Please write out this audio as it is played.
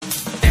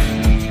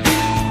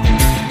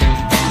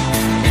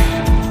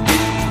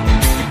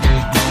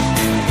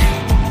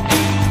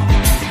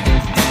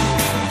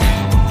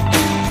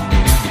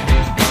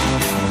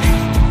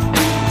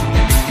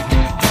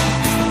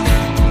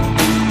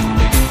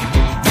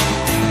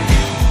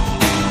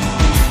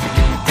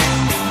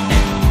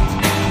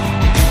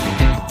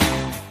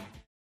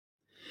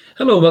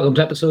Hello, and welcome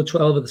to episode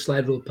 12 of the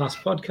Slide Rule Pass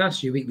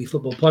podcast, your weekly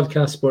football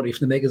podcast brought to you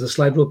from the makers of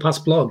Slide Rule Pass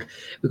blog.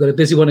 We've got a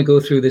busy one to go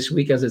through this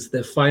week as it's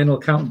the final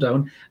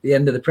countdown, the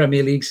end of the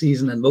Premier League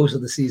season, and most of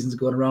the season's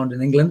going around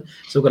in England.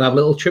 So we're going to have a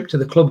little trip to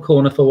the club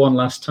corner for one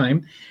last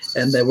time.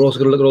 And we're also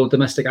going to look at all the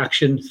domestic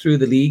action through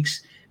the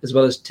leagues, as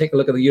well as take a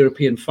look at the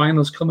European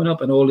finals coming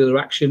up and all the other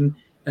action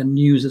and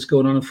news that's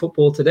going on in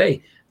football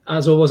today.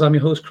 As always, I'm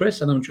your host, Chris,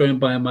 and I'm joined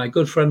by my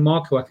good friend,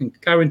 Mark, who I can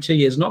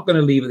guarantee is not going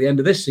to leave at the end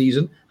of this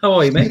season. How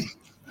are you, mate?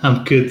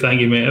 I'm good,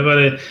 thank you, mate.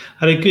 I've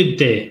had a good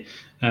day.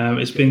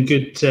 It's been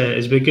good.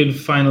 It's been a good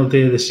final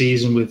day of the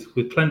season with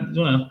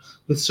plenty,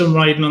 with some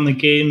riding on the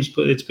games,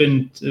 but it's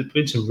been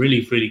some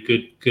really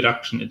good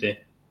action today.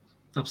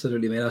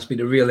 Absolutely, mate. That's been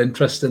a real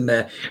interesting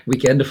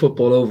weekend of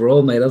football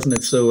overall, mate, hasn't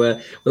it? So,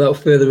 without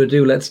further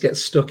ado, let's get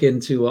stuck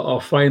into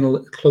our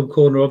final club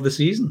corner of the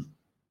season.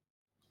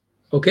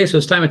 Okay, so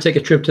it's time to take a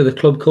trip to the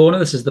club corner.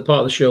 This is the part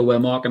of the show where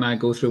Mark and I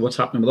go through what's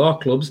happening with our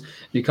clubs,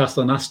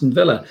 Newcastle and Aston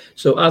Villa.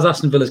 So as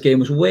Aston Villa's game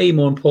was way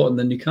more important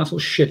than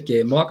Newcastle's shit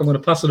game, Mark, I'm going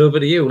to pass it over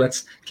to you.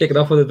 Let's kick it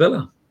off with the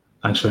Villa.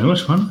 Thanks very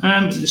much, man.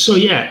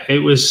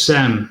 It was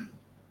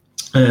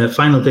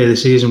final day of the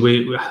season.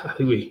 I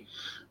think we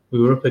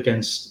were up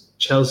against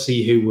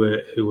Chelsea, who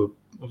were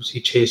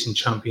obviously chasing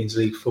Champions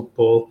League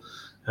football.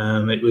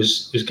 It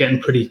was getting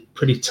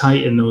pretty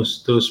tight in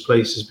those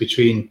places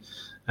between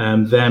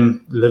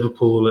them,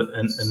 Liverpool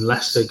and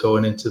Leicester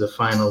going into the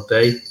final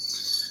day.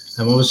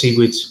 Obviously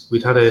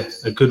we'd had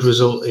a good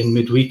result in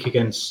midweek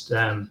against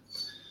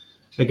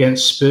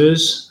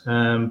Spurs,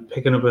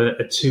 picking up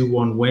a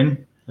 2-1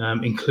 win,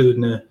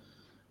 including a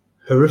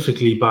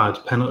horrifically bad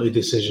penalty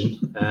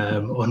decision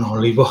on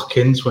Ollie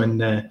Watkins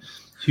when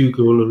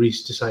Hugo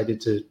Lloris decided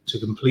to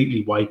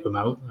completely wipe him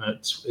out.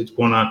 It's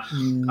one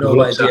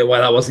no idea why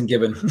that wasn't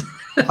given.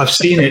 I've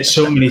seen it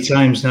so many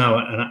times now,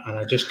 and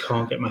I just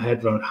can't get my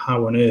head around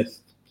how on earth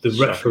the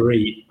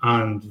referee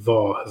and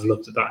VAR have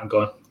looked at that and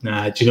gone,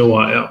 "Nah, do you know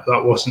what?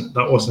 That wasn't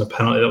a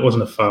penalty. That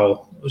wasn't a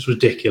foul. It was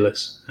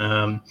ridiculous."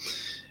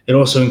 It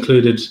also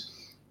included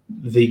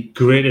the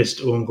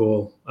greatest own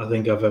goal I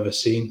think I've ever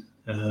seen.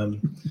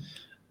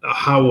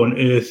 How on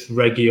earth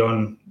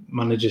Reguilón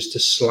manages to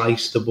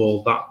slice the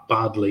ball that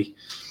badly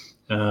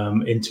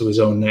into his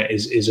own net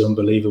is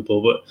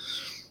unbelievable. But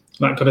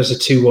that got us a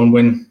 2-1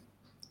 win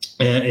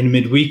in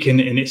midweek, and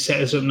it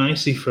set us up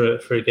nicely for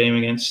a game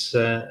against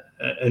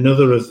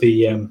another of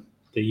the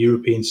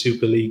European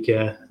Super League,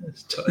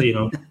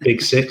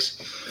 Big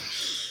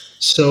Six.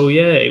 So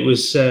yeah, it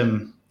was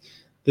the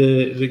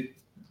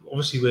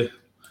obviously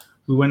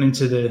we went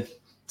into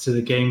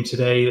the game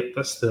today.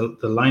 That's the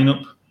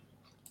lineup.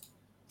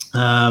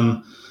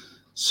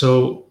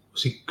 So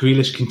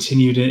Grealish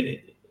continued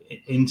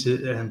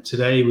into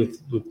today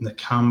with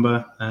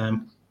Nakamba.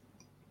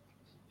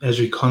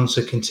 Ezri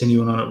Konsa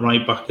continuing on at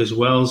right back as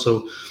well.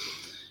 So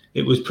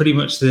it was pretty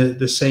much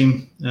the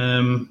same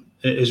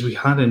as we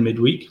had in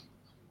midweek.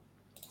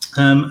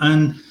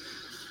 And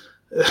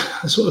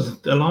sort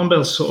of the alarm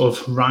bells sort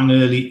of rang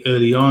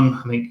early on.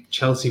 I think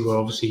Chelsea were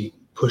obviously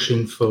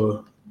pushing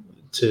to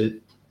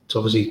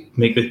obviously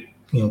make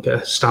get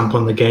a stamp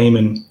on the game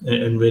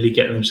and really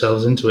get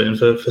themselves into it. And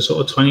for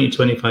sort of 20 to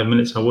 25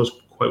 minutes, I was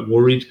quite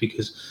worried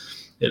because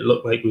it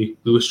looked like we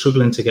were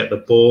struggling to get the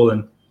ball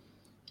and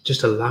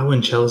just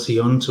allowing Chelsea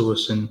onto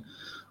us. And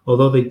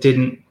although they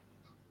didn't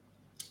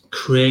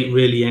create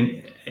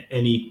really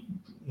any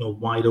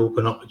wide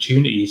open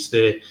opportunities,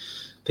 they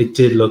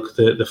did look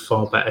the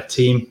far better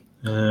team.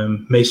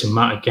 Mason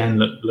Mount again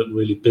looked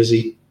really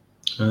busy.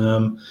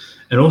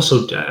 And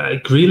also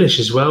Grealish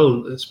as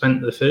well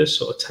spent the first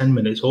sort of 10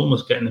 minutes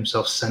almost getting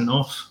himself sent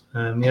off.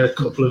 He had a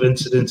couple of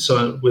incidents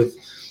with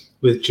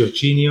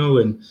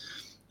Jorginho, and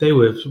they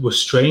were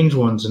strange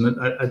ones. And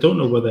I don't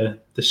know whether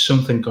there's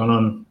something gone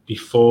on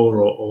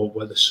before or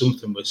whether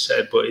something was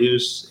said, but it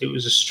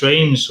was a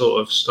strange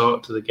sort of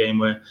start to the game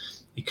where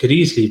he could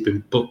easily have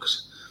been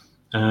booked.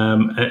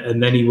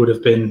 And then he would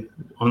have been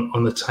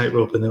on the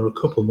tightrope, and there were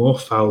a couple more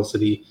fouls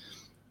that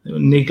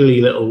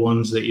niggly little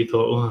ones that you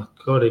thought, oh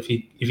God, if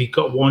he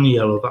got one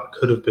yellow, that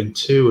could have been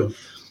two.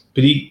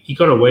 But he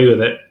got away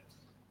with it.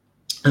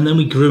 And then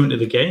we grew into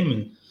the game,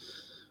 and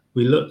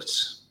we looked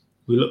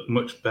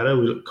much better.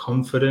 We looked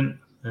confident,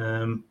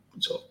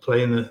 sort of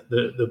playing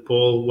the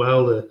ball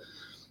well.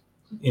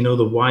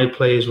 The wide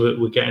players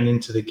were getting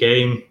into the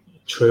game.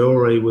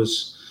 Traore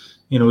was,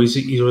 he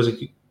was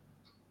a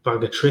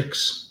bag of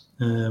tricks.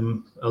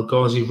 El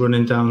Ghazi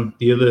running down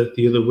the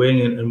other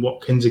wing, and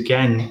Watkins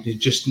again, he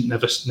just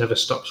never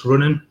stops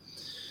running.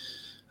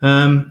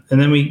 And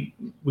then we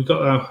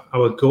got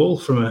our goal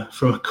from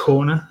a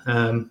corner.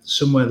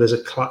 Somewhere there's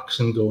a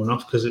klaxon going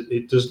off because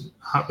it doesn't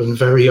happen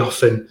very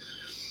often.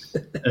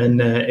 And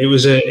it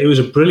was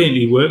a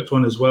brilliantly worked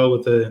one as well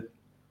with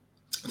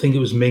I think it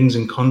was Mings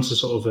and Konsa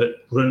sort of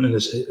running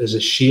as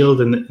a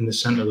shield in the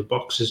centre of the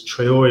box as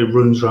Traore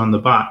runs around the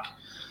back.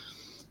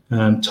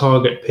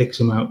 Target picks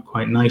him out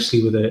quite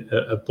nicely with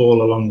a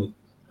ball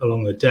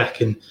along the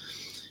deck, and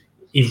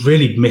he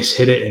really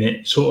mishit it, and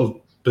it sort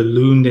of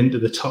ballooned into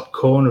the top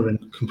corner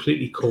and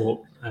completely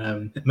caught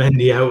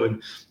Mendy out,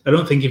 and I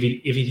don't think if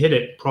he'd hit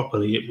it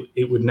properly,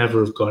 it would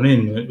never have gone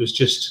in. It was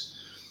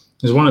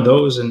one of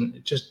those, and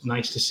it's just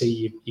nice to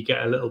see you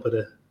get a little bit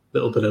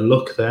of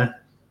luck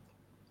there.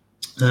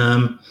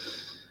 And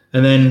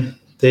then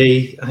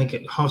I think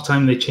at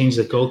halftime they changed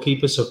the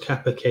goalkeeper, so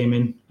Kepa came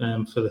in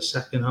for the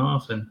second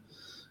half, and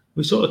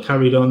we sort of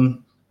carried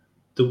on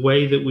the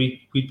way that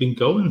we'd been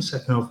going.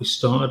 Second half, we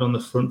started on the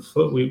front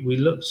foot. We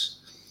looked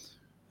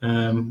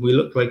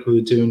like we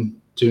were doing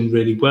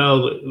really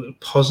well,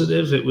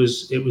 positive. It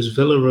was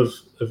Villa of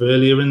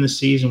earlier in the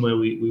season where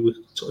we were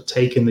sort of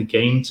taking the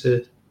game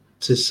to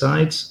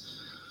sides.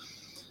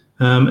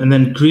 And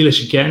then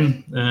Grealish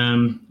again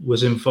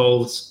was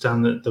involved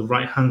down the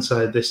right hand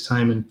side this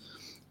time and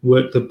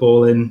worked the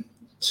ball in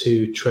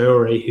to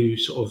Traore, who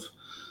sort of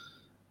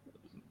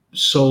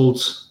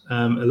sold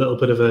a little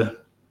bit of a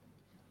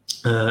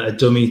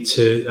dummy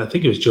to, I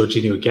think it was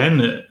Jorginho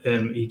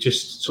again. He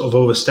just sort of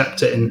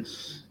overstepped it and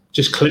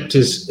just clipped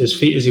his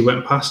feet as he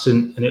went past,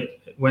 and it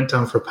went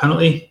down for a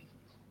penalty.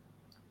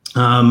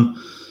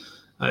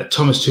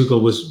 Thomas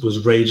Tuchel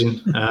was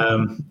raging.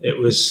 It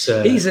was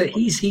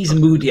he's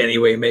moody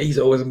anyway, mate. He's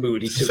always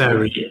moody.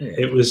 Very.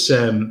 Yeah. It was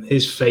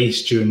his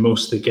face during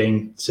most of the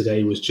game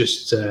today was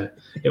just.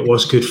 It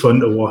was good fun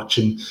to watch,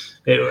 and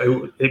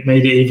it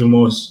made it even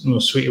more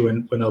sweeter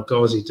when El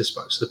Ghazi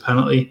dispatched the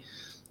penalty.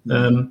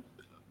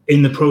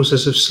 In the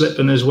process of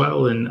slipping as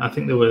well, and I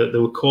think there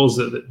were calls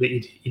that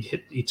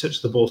he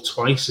touched the ball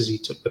twice as he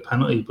took the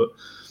penalty. But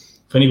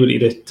for anybody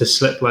to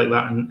slip like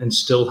that and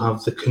still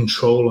have the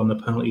control on the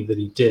penalty that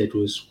he did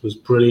was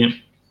brilliant.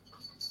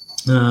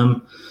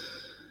 And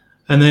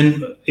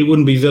then it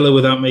wouldn't be Villa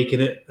without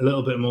making it a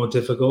little bit more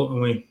difficult,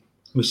 and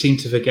we seem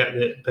to forget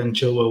that Ben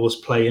Chilwell was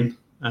playing.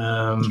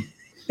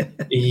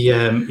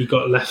 He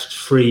got left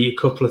free a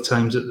couple of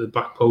times at the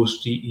back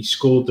post. He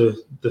scored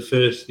the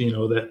first,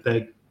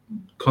 their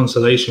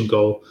consolation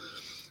goal,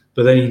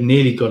 but then he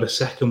nearly got a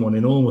second one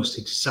in almost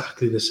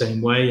exactly the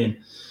same way, and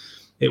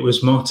it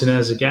was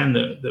Martinez again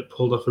that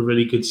pulled off a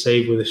really good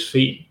save with his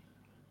feet,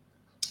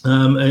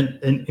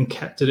 and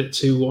kept it at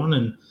 2-1.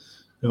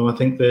 And I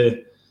think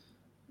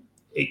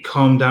it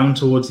calmed down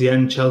towards the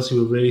end. Chelsea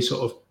were really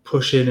sort of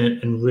pushing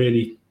it and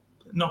really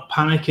not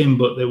panicking,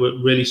 but they were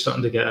really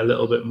starting to get a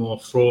little bit more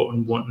fraught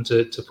and wanting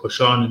to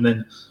push on. And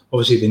then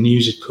obviously the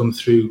news had come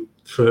through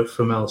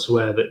from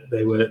elsewhere that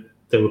they were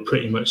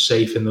pretty much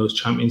safe in those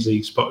Champions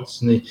League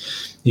spots, and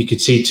you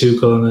could see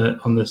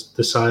Tuchel on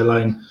the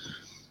sideline,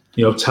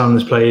 telling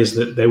his players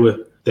that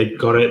they'd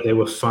got it, they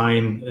were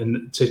fine,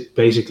 and to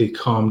basically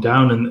calm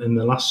down. And in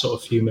the last sort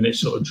of few minutes,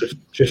 sort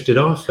of drifted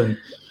off.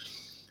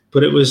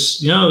 But it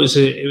was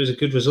it was a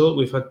good result.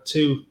 We've had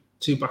two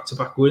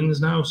back-to-back wins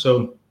now,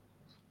 so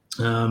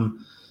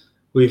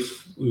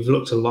we've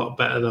looked a lot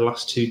better the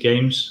last two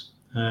games.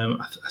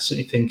 I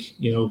certainly think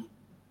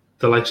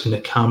the likes of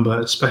Nakamba,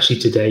 especially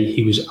today,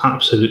 he was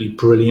absolutely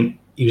brilliant.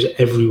 He was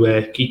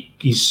everywhere.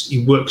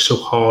 He works so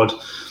hard.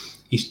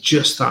 He's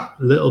just that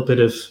little bit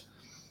of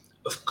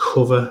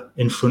cover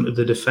in front of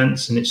the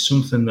defence, and it's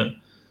something that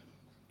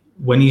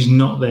when he's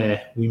not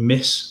there, we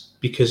miss,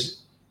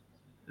 because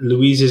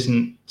Luiz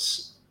isn't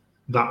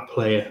that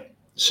player.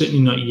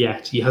 Certainly not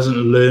yet. He hasn't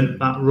learnt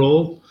that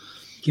role.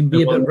 He can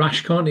be a bit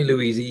rash, can't he,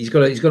 Luiz? He's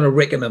got a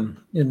rick in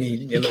him, isn't he?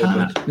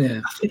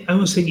 Yeah. I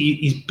almost think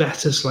he's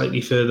better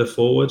slightly further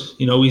forward.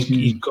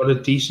 He's got a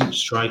decent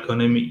strike on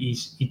him.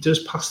 He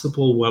does pass the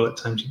ball well at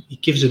times. He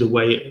gives it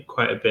away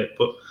quite a bit,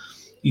 but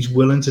he's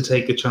willing to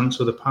take a chance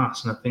with a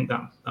pass, and I think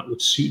that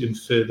would suit him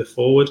further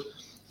forward.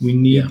 We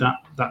need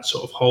that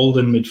sort of hold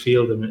in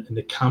midfield, and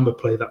the Nakamba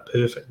played that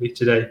perfectly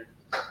today.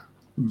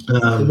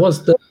 There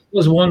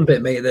was one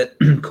bit, mate, that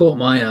caught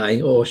my eye,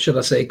 or should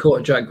I say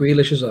caught Jack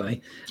Grealish's eye,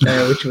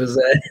 which was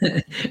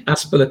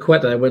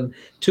Azpilicueta, when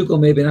Tuchel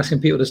may have been asking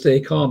people to stay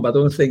calm, but I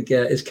don't think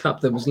his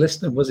captain was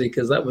listening, was he?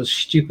 Because that was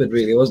stupid,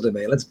 really, wasn't it,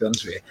 mate? Let's be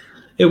honest with you.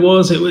 It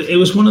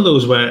was one of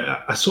those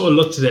where I sort of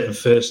looked at it at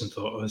first and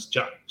thought,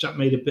 Jack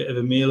made a bit of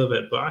a meal of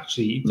it, but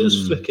actually he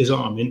does flick his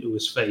arm into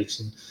his face.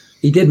 And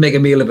he did make a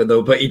meal of it,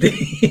 though, but he did.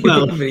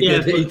 Well, he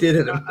did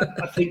it.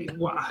 I think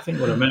what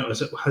I meant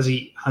was, has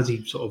he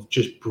sort of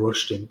just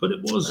brushed him? But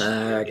it was.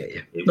 I get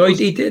you.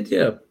 He did.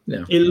 Yeah.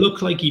 It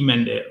looked like he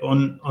meant it.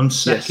 On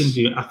second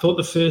view, I thought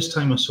the first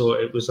time I saw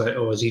it was like,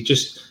 as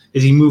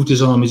he moved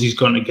his arm as he's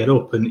gone to get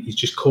up, and he's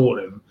just caught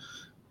him.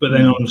 But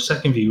then on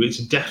second view, it's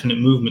a definite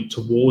movement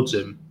towards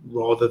him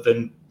rather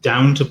than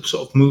down to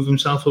sort of move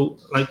himself,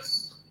 like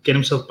get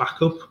himself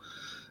back up.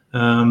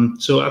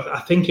 So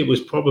I think it was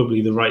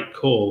probably the right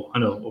call. I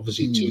know,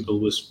 obviously, Tuchel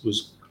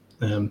was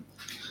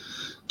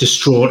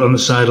distraught on the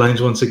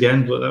sidelines once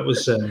again, but that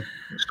was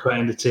quite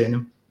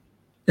entertaining.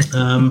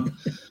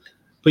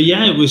 But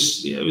yeah, it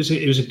was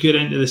a good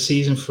end of the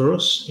season for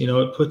us.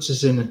 It puts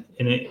us in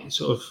a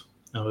sort of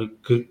a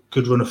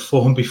good run of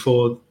form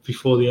before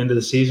the end of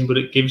the season, but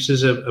it gives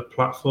us a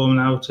platform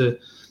now to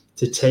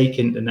take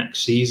into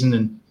next season,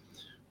 and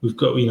we've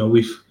got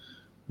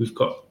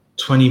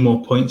 20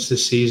 more points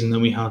this season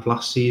than we had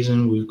last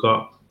season. We've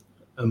got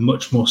a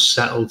much more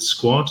settled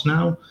squad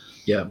now.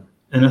 Yeah.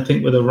 And I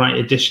think with the right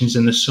additions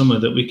in the summer,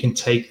 that we can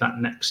take that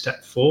next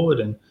step forward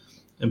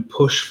and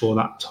push for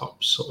that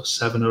top sort of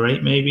 7 or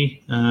 8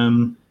 maybe.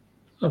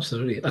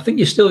 Absolutely. I think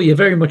you're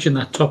very much in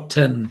that top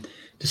 10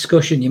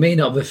 discussion. You may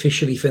not have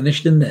officially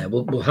finished in there.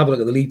 We'll have a look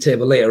at the league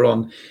table later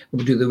on when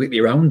we do the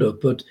weekly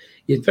roundup, but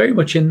you're very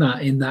much in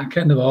that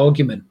kind of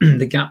argument.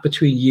 The gap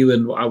between you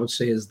and what I would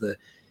say is the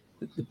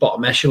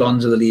bottom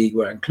echelons of the league,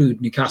 where I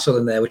include Newcastle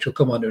in there, which we'll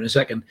come on to in a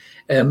second.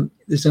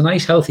 There's a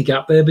nice healthy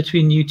gap there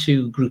between you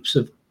two groups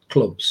of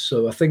clubs.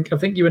 So I think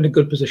you're in a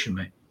good position,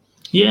 mate.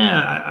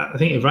 Yeah, I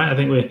think you're right. I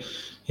think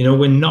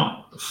we're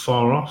not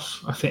far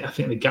off. I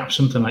think the gap's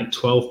something like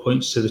 12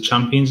 points to the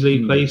Champions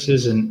League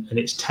places, and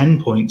it's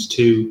 10 points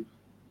to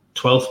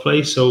 12th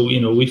place. So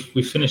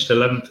we finished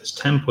 11th. It's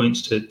 10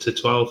 points to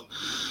 12.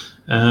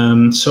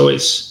 So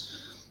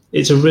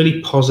it's a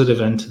really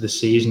positive end to the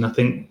season. I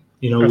think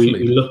we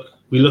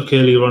look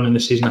earlier on in the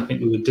season. I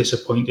think we were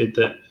disappointed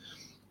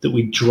that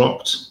we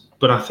dropped,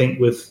 but I think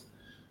with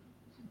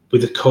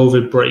the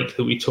COVID break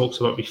that we talked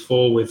about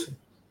before, with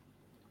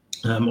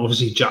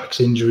obviously Jack's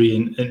injury,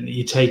 and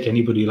you take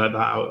anybody like that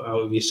out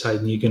of your side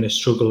and you're going to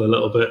struggle a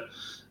little bit.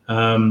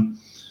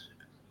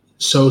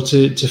 So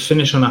to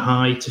finish on a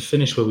high, to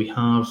finish where we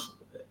have,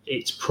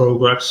 it's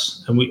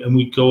progress, and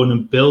we go on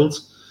and build.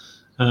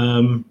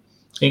 I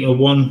think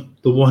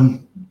the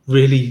one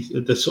really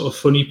the sort of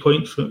funny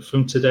point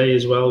from today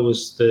as well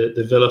was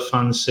the Villa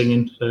fans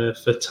singing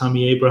for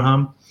Tammy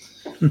Abraham.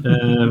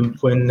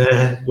 When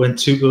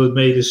Tuchel had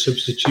made his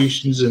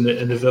substitutions and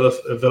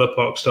the Villa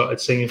Park started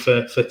singing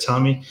for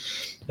Tammy,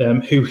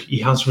 who he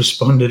has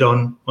responded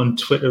on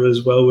Twitter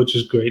as well, which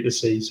is great to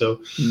see.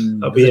 So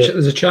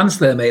there's a chance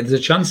there, mate. There's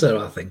a chance there,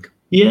 I think.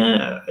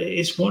 Yeah,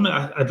 it's one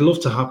I'd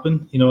love to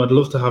happen. I'd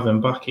love to have him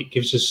back. It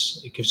gives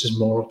us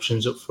more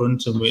options up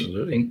front, and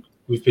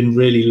we've been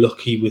really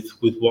lucky with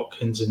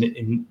Watkins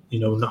and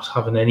not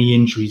having any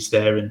injuries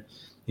there, and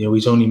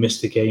he's only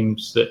missed the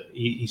games that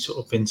he's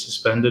sort of been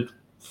suspended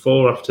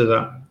for after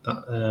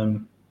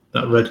that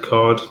red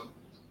card.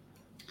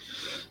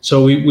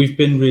 So we've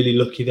been really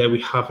lucky there.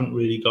 We haven't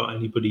really got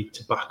anybody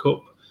to back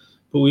up,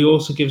 but we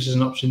also gives us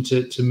an option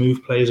to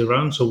move players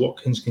around. So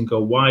Watkins can go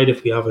wide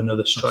if we have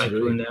another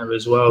striker in there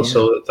as well. Yeah.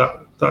 So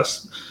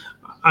that's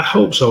I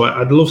hope so.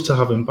 I'd love to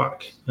have him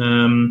back.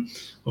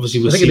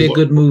 Obviously, I think it'd be a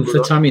good move for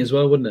Tammy as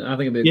well, wouldn't it? I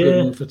think it'd be a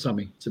good move for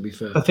Tammy, to be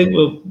fair. I think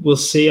we'll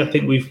see. I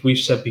think we've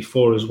said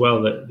before as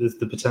well that there's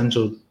the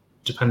potential,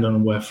 depending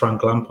on where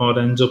Frank Lampard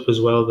ends up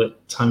as well,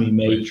 that Tammy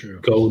may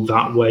go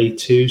that way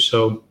too.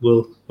 So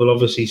we'll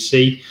obviously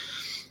see.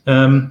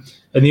 And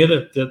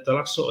the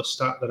last sort of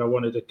stat that I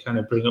wanted to kind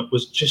of bring up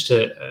was just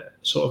a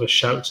sort of a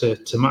shout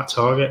to Matt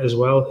Targett as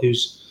well,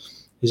 who's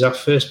our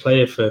first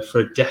player for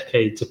a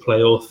decade to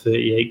play all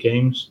 38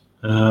 games.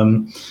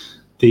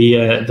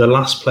 The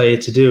last player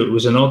to do it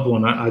was an odd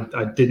one.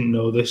 I didn't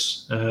know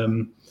this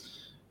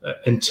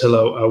until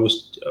I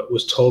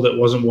was told it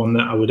wasn't one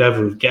that I would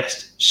ever have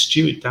guessed.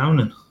 Stuart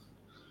Downing.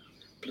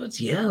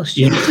 Bloody hell,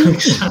 Stuart. Yeah,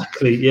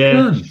 exactly.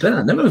 Yeah, Ben,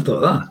 I never have thought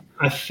that.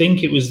 I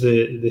think it was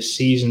the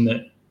season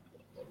that.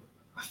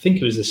 I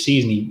think it was the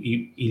season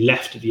he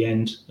left at the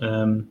end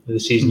of the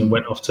season and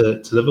went off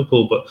to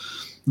Liverpool, but.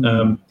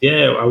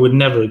 I would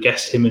never have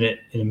guessed him in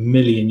a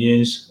million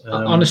years.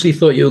 I honestly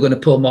thought you were going to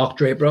pull Mark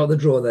Draper out of the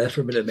drawer there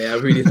for a minute, mate. I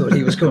really thought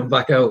he was coming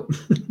back out.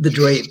 The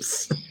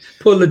drapes.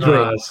 Pull the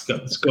drapes.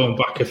 It's going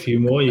back a few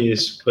more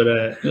years. But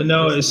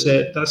no,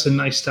 that's a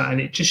nice stat.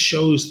 And it just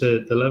shows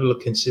the level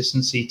of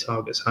consistency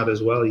Targett's had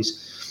as well. He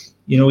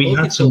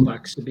had some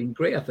fullbacks have been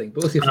great, I think.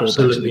 Both your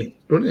fullbacks have been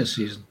running this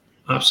season.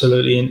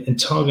 Absolutely. And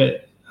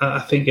Targett, I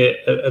think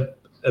a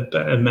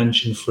better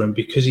mention for him,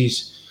 because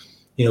he's,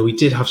 we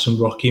did have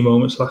some rocky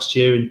moments last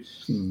year,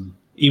 and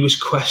he was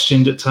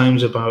questioned at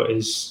times about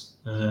his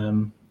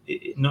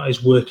not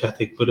his work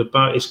ethic, but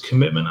about his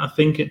commitment, I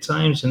think, at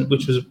times, and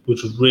which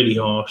was really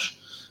harsh.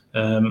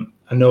 I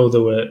know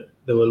there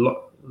were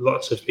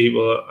lots of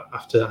people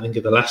after, I think,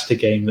 of the Leicester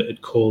game that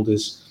had called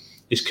his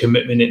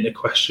commitment into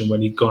question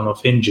when he'd gone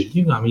off injured.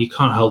 You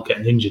can't help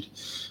getting injured.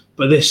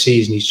 But this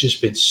season, he's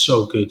just been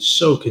so good,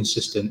 so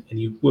consistent, and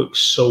he works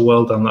so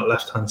well down that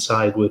left-hand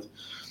side with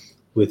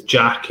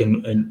Jack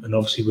and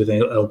obviously with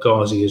El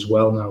Ghazi as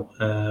well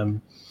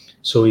now.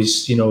 So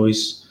he's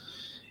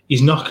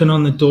knocking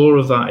on the door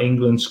of that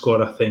England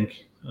squad, I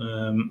think.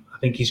 I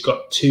think he's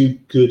got 2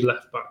 good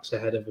left backs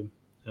ahead of him,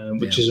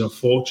 which is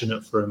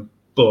unfortunate for him.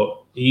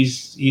 But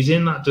he's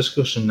in that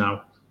discussion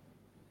now.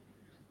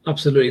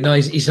 Absolutely. No,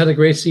 he's had a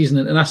great season.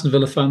 And Aston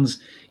Villa fans,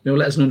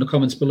 let us know in the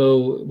comments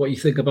below what you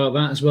think about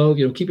that as well.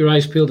 Keep your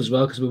eyes peeled as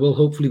well, because we will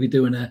hopefully be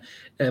doing a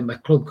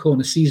Club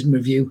Corner season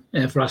review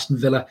for Aston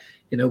Villa.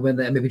 When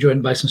they're maybe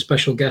joined by some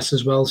special guests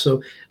as well.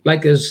 So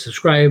like us,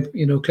 subscribe,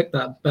 click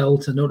that bell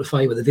to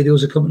notify you when the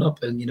videos are coming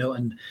up, and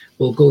and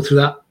we'll go through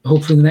that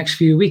hopefully in the next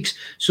few weeks.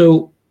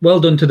 So well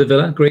done to the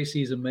Villa. Great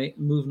season, mate.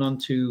 Moving on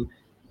to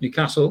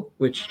Newcastle,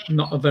 which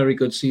not a very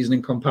good season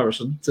in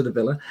comparison to the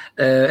Villa.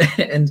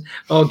 And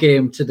our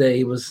game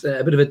today was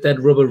a bit of a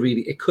dead rubber,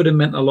 really. It could have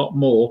meant a lot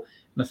more.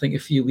 And I think a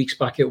few weeks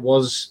back it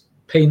was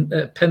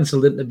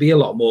penciled in to be a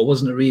lot more,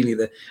 wasn't it? Really,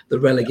 the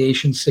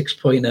relegation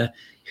 6-pointer,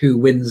 who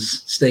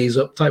wins stays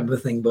up type of a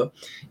thing. But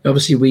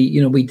obviously,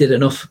 we did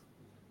enough.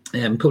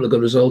 A couple of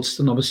good results,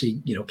 and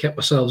obviously, kept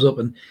ourselves up,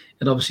 and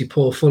obviously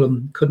poor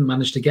Fulham couldn't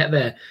manage to get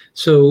there.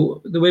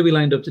 So the way we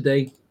lined up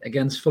today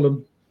against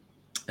Fulham,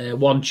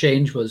 one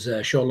change was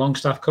Sean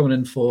Longstaff coming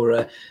in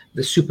for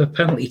the super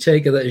penalty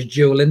taker that is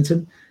Joe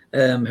Linton,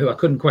 who I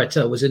couldn't quite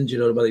tell was injured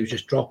or whether he was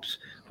just dropped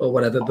or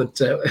whatever. But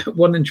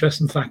one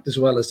interesting fact as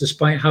well is,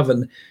 despite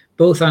having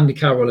both Andy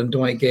Carroll and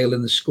Dwight Gale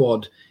in the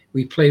squad,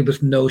 we played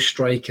with no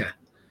striker.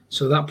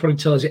 So that probably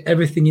tells you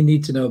everything you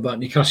need to know about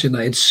Newcastle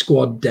United's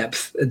squad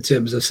depth in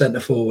terms of centre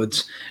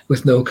forwards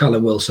with no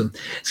Callum Wilson.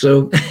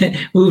 So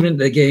moving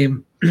into the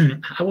game,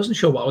 I wasn't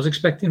sure what I was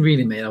expecting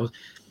really, mate.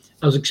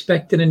 I was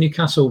expecting a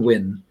Newcastle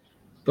win,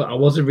 but I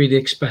wasn't really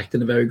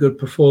expecting a very good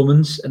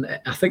performance. And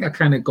I think I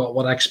kind of got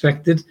what I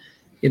expected,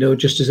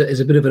 just as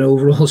a bit of an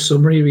overall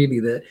summary,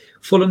 really. That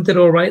Fulham did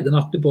all right. They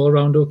knocked the ball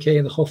around okay,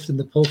 and the huffed and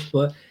the puffed,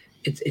 but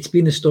it's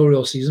been a story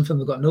all season for them.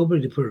 They've got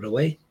nobody to put it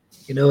away.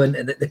 And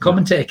the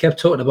commentator kept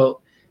talking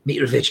about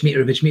Mitrovic.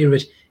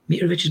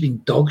 Mitrovic has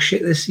been dog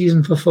shit this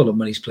season for Fulham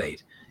when he's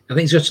played. I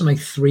think he's got something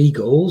like 3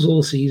 goals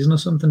all season or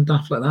something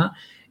daft like that.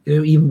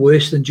 Even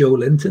worse than Joe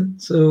Linton.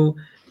 So,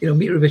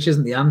 Mitrovic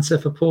isn't the answer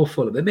for poor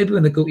Fulham. But maybe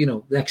when they go,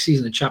 next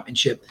season in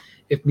Championship,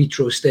 if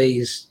Mitro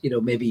stays,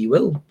 maybe he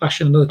will bash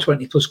in another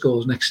 20+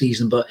 goals next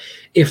season. But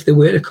if they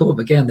were to come up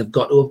again, they've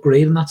got to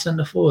upgrade on that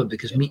centre forward,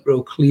 because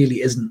Mitro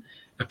clearly isn't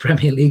a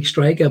Premier League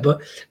striker.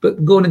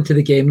 But going into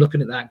the game,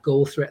 looking at that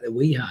goal threat that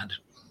we had,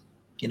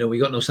 we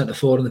got no centre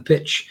forward on the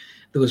pitch.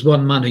 There was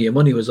one man who your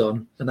money was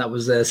on, and that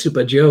was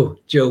Super Joe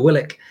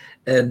Willock.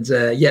 And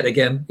yet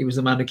again, he was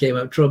the man who came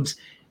out trumps.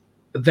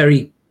 A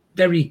very,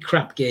 very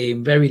crap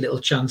game, very little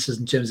chances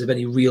in terms of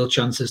any real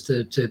chances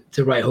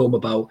to write home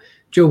about.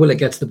 Joe Willock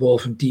gets the ball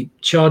from deep,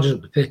 charges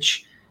up the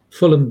pitch.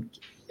 Fulham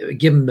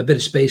give him a bit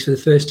of space for the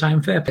first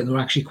time, fair play, and they were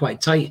actually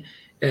quite tight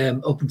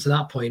up until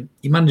that point.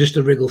 He manages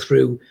to wriggle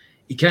through.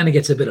 He kind of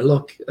gets a bit of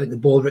luck. I think the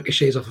ball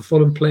ricochets off a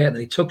Fulham player, and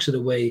then he tucks it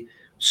away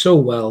so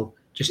well,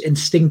 just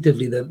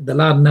instinctively. The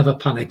lad never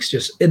panics,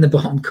 just in the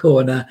bottom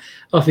corner.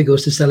 Off he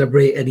goes to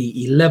celebrate, and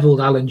he levelled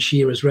Alan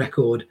Shearer's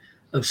record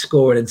of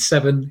scoring in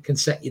 7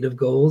 consecutive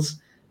goals.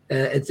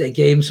 It's a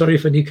game,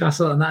 for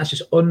Newcastle, and that's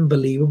just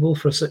unbelievable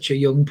for such a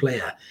young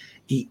player.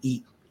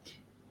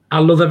 I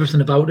love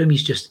everything about him.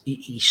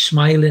 He's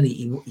smiling.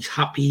 He's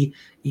happy.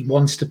 He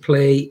wants to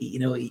play.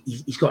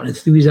 He's got an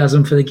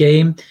enthusiasm for the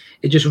game.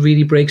 It just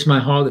really breaks my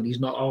heart that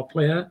he's not our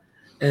player.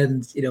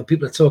 And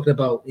people are talking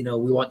about we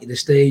want you to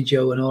stay,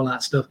 Joe, and all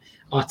that stuff.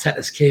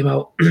 Arteta's came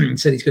out and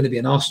said he's going to be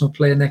an Arsenal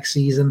player next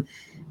season.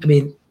 I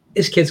mean,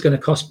 this kid's going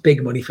to cost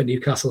big money for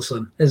Newcastle,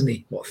 son, isn't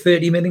he? What,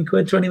 30 million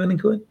quid, 20 million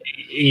quid?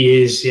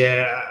 He is,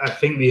 yeah. I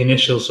think the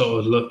initial sort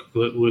of look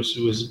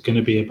was going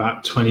to be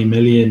about 20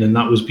 million, and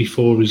that was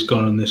before he's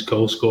gone on this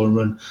goal scoring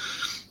run.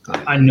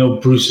 I know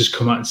Bruce has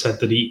come out and said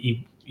that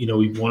he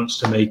wants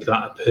to make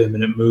that a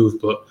permanent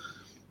move, but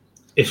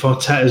if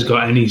Arteta's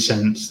got any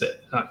sense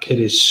that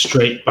kid is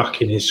straight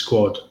back in his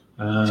squad,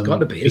 it's got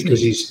to be,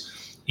 because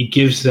he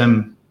gives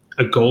them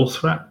a goal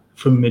threat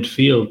from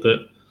midfield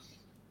that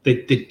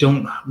they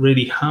don't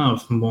really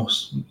have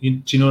most.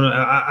 Do you know what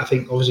I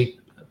think? Obviously,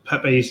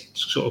 Pepe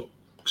sort of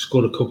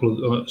scored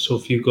a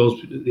few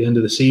goals at the end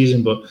of the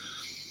season, but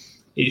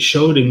it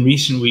showed in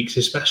recent weeks,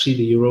 especially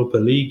the Europa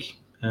League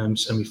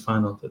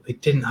semi-final, that they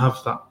didn't have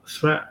that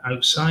threat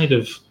outside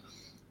of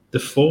the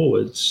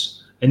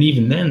forwards. And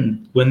even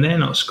then, when they're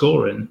not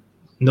scoring,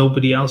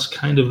 nobody else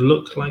kind of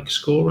looked like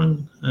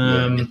scoring.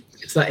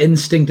 It's that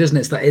instinct, isn't it?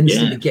 It's that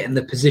instinct of getting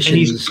the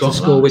positions to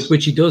score,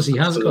 which he does. He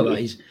has got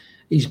that.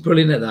 He's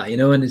brilliant at that,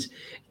 and it's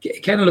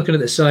kind of looking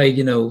at the side,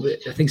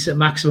 I think St.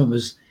 Maximum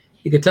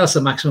you could tell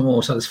St. Maximum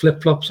almost had his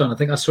flip-flops on. I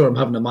think I saw him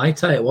having a Mai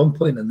Tai at one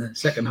point in the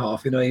second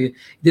half. He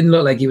didn't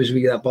look like he was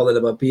really that bothered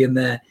about being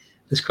there.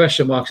 There's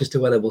question marks as to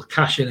whether we'll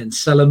cash in and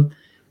sell him.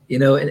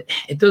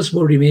 It does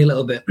worry me a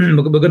little bit.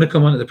 We're going to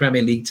come onto the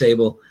Premier League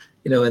table,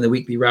 in the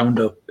weekly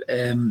roundup.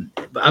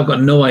 But I've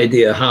got no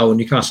idea how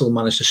Newcastle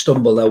managed to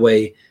stumble their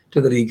way to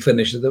the league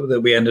finish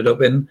that we ended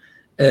up in.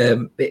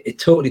 It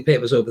totally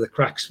papers over the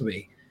cracks for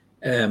me.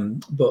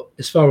 But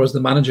as far as the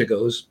manager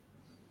goes,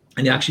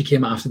 and he actually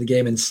came out after the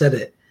game and said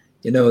it,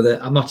 that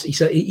I'm not.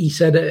 He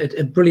said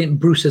a brilliant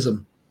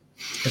Bruceism,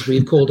 as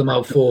we've called him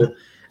out for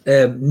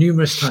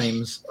numerous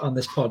times on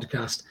this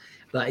podcast.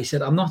 That he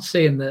said, I'm not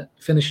saying that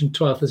finishing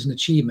 12th is an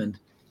achievement,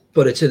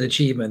 but it's an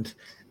achievement.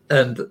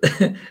 And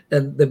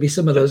there'll be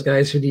some of those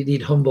guys who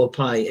need humble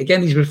pie.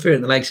 Again, he's referring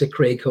to the likes of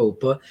Craig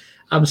Hope, but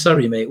I'm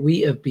sorry, mate.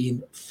 We have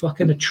been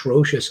fucking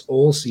atrocious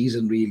all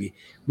season, really.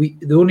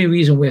 The only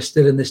reason we're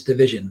still in this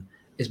division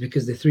is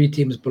because the 3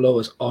 teams below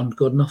us aren't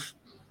good enough.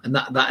 And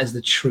that is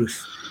the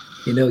truth.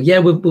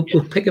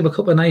 We'll pick up a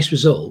couple of nice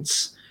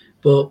results,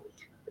 but,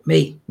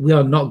 mate, we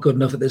are not good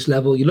enough at this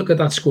level. You look at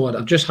that squad.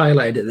 I've just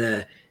highlighted it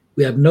there.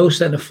 We have no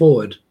centre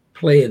forward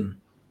playing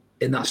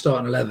in that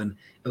starting 11,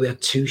 and we have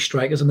 2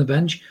 strikers on the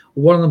bench.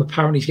 One of them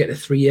apparently is getting a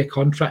 3-year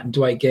contract in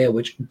Dwight Gale,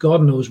 which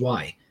God knows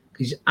why.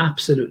 He's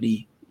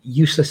absolutely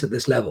useless at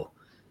this level.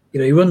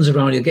 He runs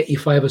around, he'll get you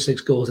 5 or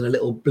 6 goals in a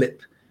little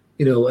blip,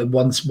 and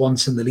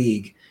once in the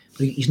league.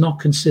 But he's not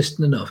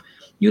consistent enough.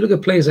 You look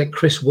at players like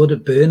Chris Wood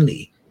at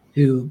Burnley,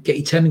 who get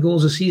you 10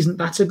 goals a season.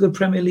 That's a good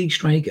Premier League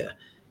striker.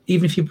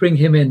 Even if you bring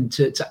him in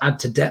to add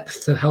to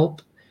depth, to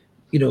help,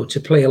 to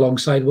play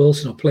alongside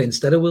Wilson or play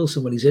instead of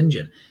Wilson when he's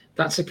injured,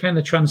 that's the kind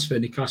of transfer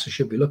Newcastle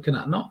should be looking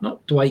at.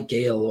 Not Dwight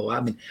Gale, or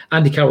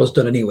Andy Carroll's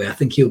done anyway. I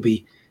think he'll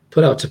be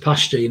put out to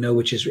pasture,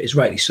 which is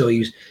rightly so.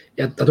 I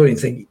don't even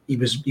think he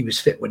was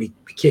fit when he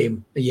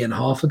came a year and a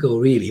half ago,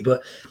 really.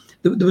 But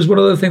there was one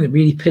other thing that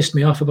really pissed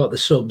me off about the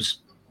subs.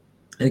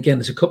 And again,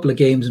 there's a couple of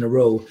games in a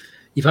row.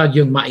 You've had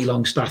young Matty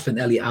Longstaff and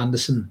Elliot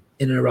Anderson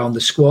in and around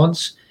the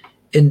squads.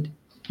 And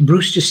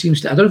Bruce just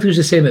seems to, I don't know if he was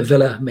the same at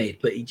Villa, mate,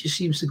 but he just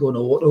seems to go on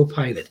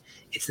autopilot.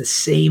 It's the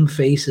same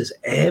faces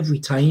every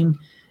time.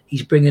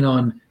 He's bringing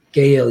on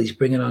Gale, he's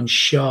bringing on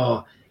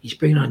Shaw, he's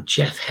bringing on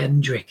Jeff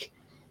Hendrick.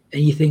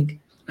 And you think,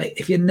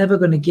 if you're never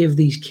going to give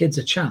these kids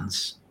a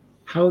chance,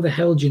 how the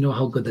hell do you know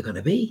how good they're going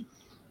to be?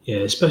 Yeah,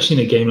 especially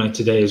in a game like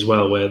today as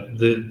well, where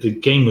the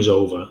game was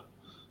over.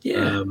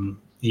 Yeah.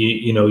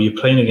 You're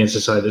playing against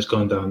a side that's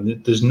gone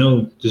down. There's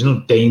no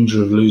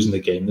danger of losing the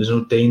game. There's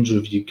no danger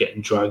of you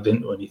getting dragged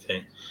into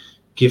anything.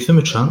 Give them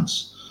a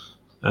chance.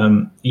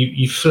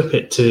 You flip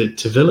it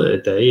to Villa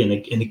today, and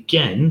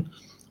again,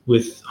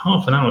 with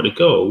half an hour to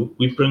go,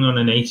 we bring on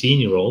an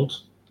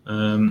 18-year-old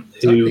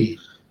who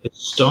has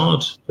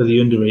starred for the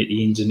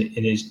under-18s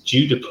and is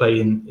due to play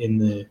in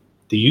the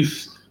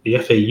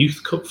FA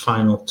Youth Cup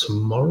final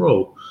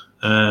tomorrow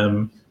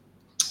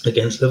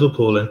against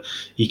Liverpool, and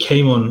he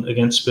came on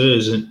against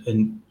Spurs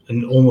and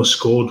almost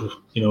scored.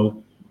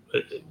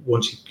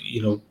 Once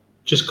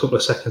just a couple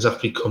of seconds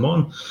after he come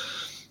on,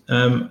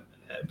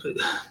 but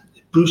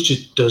Bruce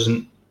just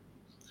doesn't.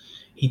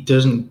 He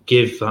doesn't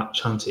give that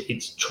chance.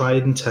 It's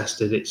tried and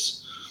tested.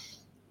 It's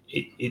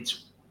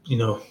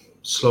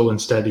slow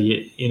and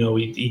steady.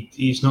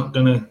 He's not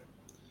gonna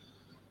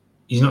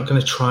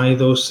try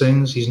those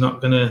things. He's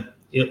not gonna.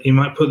 He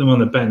might put them on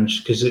the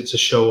bench because it's a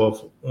show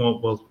of,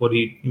 well,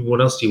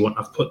 what else do you want?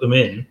 I've put them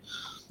in.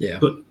 Yeah.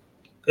 But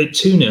at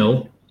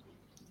 2-0,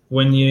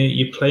 when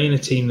you're playing a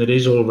team that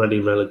is already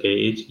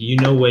relegated, you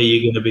know where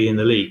you're going to be in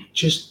the league.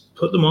 Just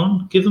put them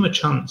on, give them a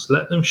chance,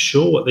 let them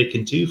show what they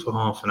can do for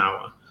half an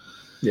hour.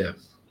 Yeah.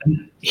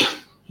 And,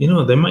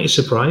 they might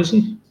surprise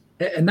you.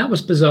 And that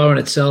was bizarre in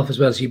itself as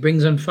well. So he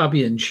brings on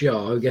Fabian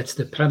Shaw, who gets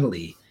the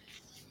penalty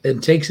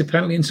and takes a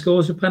penalty and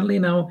scores a penalty.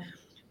 Now,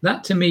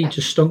 that to me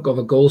just stunk of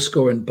a goal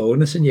scoring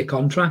bonus in your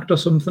contract or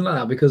something like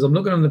that, because I'm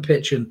looking on the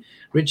pitch and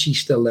Richie's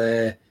still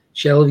there,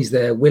 Shelby's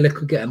there, Willock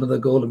could get another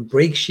goal and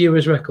break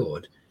Shearer's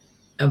record.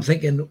 I'm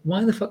thinking,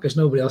 why the fuck has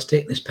nobody else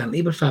taken this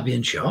penalty but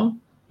Fabian Shaw?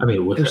 I mean,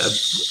 it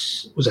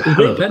was a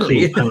hell of a cool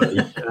penalty.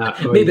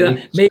 Maybe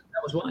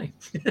that was why.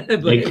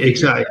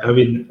 Exactly. I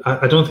mean,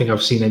 I don't think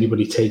I've seen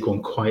anybody take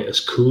one quite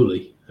as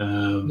coolly.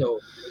 No,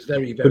 it was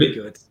very, very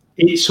good.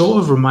 It sort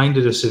of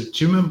reminded us of,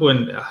 do you remember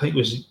when, I think it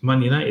was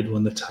Man United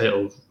won the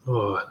title,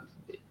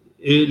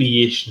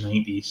 early-ish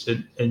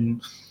 90s,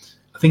 and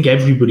I think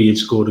everybody had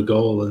scored a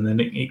goal, and then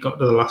it got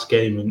to the last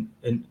game,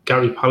 and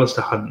Gary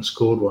Pallister hadn't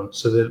scored one,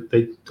 so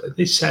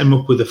they set him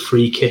up with a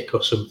free kick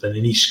or something,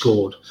 and he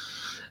scored.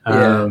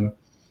 And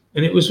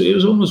it was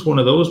almost one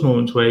of those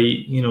moments where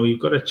you've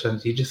got a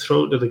chance, you just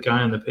throw it to the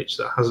guy on the pitch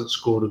that hasn't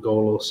scored a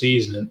goal all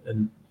season,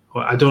 and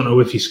I don't know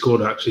if he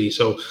scored actually,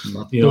 so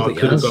I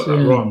could have got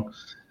that wrong.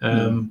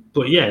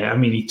 But yeah, I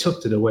mean, he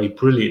tucked it away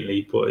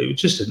brilliantly, but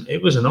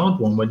it was an odd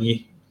one when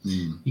you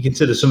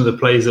consider some of the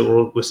players that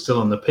were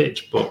still on the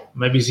pitch, but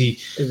maybe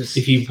if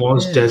he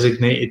was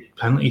designated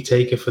penalty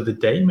taker for the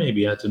day,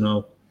 maybe, I don't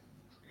know.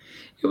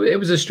 It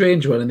was a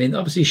strange one. I mean,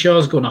 obviously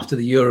Shaw's gone after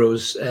the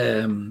Euros,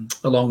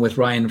 along with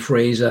Ryan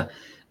Fraser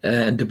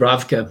and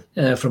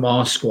Dubravka from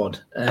our squad.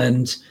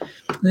 And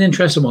an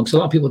interesting one, because a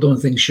lot of people don't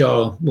think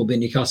Shaw will be in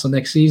Newcastle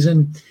next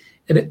season.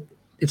 And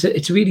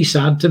it's really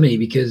sad to me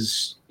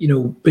because,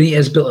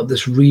 Benitez built up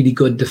this really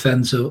good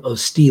defence of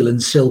steel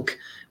and silk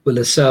with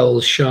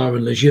Lascelles, Shaw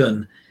and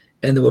Lejeune.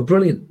 And they were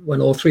brilliant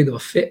when all three, they were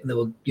fit. And they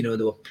were,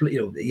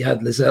 you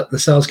had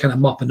Lascelles kind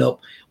of mopping up,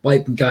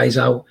 wiping guys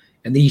out.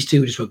 And these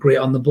two just were great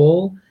on the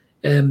ball.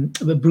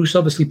 But Bruce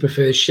obviously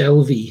prefers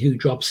Shelby, who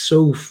drops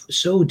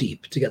so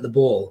deep to get the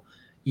ball.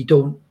 You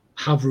don't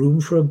have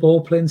room for a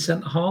ball playing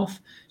centre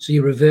half. So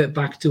you revert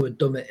back to a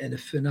Dummett and a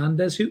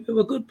Fernandez, who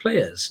were good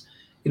players.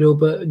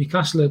 But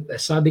Newcastle are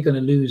sadly going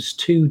to lose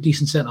two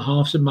decent centre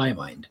halves in my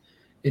mind,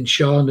 in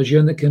Shaw and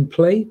Lejeune that can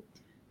play.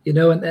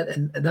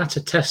 And that's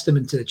a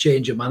testament to the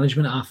change of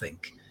management, I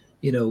think.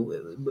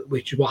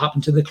 Which is what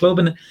happened to the club,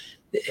 and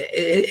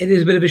it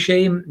is a bit of a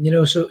shame.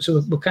 So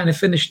we're kind of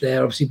finished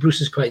there. Obviously,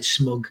 Bruce is quite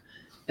smug.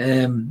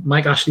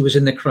 Mike Ashley was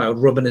in the crowd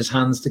rubbing his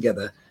hands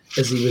together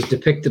as he was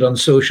depicted on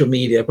social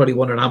media, probably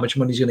wondering how much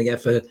money he's going to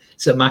get for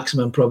St.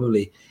 Maximin,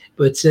 probably.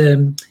 But it's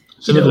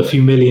another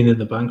few million in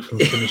the bank from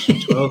finishing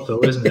 12th,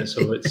 though, isn't it?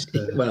 So it's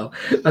well,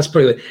 that's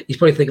probably he's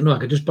probably thinking, no, I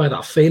could just buy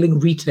that failing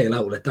retail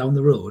outlet down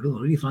the road. Oh,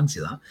 I really fancy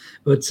that.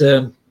 But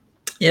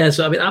Yeah,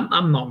 so I mean,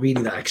 I'm not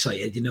really that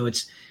excited.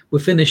 We're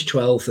finished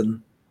 12th,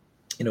 and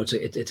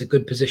it's a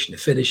good position to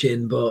finish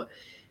in, but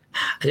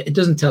it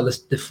doesn't tell us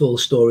the full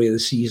story of the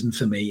season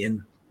for me.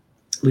 And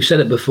we've said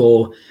it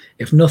before: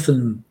 if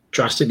nothing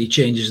drastically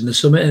changes in the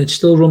summer, and it's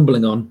still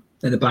rumbling on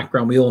in the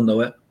background, we all know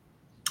it.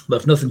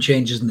 But if nothing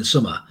changes in the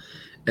summer,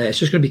 it's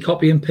just going to be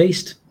copy and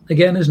paste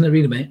again, isn't it,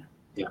 really, mate?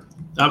 Yeah,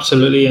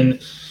 absolutely. And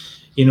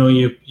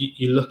you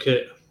look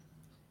at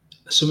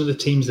some of the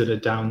teams that are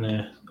down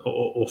there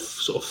or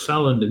sort of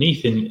fell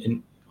underneath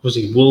in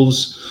obviously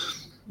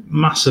Wolves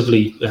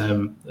massively.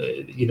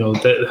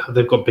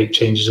 They've got big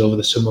changes over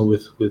the summer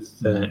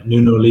with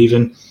Nuno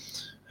leaving,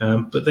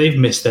 but they've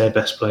missed their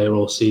best player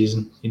all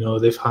season.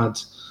 They've had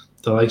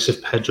the likes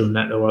of Pedro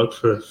Neto out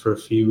for a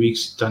few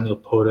weeks. Daniel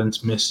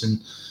Podence missing.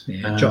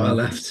 Yeah, Jota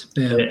left.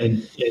 Yeah,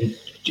 and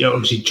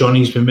obviously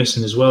Johnny's been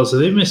missing as well. So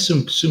they've missed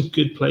some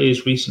good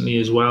players recently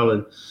as well.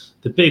 And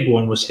the big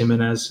one was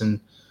Jimenez, and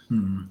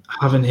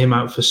having him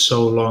out for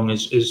so long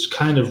is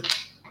kind of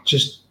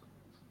just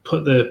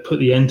put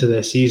the end to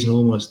their season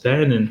almost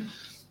then. And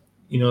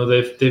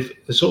they've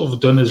sort of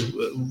done as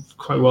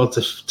quite well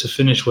to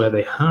finish where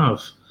they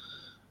have.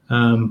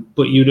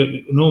 But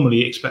you'd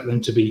normally expect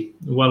them to be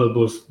well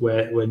above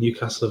where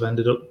Newcastle have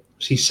ended up.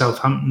 See,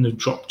 Southampton have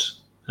dropped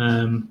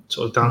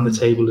sort of down the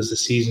table as the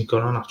season's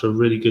gone on after a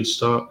really good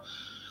start.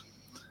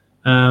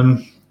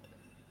 And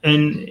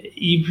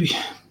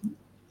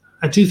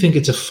I do think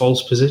it's a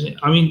false position.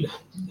 I mean,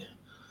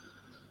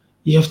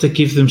 you have to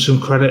give them some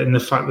credit in the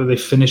fact that they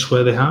finished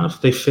where they have.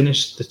 They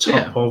finished the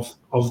top of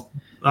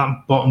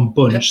that bottom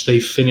bunch. They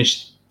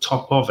finished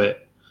top of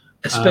it.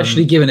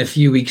 Especially given a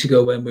few weeks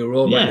ago when we were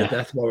all right at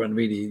death warrant,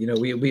 really.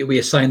 We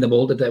assigned them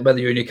all to death, whether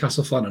you're a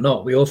Newcastle fan or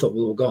not. We all thought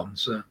we were gone.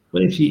 So,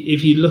 well, if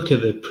you look at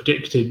the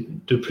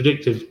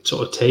predictive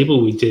sort of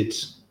table we did,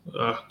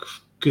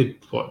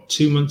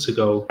 2 months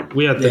ago,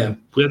 we had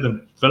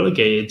them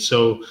relegated.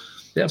 So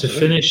to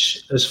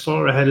finish as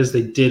far ahead as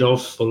they did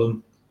of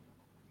Fulham,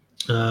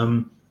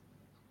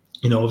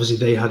 obviously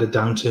they had a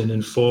downturn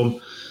in form.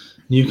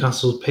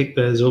 Newcastle picked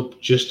theirs up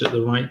just at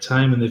the right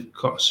time, and they've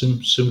got some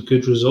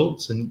good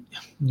results. And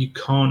you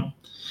can't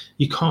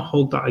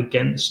hold that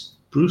against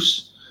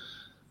Bruce.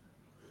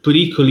 But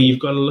equally, you've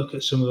got to look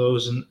at some of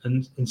those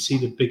and see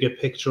the bigger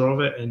picture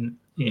of it. And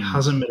it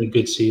hasn't been a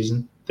good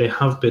season. They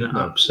have been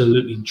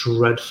absolutely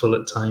dreadful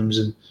at times,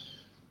 and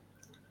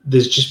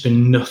there's just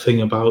been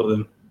nothing about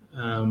them.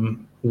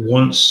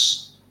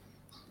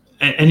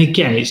 And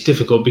again, it's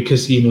difficult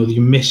because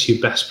you miss your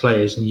best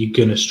players and you're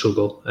gonna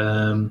struggle.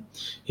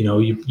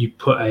 You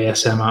put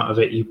ASM out of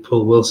it, you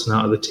pull Wilson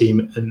out of the team,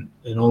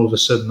 and all of a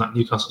sudden that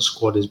Newcastle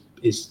squad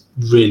is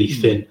really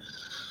thin.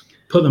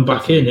 Put them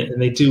back in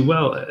and they do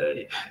well,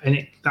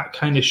 and that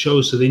kind of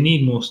shows. So they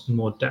need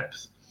more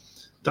depth.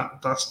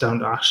 That's down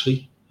to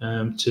Ashley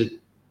to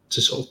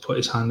sort of put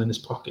his hand in his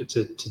pocket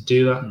to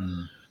do that.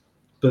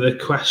 But the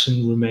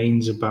question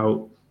remains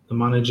about the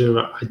manager.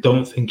 I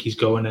don't think he's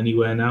going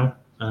anywhere now.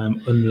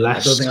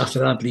 Unless I don't think after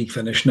that league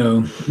finish,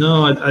 no.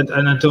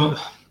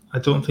 I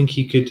don't think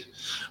he could,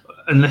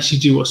 unless you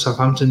do what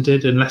Southampton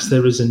did. Unless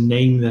there is a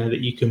name there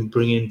that you can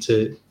bring in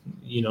to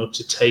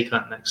take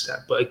that next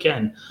step. But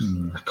again,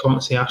 I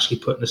can't see Ashley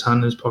putting his hand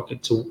in his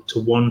pocket to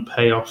one,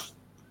 pay off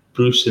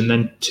Bruce, and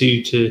then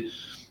two to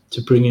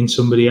bring in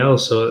somebody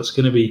else. So it's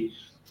going to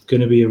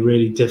be a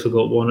really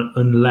difficult one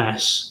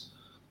unless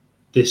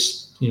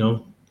this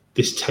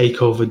this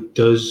takeover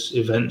does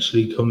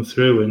eventually come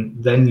through, and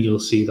then you'll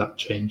see that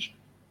change.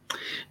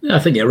 Yeah, I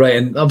think you're right.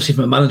 And obviously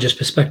from a manager's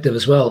perspective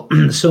as well,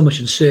 there's so much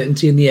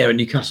uncertainty in the air in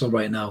Newcastle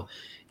right now.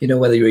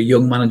 Whether you're a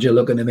young manager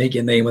looking to make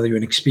your name, whether you're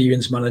an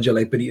experienced manager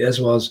like Benitez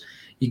was,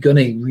 you're going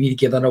to really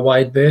give that a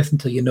wide berth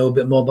until you know a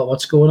bit more about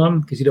what's going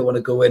on, because you don't want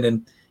to go in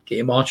and get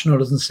your marching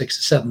orders in 6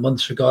 to 7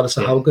 months, regardless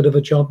of how good of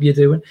a job you're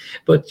doing.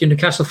 But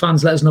Newcastle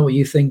fans, let us know what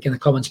you think in the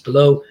comments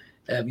below.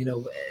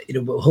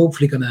 We're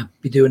hopefully going to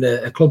be doing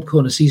a Club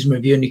Corner season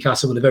review in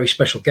Newcastle with a very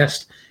special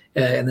guest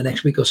in the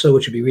next week or so,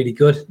 which would be really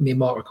good. Me and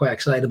Mark are quite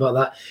excited about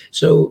that.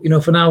 So,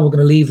 for now, we're going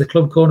to leave the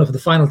Club Corner for the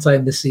final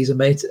time this season,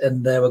 mate,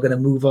 and we're going to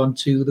move on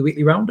to the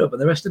weekly roundup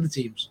and the rest of the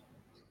teams.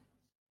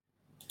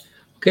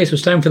 Okay, so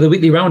it's time for the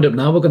weekly roundup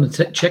now. We're going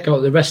to check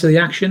out the rest of the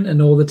action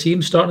and all the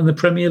teams starting in the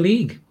Premier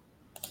League.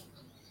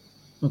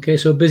 Okay,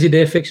 so busy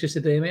day fixtures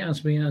today, mate,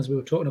 as we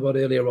were talking about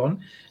earlier on.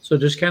 So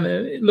just kind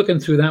of looking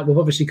through that, we've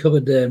obviously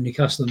covered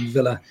Newcastle and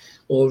Villa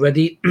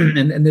already,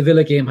 and the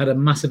Villa game had a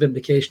massive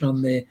implication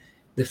on the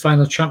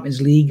final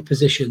Champions League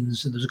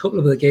positions. And there's a couple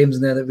of other games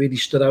in there that really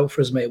stood out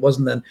for us, mate,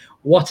 wasn't there?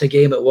 What a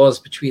game it was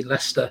between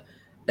Leicester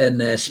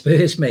and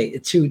Spurs,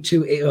 mate.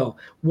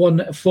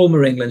 One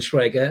former England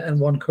striker and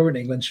one current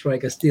England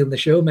striker stealing the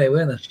show, mate,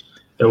 weren't they?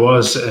 There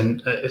was,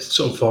 and it's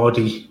sort of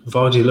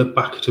Vardy looked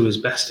back to his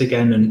best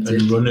again and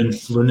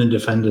running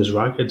defenders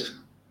ragged.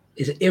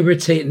 He's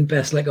irritating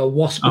best, like a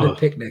wasp at a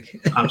picnic.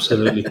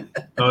 Absolutely.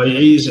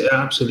 He's an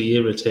absolutely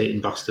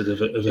irritating bastard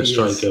of a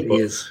striker.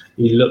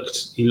 He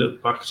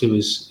looked back to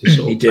his sort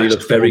of he did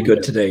look very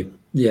good today.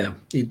 Yeah,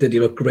 he did. He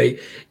looked great,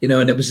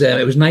 and it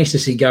was nice to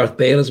see Gareth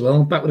Bale as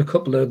well, back with a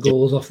couple of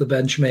goals off the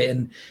bench, mate.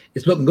 And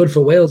it's looking good for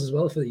Wales as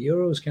well for the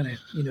Euros. Kind of,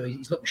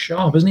 he's looking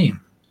sharp, isn't he?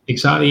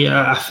 Exactly.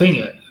 I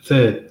think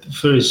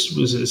for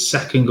his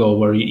second goal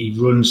where he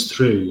runs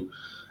through.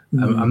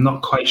 I'm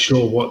not quite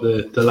sure what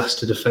the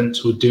Leicester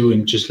defence were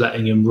doing, just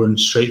letting him run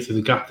straight through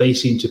the gap. They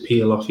seemed to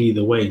peel off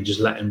either way and just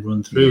let him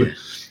run through. Yeah.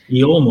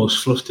 He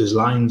almost fluffed his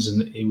lines,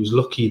 and he was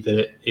lucky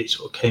that it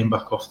sort of came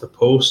back off the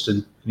post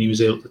and he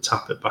was able to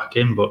tap it back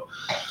in. But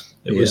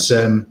it was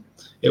a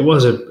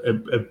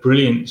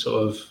brilliant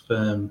sort of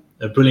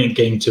a brilliant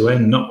game to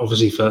end. Not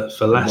obviously for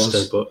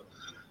Leicester, but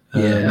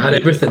had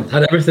everything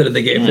in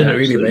the game, didn't it?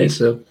 Really, mate.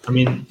 So I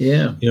mean,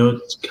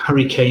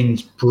 Harry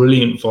Kane's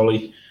brilliant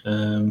volley.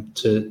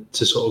 To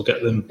sort of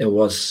get them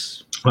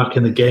back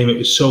in the game. It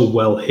was so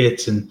well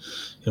hit, and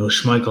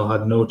Schmeichel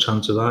had no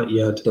chance of that. He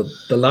had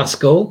the last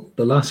goal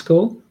for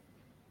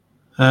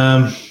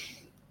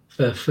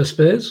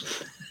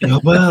Spurs.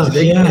 Well,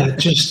 yeah,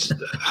 just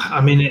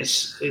I mean,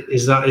 is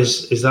that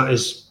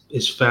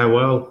his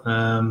farewell?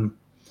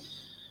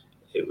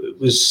 It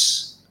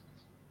was.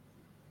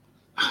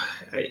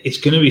 It's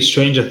going to be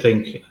strange, I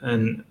think,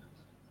 and.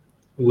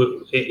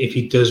 If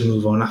he does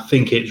move on, I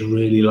think it's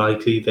really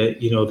likely that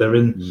they're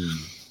in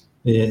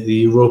the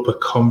Europa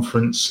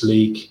Conference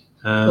League.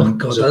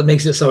 That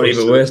makes it sound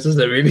even worse,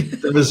 doesn't it? Really?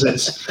 They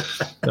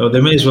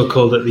may as well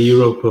call it the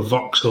Europa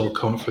Vauxhall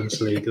Conference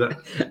League.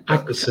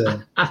 That was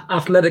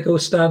Atletico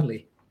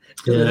Stanley.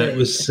 Yeah, it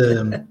was.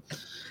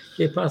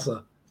 ¿Qué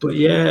pasa? But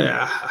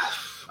yeah,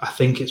 I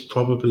think it's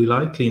probably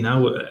likely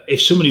now.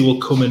 If somebody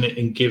will come in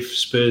and give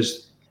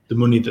Spurs the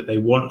money that they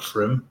want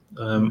for him,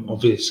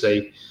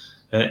 obviously.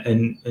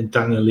 And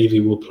Daniel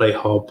Levy will play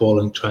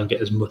hardball and try and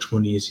get as much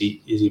money as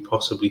he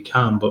possibly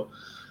can. But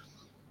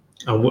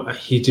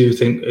you do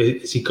think,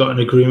 has he got an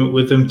agreement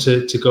with them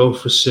to go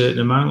for a certain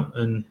amount?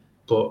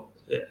 But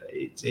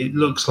it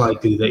looks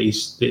likely that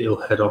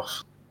he'll head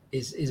off.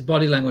 His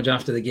body language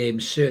after the game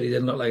certainly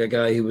didn't look like a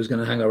guy who was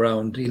going to hang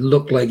around. He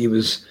looked like he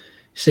was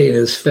saying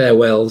his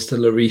farewells to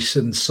Lloris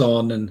and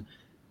Son and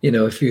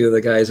a few of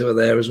the guys that were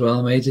there as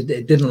well, mate.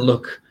 It didn't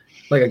look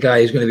like a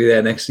guy who's going to be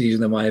there next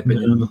season, in my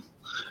opinion. No.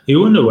 You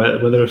wonder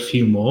whether a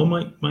few more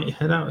might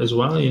head out as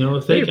well.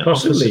 If they get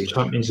offers of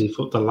Champions League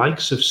foot, the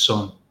likes of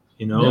Son.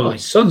 No,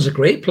 his Son's a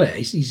great player.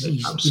 He's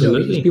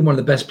he's been one of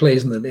the best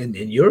players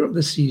in Europe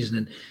this season,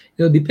 and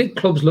there'll be big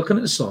clubs looking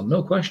at Son.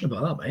 No question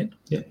about that, mate.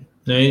 Yeah,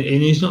 and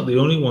he's not the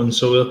only one.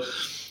 So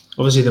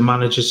obviously the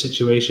manager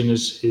situation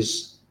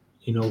is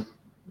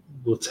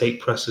will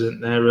take precedent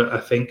there, I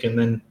think, and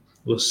then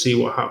we'll see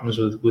what happens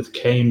with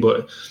Kane.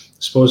 But I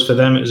suppose for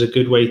them it was a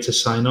good way to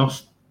sign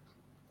off.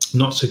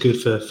 Not so good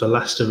for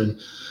Leicester, and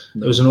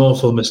it was an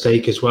awful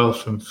mistake as well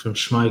from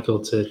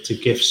Schmeichel to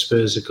give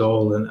Spurs a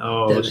goal, and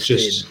it was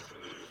just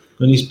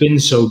when he's been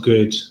so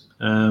good,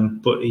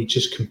 but he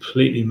just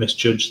completely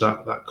misjudged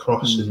that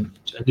cross and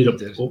ended up.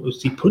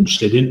 He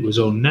punched it into his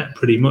own net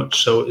pretty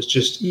much, so it's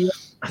just. Yeah.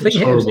 I think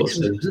it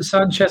was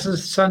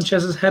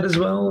Sanchez's head as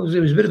well. It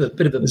was a bit of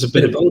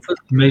both.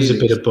 Maybe a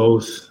bit of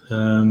both,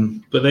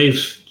 but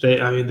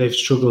they've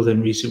struggled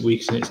in recent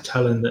weeks, and it's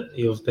telling that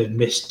they've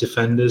missed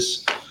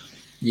defenders.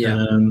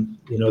 Yeah,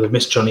 they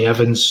missed Johnny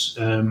Evans.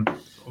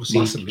 Obviously,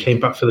 Massively. He came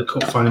back for the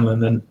cup final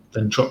and then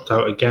dropped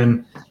out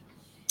again.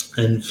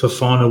 And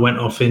Fofana went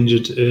off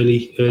injured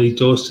early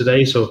doors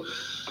today. So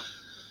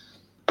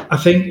I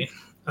think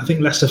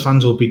Leicester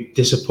fans will be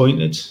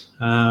disappointed.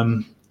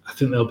 I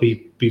think they'll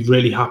be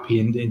really happy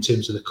in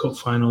terms of the cup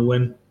final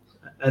win.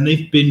 And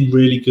they've been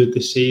really good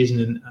this season,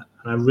 and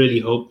I really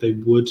hope they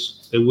would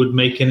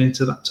make it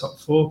into that top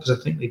four, because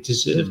I think they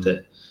deserved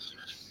it.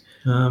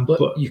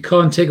 But you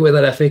can't take away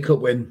that FA Cup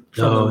win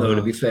from them, though,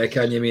 to be fair,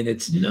 can you? I mean,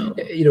 it's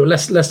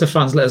Leicester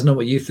fans, let us know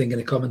what you think in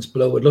the comments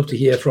below. We'd love to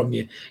hear from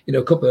you.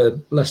 A couple of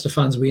Leicester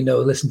fans we know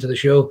listen to the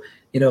show,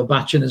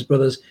 Batch and his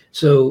brothers.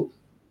 So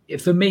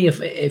for me,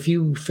 if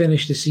you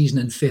finish the season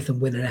in fifth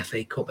and win an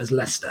FA Cup as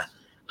Leicester,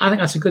 I think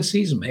that's a good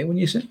season, mate,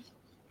 wouldn't you say?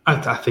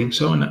 I think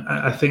so, and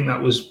I think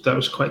that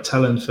was quite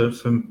telling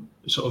from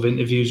sort of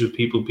interviews with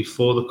people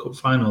before the cup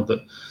final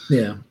that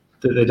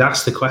they'd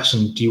asked the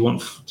question: Do you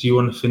want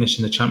to finish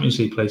in the Champions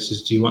League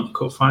places? Do you want the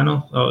cup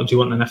final, or do you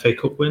want an FA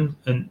Cup win?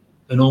 And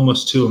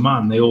almost to a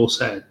man, they all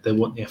said they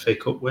want the FA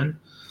Cup win,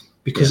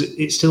 because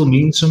it still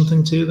means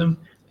something to them,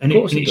 and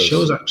it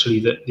shows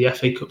actually that the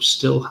FA Cup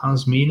still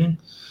has meaning.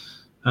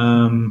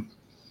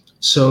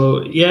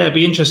 So yeah, it'd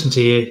be interesting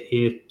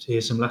to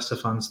hear some Leicester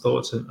fans'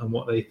 thoughts and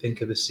what they think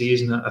of the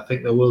season. I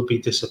think there will be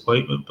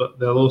disappointment, but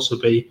they'll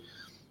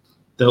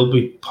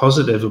be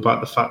positive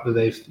about the fact that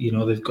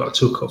they've got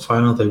to a cup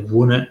final, they've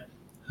won it,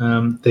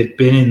 they've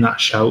been in that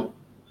shout,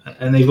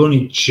 and they've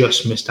only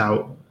just missed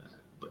out.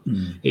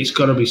 It's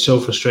got to be so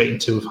frustrating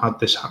to have had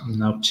this happen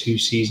now 2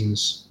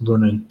 seasons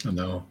running. I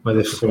know, where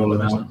they've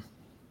fallen out.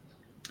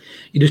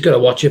 You just got to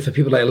watch it for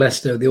people like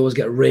Leicester. They always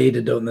get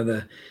raided, don't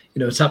they?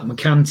 It's happened with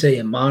Kante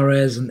and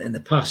Mahrez in the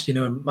past. It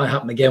might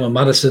happen again with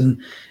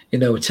Maddison.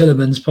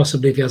 Tielemans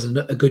possibly if he has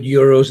a good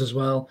Euros as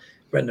well.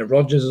 Brendan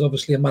Rodgers is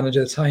obviously a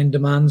manager that's high in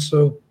demand.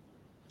 So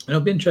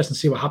it'll be interesting to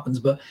see what happens.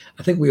 But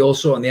I think we all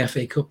saw in the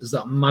FA Cup, there's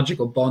that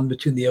magical bond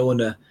between the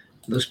owner,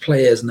 those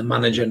players, and the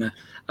manager. And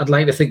I'd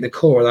like to think the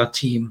core of that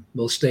team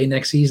will stay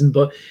next season.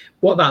 But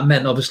what that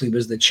meant, obviously,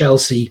 was that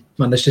Chelsea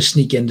managed to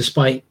sneak in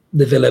despite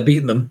the Villa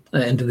beating them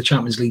into the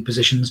Champions League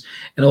positions.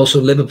 And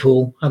also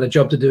Liverpool had a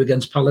job to do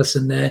against Palace.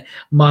 And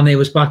Mane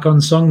was back on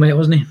song, mate,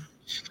 wasn't he?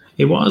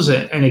 It was.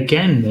 And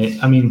again,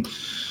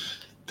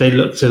 they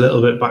looked a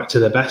little bit back to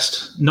their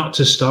best. Not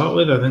to start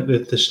with. I think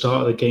that the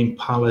start of the game,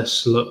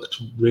 Palace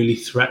looked really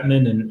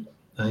threatening. And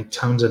I think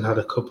Townsend had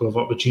a couple of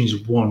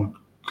opportunities. One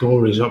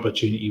glorious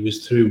opportunity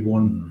was through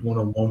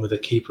one-on-one with the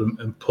keeper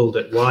and pulled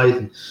it wide.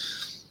 And,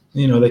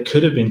 they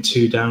could have been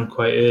 2 down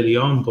quite early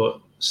on, but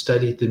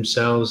steadied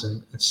themselves.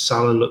 And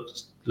Salah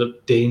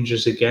looked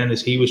dangerous again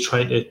as he was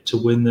trying to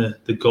win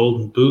the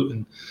golden boot.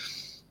 And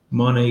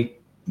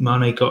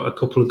Mane got a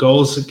couple of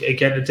goals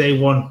again today,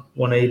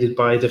 one aided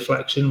by a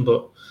deflection,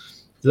 but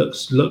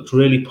looked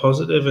really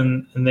positive,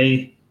 and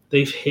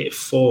they've hit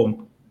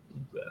form.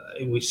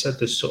 We said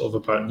this sort of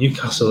about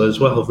Newcastle as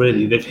well,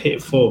 really. They've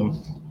hit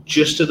form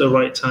just at the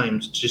right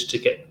times, just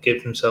to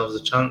give themselves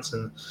a chance.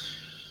 And,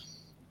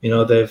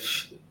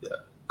 they've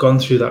gone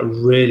through that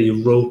really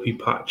ropey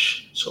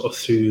patch sort of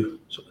through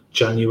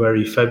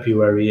January,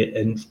 February,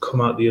 and come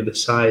out the other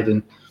side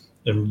and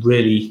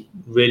really,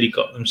 really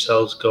got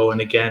themselves going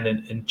again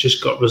and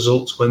just got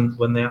results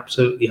when they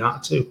absolutely had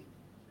to.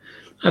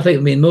 I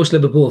think, most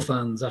Liverpool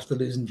fans, after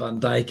losing Van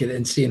Dijk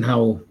and seeing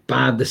how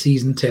bad the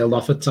season tailed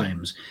off at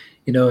times,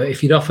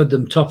 if you'd offered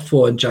them top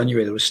 4 in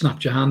January, they would have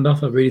snapped your hand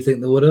off. I really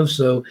think they would have.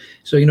 So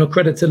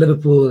credit to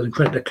Liverpool and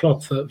credit to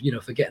Klopp for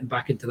getting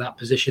back into that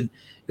position.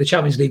 The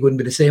Champions League wouldn't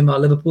be the same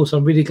without Liverpool, so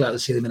I'm really glad to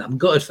see them in. I'm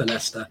gutted for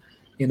Leicester,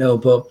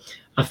 but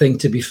I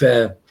think, to be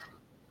fair,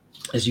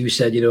 as you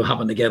said,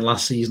 happened again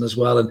last season as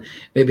well. And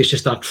maybe it's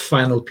just that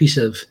final piece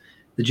of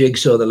the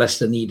jigsaw that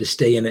Leicester need to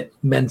stay in it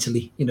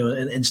mentally,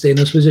 and stay in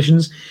those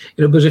positions.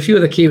 There's a few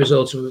of the key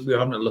results we were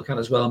having a look at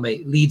as well,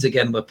 mate. Leeds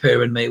again were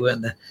purring, mate,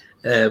 weren't they?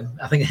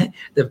 I think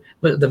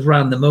they've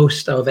ran the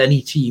most out of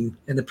any team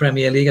in the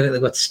Premier League. I think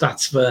they've got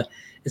stats for,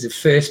 is it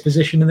first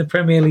position in the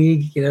Premier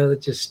League? They're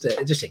just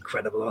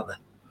incredible, aren't they?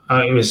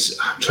 I'm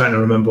trying to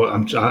remember.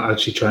 I'm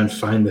actually trying to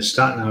find the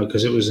stat now,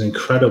 because it was an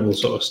incredible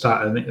sort of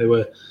stat. I think they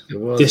were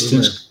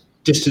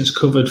distance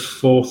covered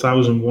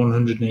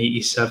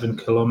 4,187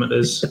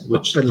 kilometres,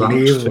 which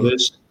ranked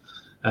first.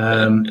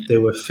 They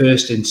were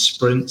first in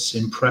sprints,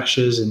 in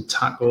pressures, in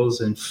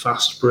tackles, in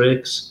fast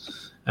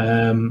breaks,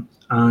 and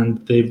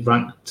they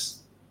ranked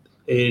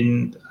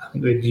in. I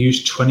think they've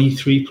used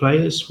 23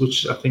 players,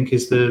 which I think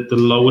is the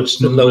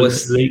lowest number in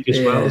the league as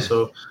well.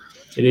 So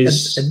it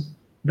is. And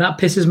that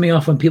pisses me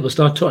off when people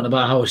start talking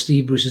about how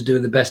Steve Bruce is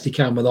doing the best he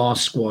can with our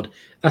squad.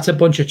 That's a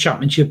bunch of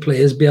championship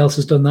players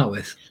Bielsa's done that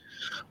with.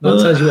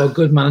 That tells you what a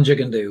good manager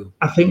can do.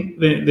 I think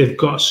they've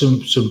got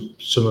some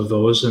of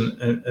those,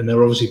 and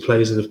they're obviously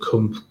players that have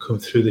come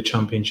through the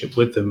championship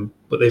with them,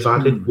 but they've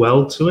added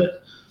well to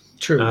it.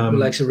 True,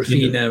 like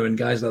Rafinha and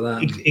guys like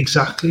that.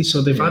 Exactly.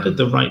 So they've added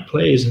the right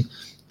players, and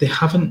they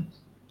haven't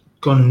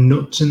gone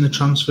nuts in the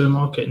transfer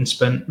market and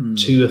spent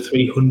 200 or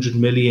 300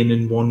 million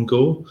in one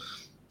go.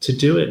 To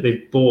do it,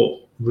 they've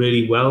bought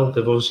really well.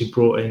 They've obviously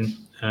brought in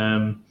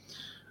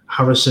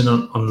Harrison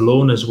on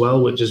loan as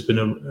well, which has been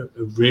a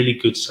really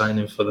good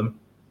signing for them.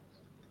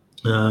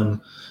 And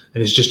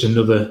it's just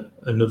another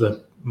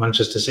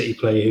Manchester City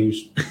player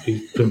who's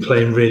been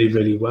playing really,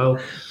 really well.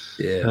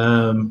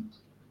 Yeah.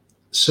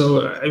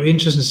 So it'll be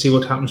interesting to see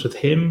what happens with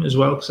him as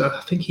well, because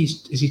I think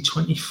is he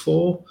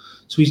 24?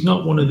 So he's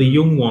not one of the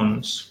young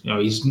ones.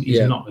 He's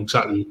not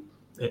exactly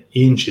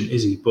ancient,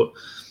 is he? But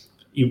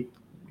you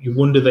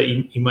wonder that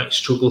he might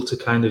struggle to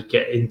kind of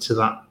get into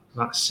that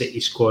City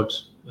squad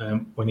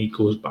when he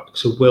goes back.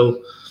 So will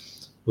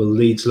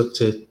Leeds look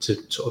to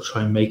sort of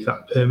try and make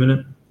that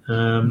permanent?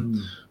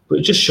 But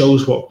it just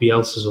shows what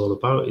Bielsa's all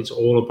about. It's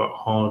all about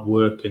hard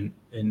work and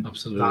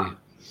absolutely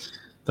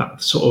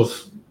that sort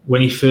of,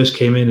 when he first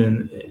came in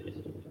and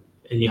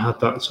you had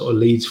that sort of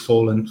Leeds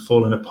falling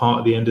apart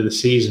at the end of the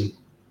season,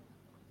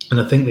 and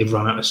I think they've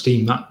run out of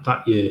steam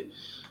that year,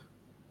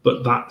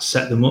 but that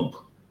set them up.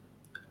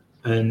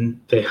 And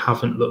they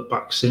haven't looked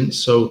back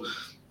since. So,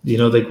 they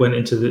went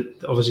into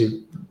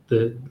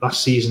the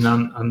last season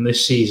and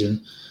this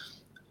season,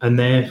 and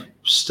they're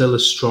still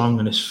as strong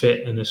and as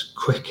fit and as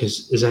quick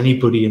as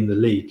anybody in the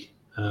league.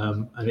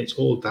 And it's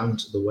all down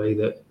to the way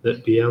that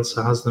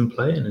Bielsa has them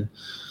playing.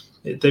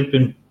 And they've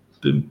been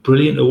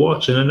brilliant to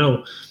watch. And I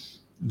know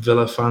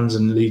Villa fans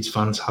and Leeds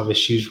fans have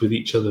issues with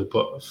each other,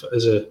 but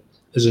as a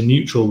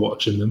neutral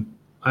watching them,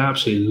 I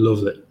absolutely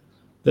love it.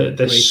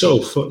 They're so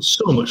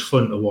much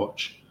fun to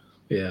watch.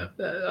 Yeah,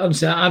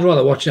 honestly, I'd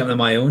rather watch them than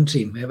my own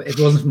team. If it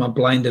wasn't for my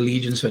blind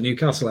allegiance for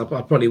Newcastle, I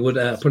probably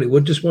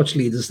would just watch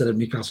Leeds instead of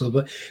Newcastle.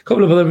 But a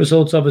couple of other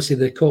results, obviously,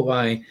 they caught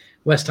by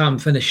West Ham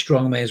finished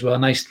strong, mate, as well.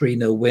 Nice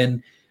 3-0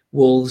 win.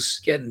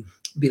 Wolves getting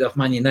beat off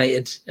Man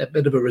United, a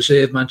bit of a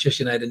reserve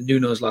Manchester United in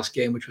Nuno's last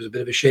game, which was a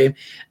bit of a shame.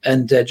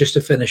 And just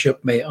to finish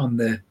up, mate, on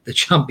the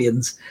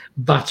champions,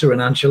 battering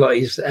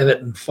Ancelotti's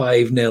Everton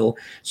 5-0.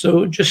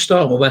 So just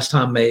starting with West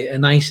Ham, mate, a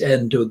nice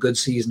end to a good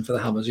season for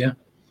the Hammers, yeah?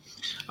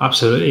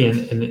 Absolutely,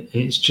 and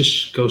it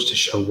just goes to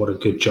show what a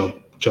good job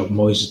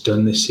Moyes has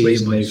done this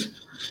season.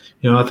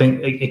 I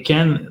think,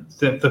 again,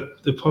 there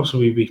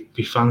possibly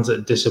be fans that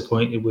are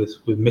disappointed with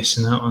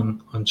missing out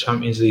on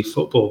Champions League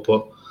football,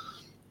 but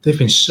they've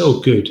been so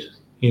good.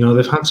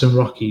 They've had some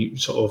rocky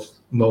sort of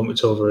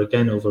moments over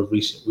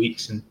recent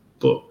weeks,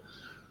 but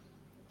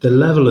the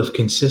level of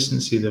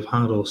consistency they've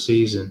had all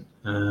season,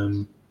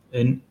 and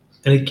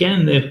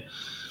again,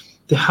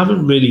 they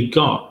haven't really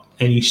got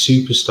any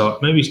superstar.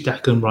 Maybe it's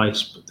Declan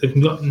Rice, but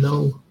they've got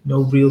no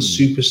real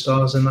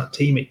superstars in that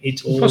team.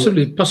 It's all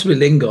possibly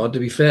Lingard, to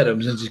be fair to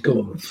him, since he's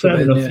come. Fair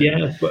enough,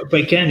 yeah. But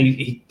again,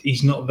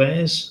 he's not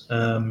theirs.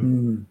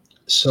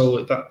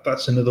 So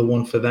that's another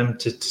one for them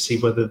to see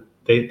whether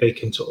they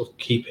can sort of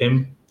keep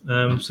him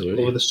over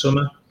the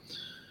summer.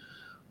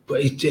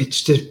 But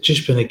it's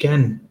just been,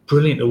 again,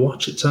 brilliant to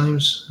watch at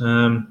times.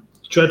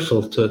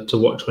 Dreadful to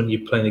watch when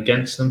you're playing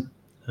against them.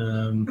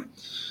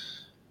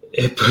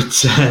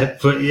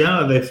 But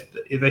yeah,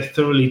 they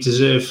thoroughly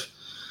deserve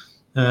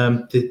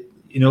what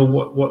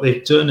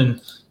they've done.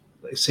 And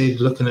like I say,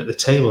 looking at the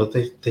table,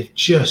 they've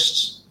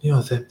just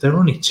they're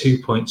only 2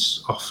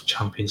 points off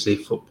Champions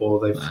League football.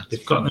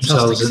 They've got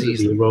themselves into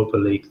the Europa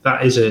League.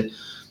 That is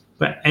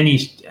but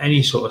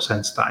any sort of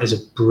sense, that is a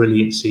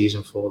brilliant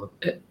season for them.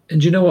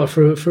 And you know what?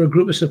 For a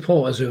group of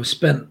supporters who have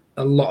spent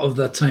a lot of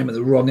their time at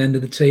the wrong end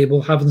of the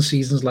table, having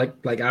seasons like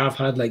I've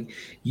had, like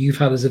you've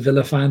had as a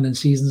Villa fan in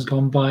seasons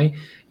gone by,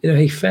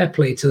 hey, fair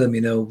play to them.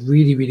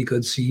 Really, really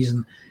good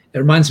season. It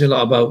reminds me a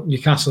lot about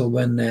Newcastle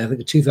when I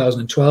think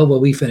 2012, where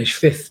we finished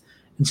fifth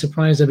and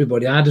surprised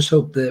everybody. I just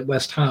hope that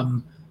West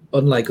Ham,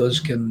 unlike us,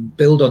 can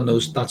build on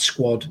that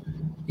squad.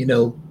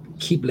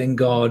 Keep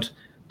Lingard,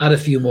 add a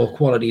few more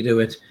quality to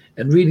it,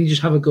 and really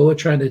just have a go at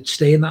trying to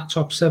stay in that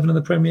top 7 in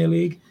the Premier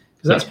League.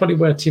 Because that's probably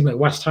where a team like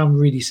West Ham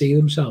really see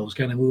themselves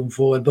kind of moving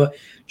forward. But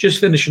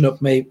just finishing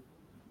up, mate,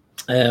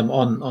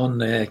 on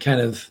kind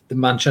of the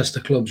Manchester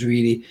clubs,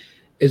 really,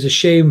 is a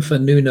shame for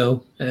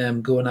Nuno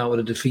going out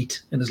with a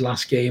defeat in his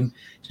last game.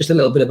 Just a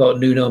little bit about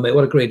Nuno, mate.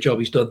 What a great job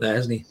he's done there,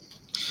 hasn't he?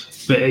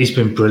 But he's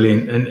been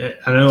brilliant, and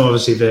I know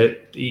obviously that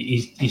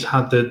he's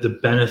had the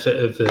benefit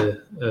of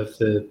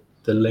the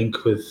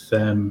link with.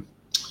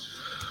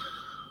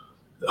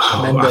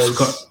 I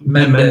forgot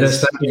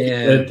Mendes.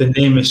 Yeah. The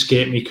name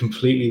escaped me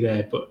completely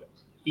there, but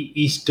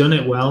he's done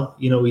it well.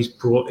 He's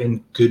brought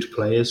in good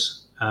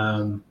players,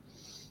 and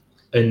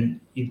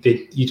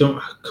you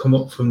don't come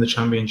up from the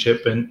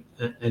Championship and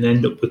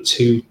end up with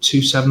two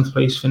 7th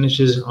place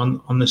finishes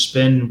on the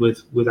spin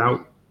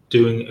without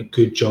doing a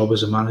good job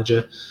as a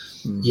manager.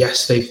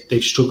 Yes,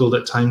 they've struggled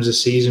at times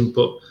this season,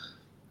 but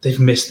they've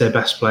missed their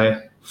best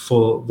player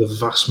for the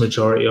vast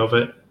majority of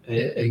it.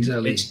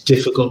 Exactly. It's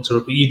difficult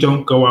to. You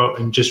don't go out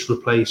and just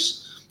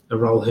replace a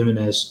Raul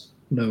Jimenez.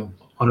 No.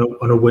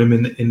 On a whim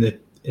in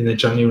the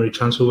January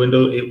transfer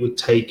window, it would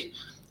take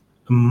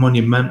a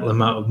monumental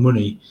amount of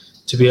money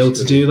to be able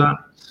to do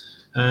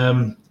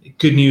that.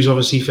 Good news,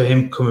 obviously, for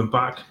him coming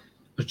back. I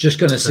was just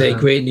going to say,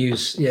 great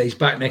news. Yeah, he's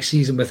back next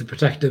season with a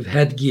protective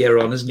headgear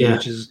on, isn't he? Yeah.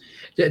 Which is,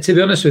 to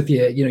be honest with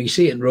you, you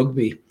see it in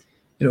rugby,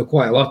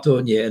 quite a lot,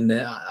 don't you? And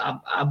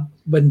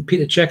when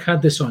Peter Cech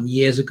had this on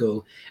years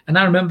ago, and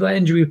I remember that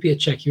injury with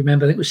Peter Cech. You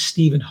remember, I think it was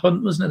Stephen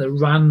Hunt, wasn't it, that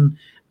ran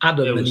at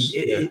him,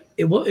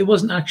 it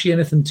wasn't actually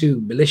anything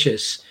too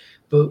malicious,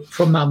 but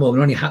from that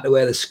moment on, he had to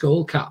wear the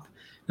skull cap.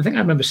 I think I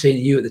remember saying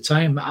to you at the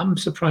time, I'm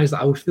surprised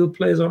that outfield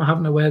players aren't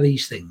having to wear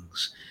these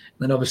things.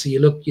 And then obviously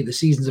the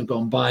seasons have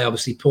gone by.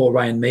 Obviously, poor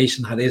Ryan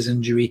Mason had his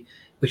injury,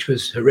 which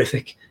was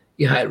horrific.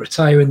 He had to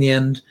retire in the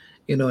end,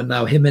 and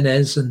now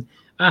Jimenez. And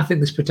I think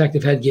this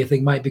protective headgear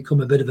thing might become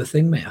a bit of a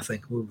thing, mate, I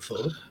think, moving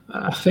forward.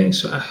 I think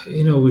so.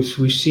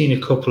 We've seen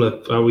a couple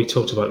of, we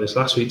talked about this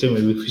last week, didn't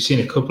we? We've seen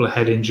a couple of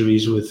head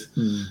injuries with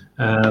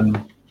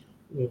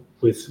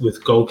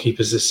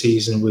goalkeepers this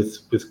season,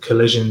 with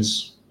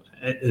collisions,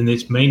 and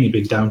it's mainly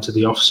been down to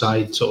the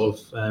offside sort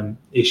of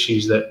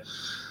issues that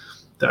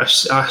I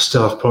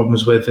still have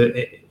problems with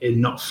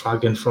in not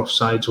flagging for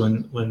offsides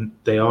when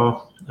they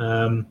are.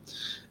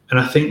 And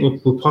I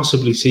think we'll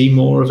possibly see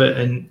more of it.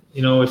 And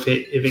if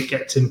it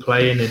gets in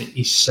play and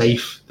he's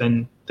safe,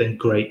 then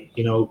great.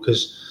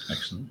 Because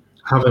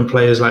having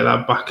players like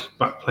that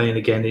back playing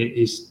again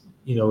is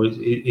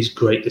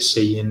great to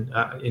see. And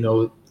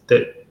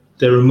that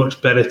they're a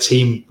much better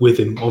team with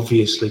him.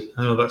 Obviously,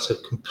 I know that's a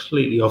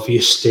completely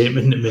obvious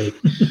statement to make.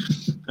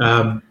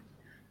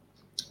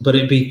 But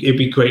it'd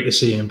be great to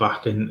see him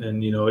back,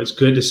 and it's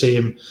good to see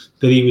him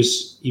that he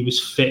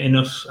was fit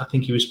enough. I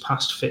think he was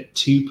past fit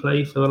to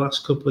play for the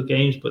last couple of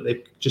games, but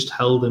they've just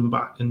held him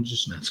back and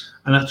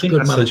I think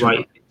that's the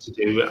right thing to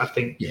do. I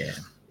think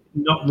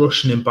not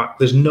rushing him back.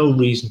 There's no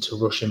reason to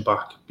rush him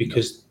back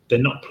because they're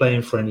not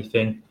playing for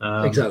anything.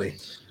 Exactly.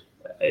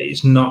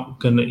 It's not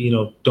gonna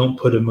don't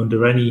put him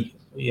under any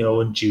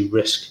undue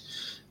risk.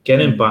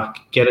 get him back,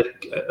 get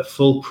a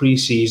full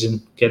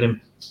pre-season, get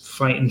him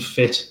fighting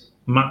fit,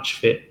 match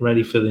fit,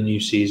 ready for the new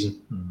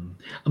season.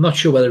 I'm not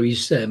sure whether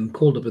he's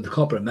called up with the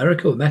Copa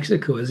America or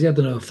Mexico, is he? I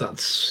don't know if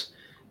that's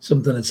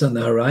something that's on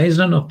the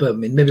horizon or not, but I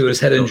mean, maybe it was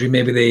head injury,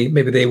 maybe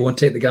they won't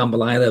take the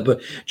gamble either.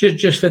 But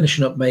just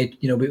finishing up, mate,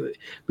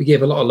 we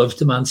gave a lot of love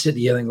to Man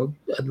City, I think,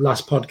 at the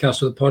last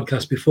podcast or the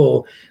podcast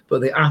before,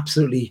 but they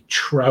absolutely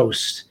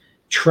trounced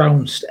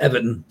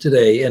Everton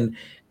today. And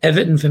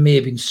Everton, for me,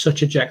 have been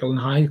such a Jekyll and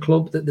Hyde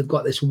club that they've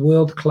got this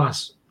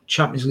world-class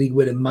Champions League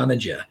winning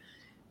manager.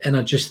 And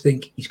I just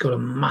think he's got a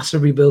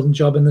massive rebuilding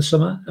job in the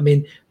summer. I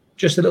mean,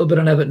 just a little bit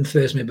on Everton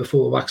first, maybe,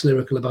 before we wax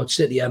lyrical about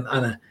City and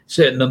a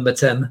certain number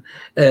 10.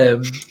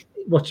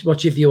 What's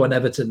your view on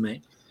Everton,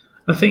 mate?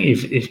 I think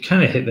you've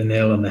kind of hit the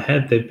nail on the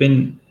head. They've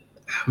been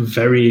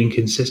very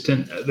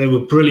inconsistent. They were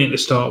brilliant to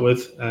start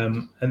with.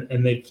 And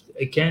they've,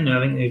 again,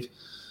 I think they've,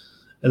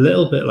 a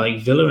little bit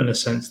like Villa in a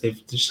sense,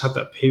 they've just had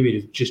that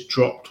period of just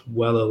dropped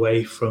well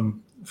away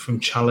from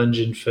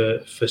challenging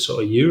for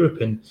sort of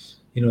Europe. And,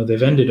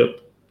 they've ended up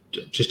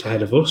just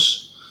ahead of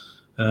us.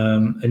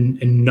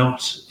 And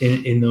not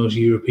in those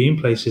European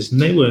places,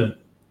 and they were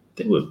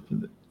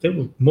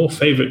more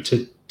favourite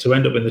to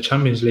end up in the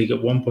Champions League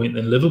at one point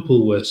than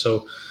Liverpool were.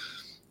 So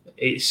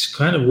it's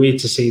kind of weird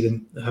to see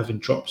them having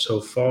dropped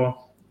so far.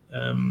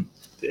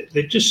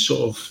 They've just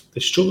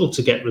they've struggled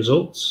to get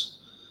results.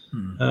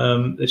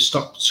 They've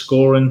stopped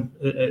scoring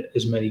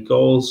as many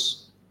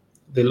goals.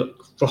 They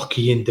look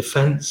rocky in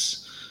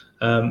defence.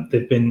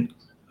 They've been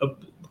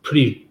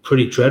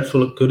pretty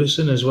dreadful at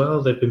Goodison as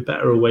well. They've been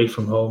better away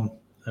from home.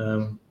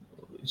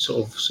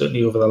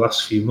 Certainly over the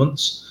last few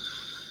months.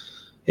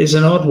 It's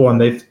an odd one.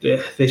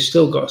 They've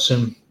still got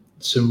some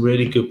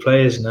really good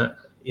players in that.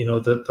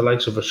 The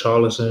likes of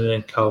Richarlison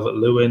and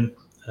Calvert-Lewin,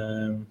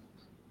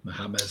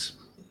 Mohamed.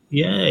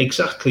 Yeah,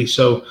 exactly.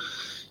 So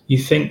you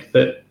think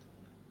that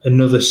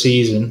another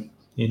season,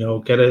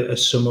 get a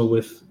summer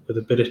with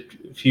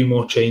a few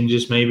more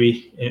changes,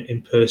 maybe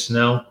in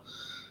personnel,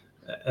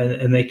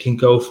 and they can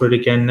go for it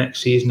again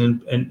next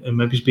season and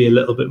maybe be a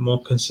little bit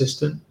more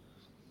consistent.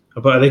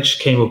 But they just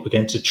came up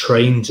against a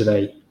train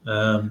today.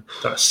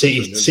 That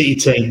City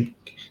team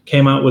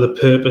came out with a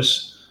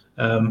purpose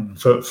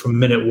from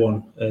minute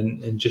one,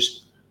 and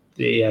just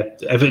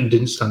Everton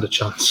didn't stand a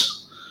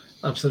chance.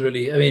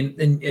 Absolutely. I mean,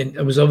 and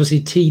it was obviously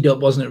teed up,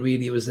 wasn't it?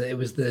 Really, it was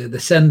the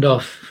send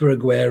off for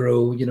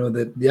Aguero.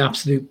 The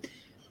absolute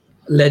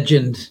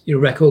legend,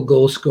 record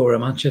goal scorer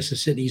at Manchester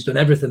City. He's done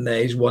everything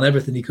there. He's won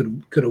everything he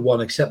could have won,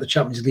 except the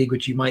Champions League,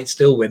 which he might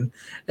still win,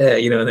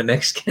 in the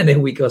next kind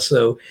of week or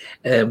so.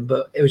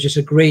 But it was just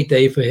a great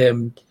day for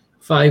him.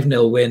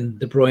 5-0 win.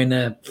 De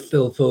Bruyne,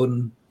 Phil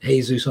Foden,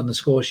 Jesus on the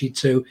score sheet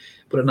too.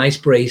 But a nice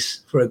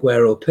brace for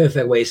Aguero.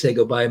 Perfect way to say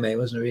goodbye, mate,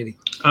 wasn't it, really?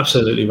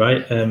 Absolutely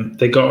right.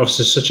 They got off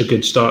to such a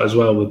good start as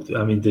well.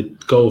 The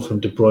goal from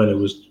De Bruyne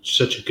was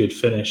such a good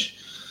finish.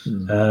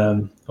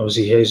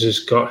 Obviously, Jesus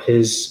got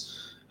his...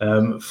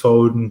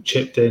 Foden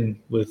chipped in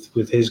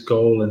with his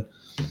goal, and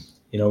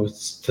it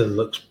still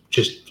looks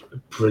just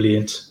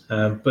brilliant.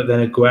 But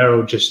then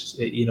Aguero just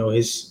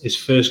his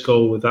first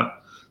goal with that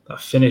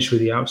finish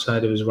with the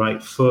outside of his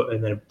right foot,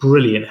 and then a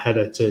brilliant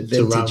header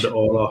to round it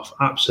all off.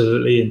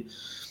 Absolutely, and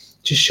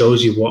just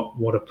shows you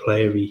what a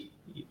player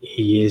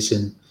he is.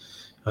 And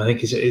I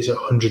think it's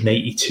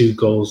 182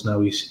 goals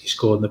now he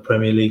scored in the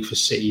Premier League for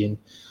City, and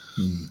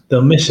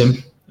they'll miss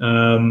him.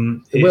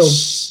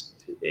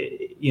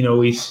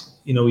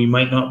 He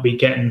might not be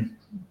getting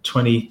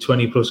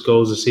 20 plus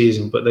goals a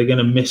season, but they're going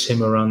to miss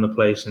him around the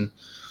place, and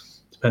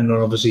depending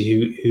on obviously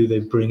who they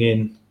bring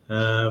in.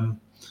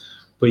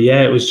 But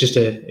yeah, it was just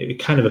a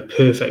kind of a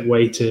perfect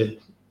way to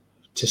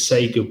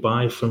say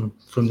goodbye from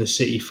the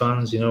City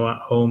fans, at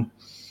home.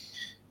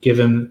 Give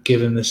him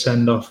the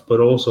send off, but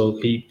also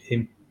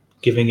him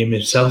giving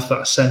himself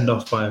that send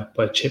off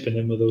by chipping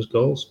in with those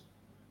goals.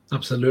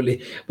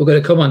 Absolutely. We're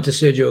going to come on to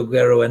Sergio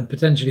Aguero and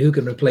potentially who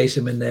can replace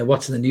him in there,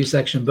 what's in the new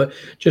section. But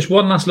just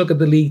one last look at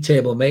the league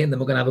table, mate, and then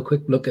we're going to have a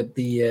quick look at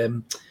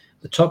the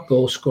top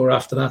goal scorer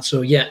after that.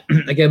 So, yeah,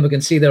 again, we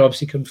can see they're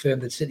obviously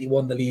confirmed that City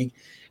won the league.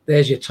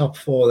 There's your top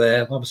four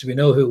there. Obviously, we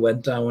know who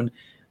went down.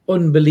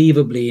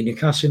 Unbelievably,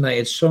 Newcastle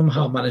United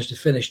somehow managed to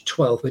finish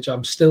 12th, which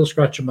I'm still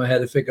scratching my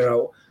head to figure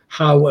out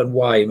how and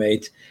why,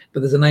 mate. But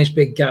there's a nice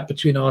big gap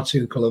between our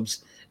two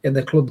clubs in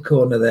the club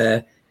corner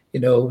there.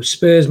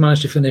 Spurs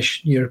managed to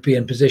finish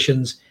European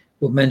positions.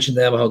 We've mentioned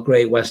there how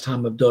great West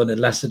Ham have done,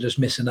 and Leicester just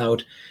missing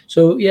out.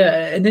 So,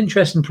 yeah, an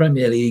interesting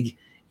Premier League.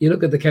 You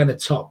look at the kind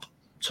of top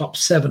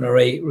 7 or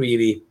 8,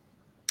 really,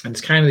 and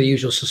it's kind of the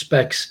usual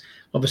suspects.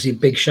 Obviously,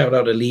 big shout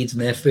out to Leeds in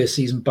their first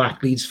season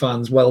back. Leeds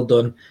fans, well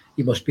done.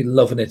 You must be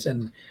loving it,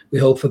 and we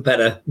hope for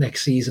better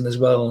next season as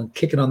well. And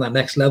kicking on that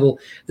next level,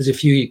 there's a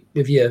few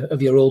of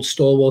your old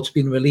stalwarts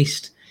being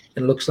released.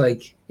 It looks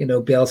like,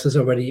 Bielsa's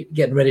already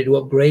getting ready to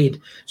upgrade.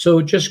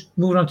 So just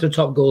moving on to the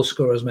top goal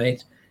scorers,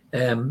 mate.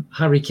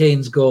 Harry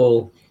Kane's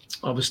goal,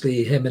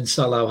 obviously him and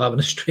Salah having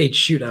a straight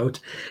shootout.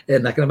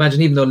 And I can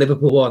imagine even though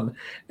Liverpool won,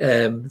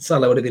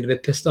 Salah would have been a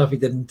bit pissed off he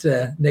didn't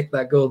nick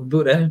that golden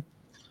boot, eh?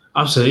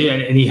 Absolutely,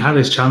 and he had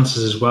his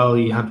chances as well.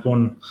 He had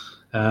one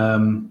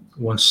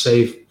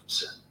save.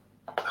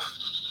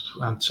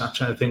 I'm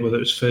trying to think whether it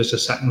was first or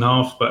second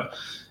half, but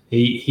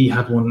he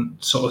had one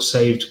sort of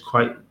saved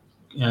quite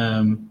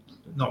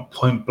not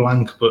point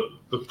blank, but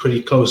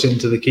pretty close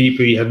into the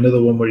keeper. He had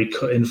another one where he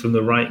cut in from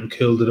the right and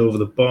curled it over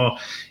the bar.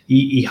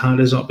 He had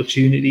his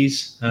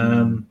opportunities.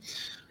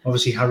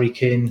 Obviously, Harry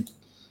Kane's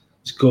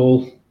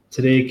goal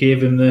today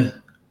gave him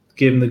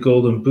the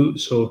golden boot.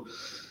 So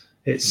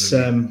it's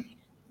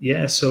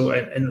So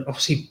and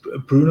obviously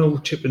Bruno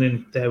chipping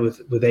in there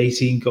with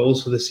 18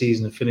 goals for the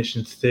season and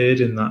finishing third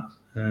in that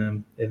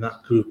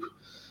group.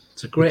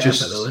 It's a great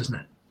effort, though, isn't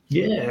it?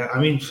 Yeah, I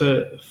mean,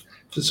 for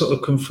sort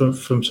of come from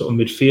sort of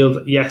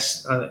midfield,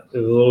 yes, there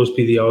will always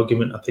be the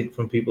argument, I think,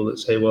 from people that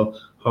say, well,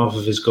 half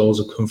of his goals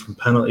have come from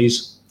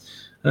penalties,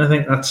 and I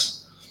think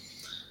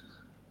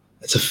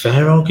it's a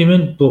fair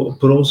argument,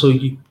 but also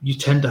you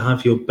tend to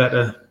have your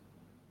better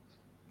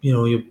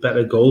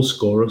goal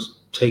scorers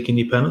taking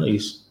your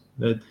penalties.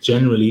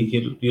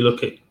 Generally, you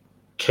look at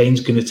Kane's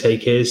going to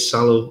take his,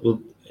 Salah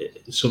will.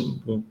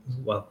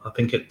 I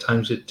think at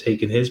times it's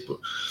taken his, but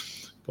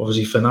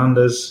obviously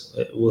Fernandes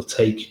will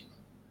take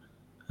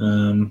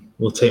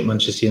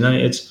Manchester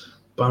United.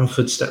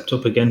 Bamford stepped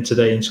up again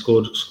today and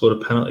scored a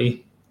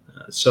penalty.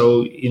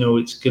 So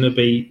it's going to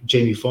be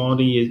Jamie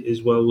Vardy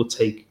as well will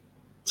take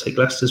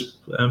Leicester's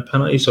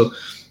penalty. So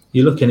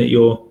you're looking at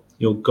your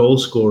goal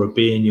scorer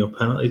being your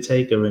penalty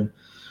taker, and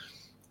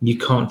you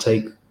can't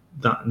take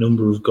that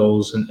number of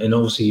goals, and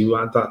obviously you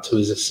add that to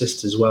his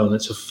assist as well, and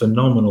it's a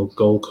phenomenal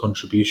goal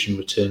contribution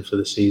return for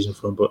the season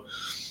for him. But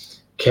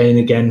Kane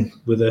again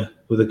with a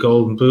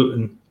golden boot,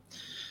 and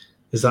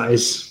is that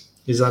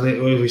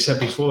it? What we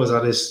said before, is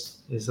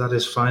that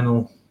his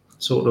final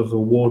sort of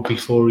award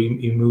before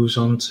he moves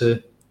on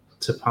to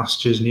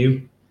pastures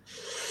new?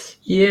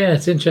 Yeah,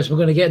 it's interesting.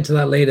 We're going to get into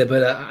that later,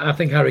 but I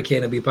think Harry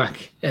Kane will be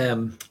back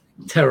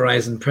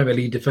terrorising Premier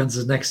League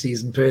defences next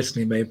season,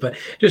 personally, mate. But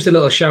just a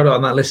little shout out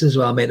on that list as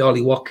well, mate.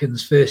 Ollie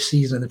Watkins' first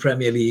season in the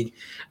Premier League.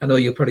 I know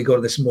you'll probably go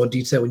into this in more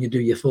detail when you do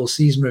your full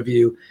season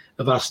review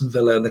of Aston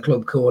Villa and the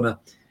Club Corner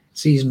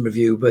season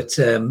review. But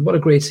what a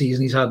great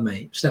season he's had,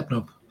 mate, stepping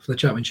up for the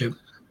Championship.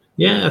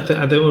 Yeah, I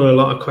think there were a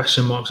lot of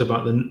question marks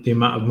about the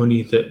amount of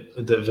money that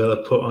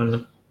Villa put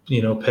on,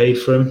 paid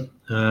for him.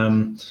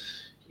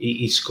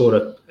 He scored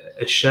a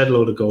shed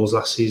load of goals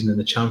last season in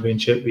the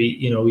Championship.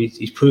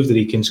 He's proved that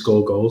he can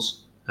score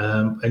goals,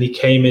 and he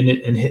came in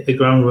and hit the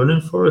ground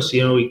running for us. He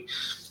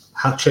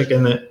hat-trick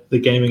in the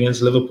game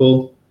against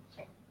Liverpool,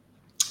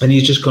 and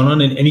he's just gone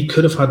on, and he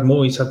could have had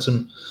more. He's had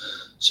some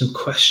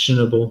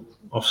questionable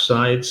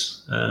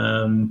offsides.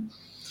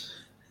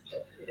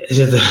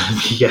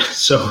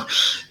 So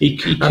he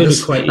could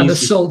have quite easily. And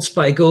assaults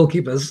by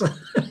goalkeepers.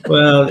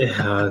 Well,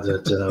 I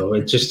don't know.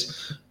 It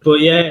just, but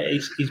yeah,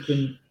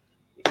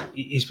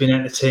 he's been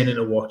entertaining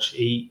to watch.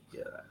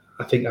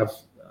 I think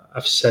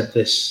I've said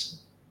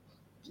this,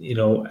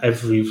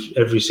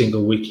 every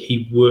single week.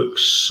 He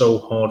works so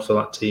hard for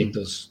that team.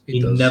 He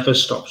does. Never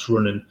stops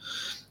running.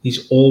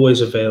 He's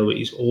always available.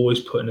 He's always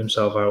putting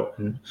himself out,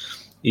 and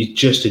he's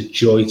just a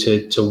joy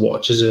to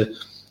watch as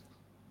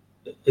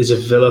a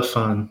Villa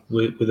fan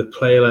with a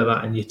player like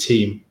that in your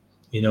team.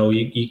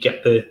 You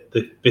get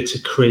the bits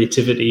of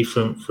creativity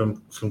from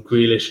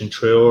Grealish and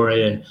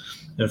Traore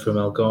and from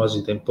El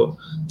Ghazi then, but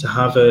to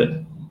have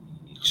a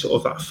sort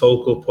of that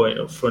focal point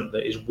up front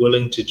that is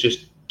willing to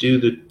just do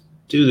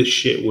the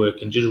shit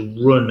work and just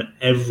run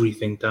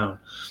everything down.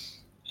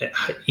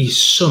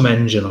 He's some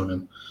engine on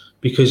him,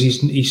 because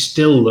he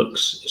still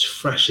looks as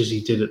fresh as he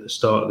did at the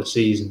start of the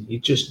season. He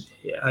just,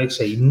 like I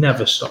say, he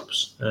never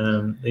stops,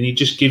 and he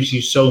just gives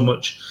you so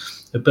much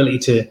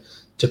ability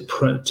to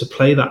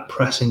play that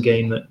pressing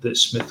game that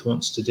Smith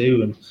wants to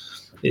do, and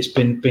it's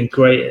been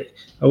great.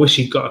 I wish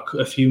he'd got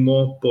a few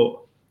more, but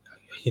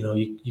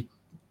you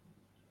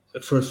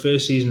for a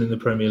first season in the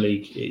Premier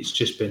League, it's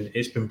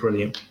been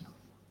brilliant.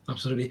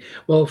 Absolutely.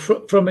 Well,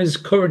 from his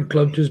current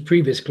club to his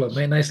previous club,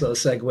 mate, nice little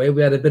segue.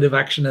 We had a bit of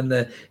action in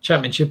the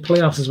Championship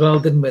playoffs as well,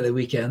 didn't we, the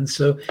weekend?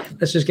 So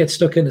let's just get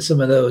stuck into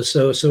some of those.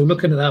 So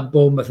looking at that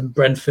Bournemouth and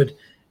Brentford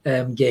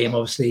game,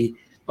 obviously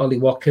Ollie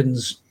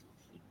Watkins'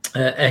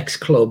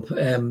 ex-club,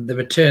 the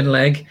return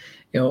leg,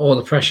 all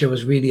the pressure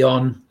was really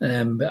on.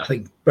 I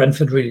think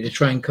Brentford really to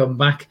try and come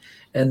back.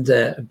 And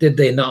did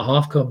they not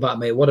half come back,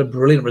 mate? What a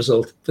brilliant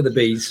result for the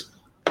Bees.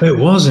 It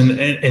was, and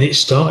it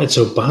started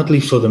so badly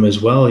for them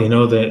as well. They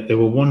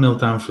were 1-0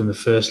 down from the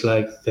first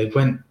leg. They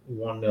went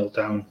 1-0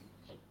 down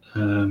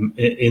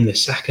in the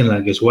second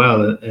leg as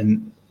well,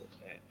 and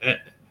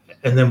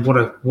then what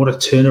a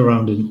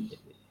turnaround!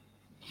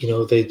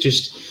 And they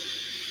just,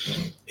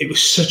 it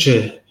was such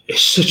a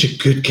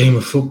good game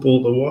of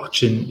football to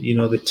watch, and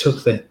they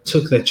took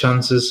their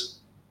chances.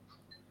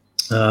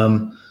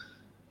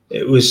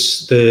 It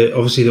was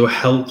obviously they were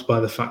helped by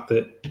the fact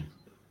that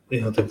they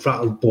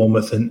rattled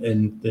Bournemouth,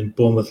 and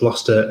Bournemouth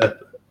lost a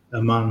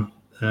man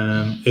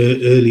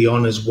early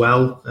on as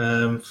well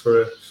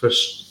for a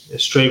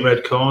straight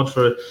red card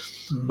for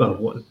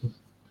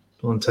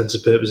all intents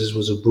and purposes,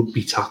 was a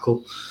rugby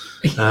tackle.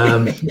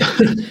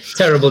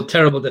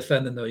 Terrible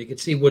defending though. You could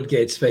see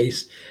Woodgate's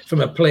face from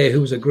a player who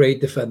was a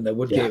great defender.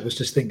 Woodgate was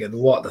just thinking,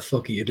 "What the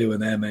fuck are you doing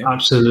there, mate?"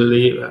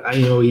 Absolutely.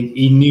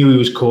 He knew he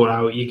was caught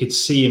out. You could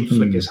see him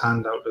flick his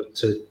hand out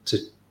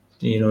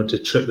to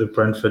trip the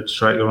Brentford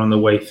striker on the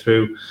way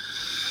through.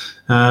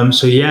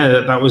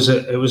 That was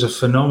it was a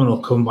phenomenal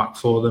comeback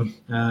for them.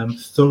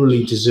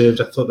 Thoroughly deserved.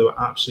 I thought they were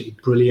absolutely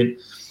brilliant,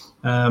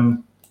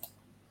 and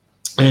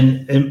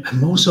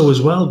more so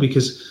as well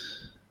because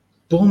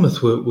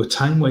Bournemouth were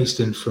time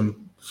wasting from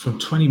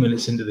 20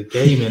 minutes into the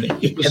game, and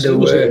it was,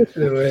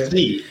 they were.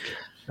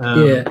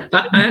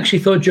 I actually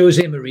thought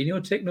Jose Mourinho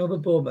had taken over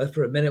Bournemouth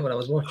for a minute when I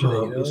was watching it.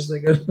 I was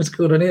like, what's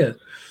going on here?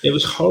 It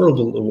was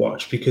horrible to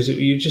watch because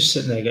you're just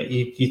sitting there.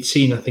 You'd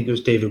seen, I think it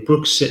was David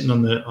Brooks sitting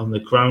on the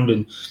ground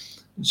and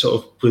sort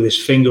of with his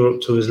finger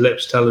up to his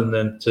lips, telling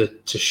them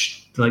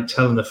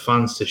telling the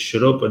fans to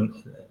shut up, and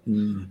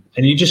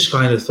you just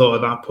kind of thought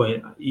at that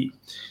point.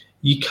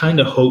 You kind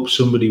of hope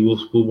somebody will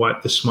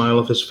wipe the smile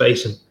off his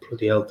face, and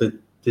bloody hell,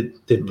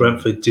 did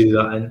Brentford do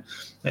that? And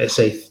I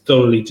say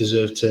thoroughly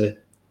deserved to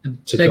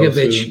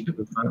Begovic.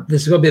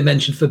 There's got to be a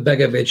mention for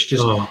Begovic,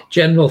 just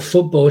general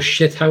football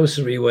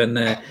shithousery when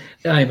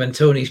Ivan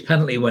Toney's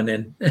penalty went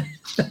in.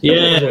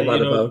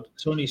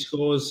 Toney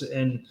scores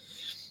and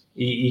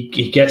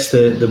he gets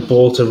the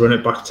ball to run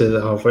it back to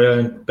the halfway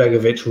line.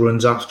 Begovic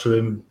runs after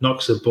him,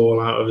 knocks the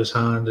ball out of his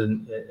hand,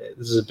 and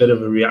there's a bit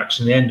of a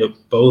reaction. They end up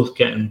both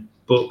getting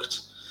booked.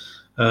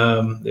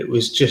 It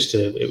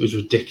was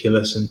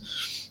ridiculous, and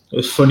it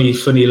was funny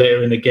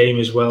later in the game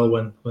as well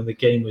when the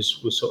game was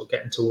sort of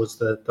getting towards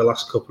the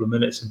last couple of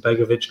minutes, and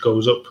Begovic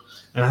goes up,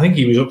 and I think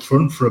he was up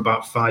front for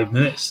about 5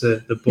 minutes.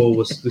 The ball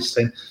was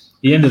staying.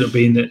 He ended up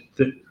being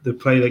the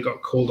player that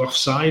got called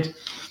offside.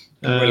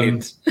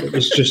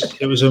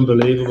 It was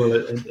unbelievable.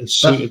 It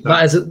suited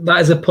that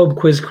is a pub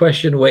quiz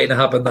question waiting to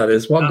happen. That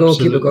is, what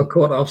goalkeeper got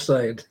caught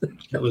offside?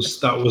 That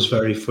was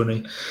very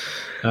funny.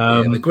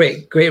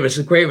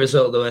 Great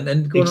result though. And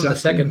then going on the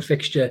second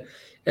fixture,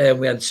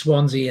 we had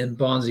Swansea and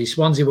Barnsley.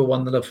 Swansea were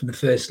 1-0 from the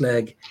first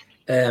leg.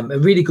 A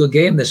really good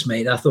game this,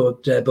 mate. I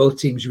thought both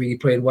teams really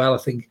played well. I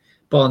think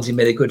Barnsley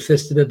made a good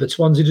fist of it, but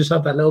Swansea just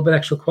had that little bit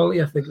extra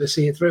quality. I think they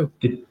see it through.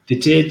 They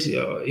did.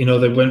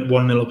 They went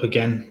 1-0 up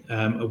again.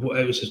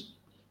 It was a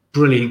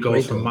brilliant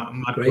goal from Matt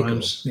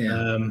Grimes.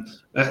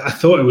 I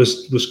thought it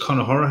was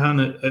Conor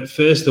Hourihane at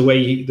first. The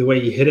way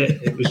he hit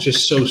it was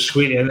just so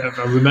sweet. And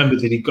I remember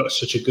that he got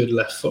such a good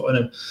left foot on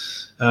him.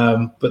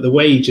 But the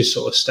way he just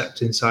sort of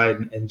stepped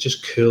inside and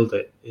just curled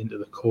it into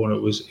the corner,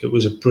 it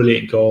was a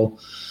brilliant goal.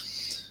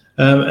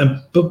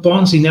 But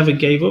Barnsley never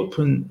gave up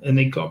and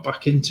they got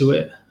back into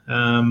it.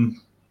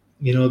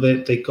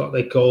 They got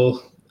their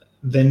goal.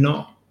 They're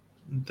not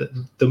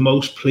the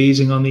most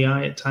pleasing on the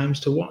eye at times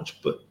to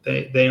watch, but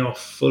they are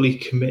fully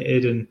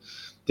committed and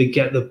they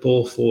get the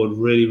ball forward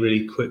really,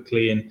 really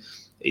quickly. And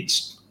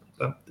it's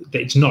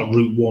not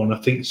route one. I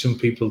think some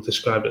people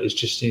describe it as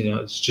just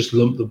it's just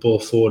lump the ball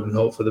forward and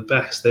hope for the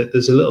best.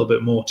 There's a little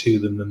bit more to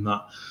them than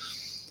that.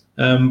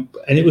 And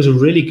it was a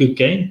really good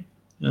game.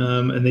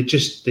 And they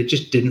just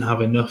didn't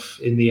have enough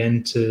in the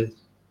end to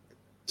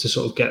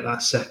sort of get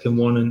that second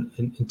one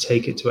and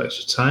take it to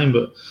extra time.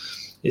 But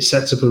it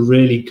sets up a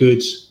really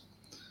good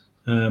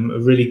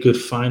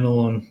final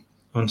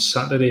on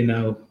Saturday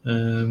now,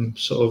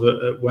 sort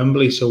of at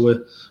Wembley. So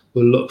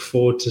we'll look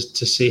forward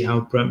to see how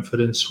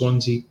Brentford and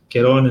Swansea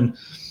get on, and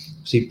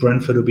see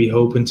Brentford will be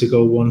hoping to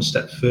go one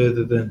step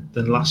further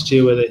than last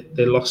year where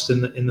they lost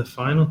in the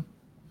final.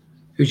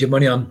 Who's your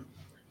money on?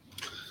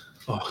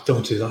 Oh,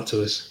 don't do that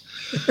to us.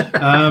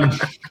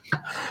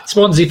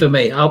 Swansea for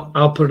me.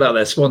 I'll put it out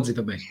there. Swansea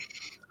for me.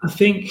 I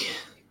think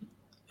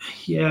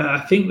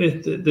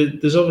that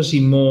there's obviously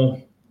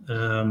more.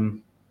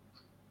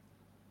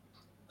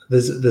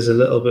 There's a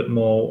little bit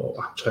more.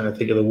 I'm trying to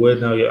think of the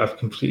word now. I've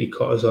completely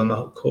caught us on the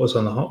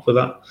hop with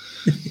that.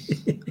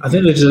 I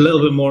think there's a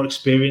little bit more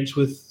experience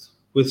with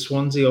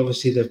Swansea.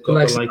 Obviously, they've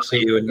got the likes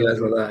of you and guys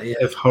like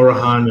that, of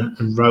Hourihane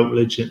and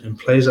Routledge and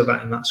players like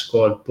that in that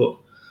squad. But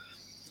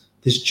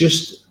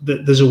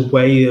there's a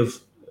way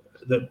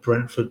that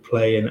Brentford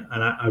play, and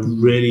I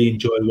really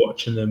enjoy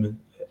watching them.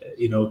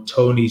 And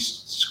Tony's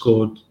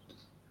scored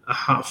a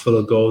hatful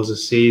of goals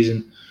this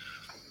season.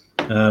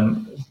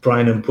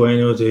 Brian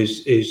Bueno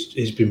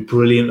has been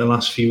brilliant the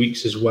last few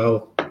weeks as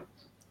well.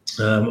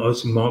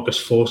 Obviously Marcus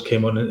Forss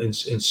came on and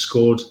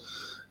scored,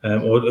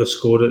 or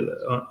scored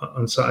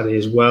on Saturday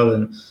as well.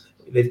 And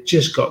they've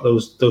just got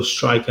those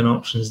striking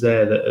options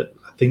there that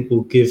I think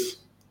will give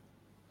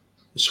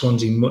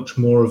Swansea much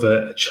more of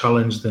a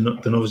challenge than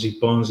obviously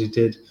Barnsley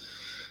did.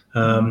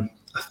 I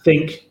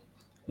think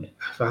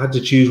if I had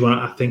to choose one,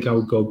 I think I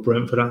would go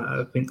Brentford.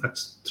 I think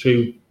that's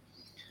through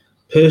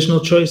personal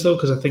choice though,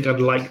 because I think I'd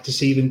like to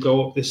see them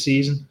go up this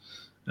season.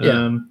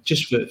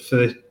 Just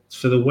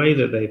for the way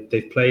that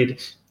they've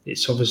played.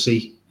 It's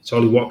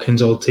Ollie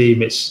Watkins' old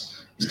team.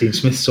 It's Dean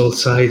Smith's old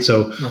side.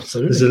 So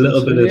absolutely. There's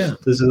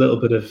a little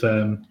bit of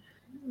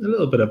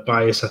little bit of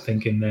bias, I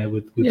think, in there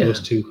with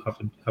those two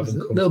having come. A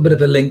little bit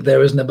of a link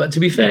there, isn't it? But to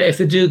be fair, if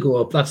they do go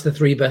up, that's the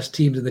 3 best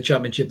teams in the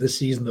championship this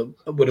season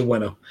that would have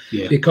went up.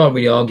 Yeah. You can't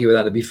really argue with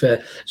that, to be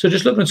fair. So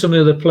just looking at some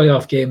of the other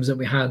playoff games that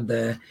we had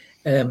there,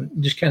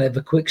 just kind of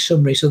a quick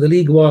summary. So the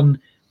League One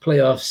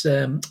playoffs,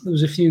 there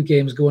was a few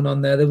games going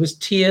on there. There was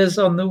tears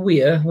on the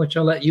weir, which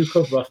I'll let you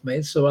cover off,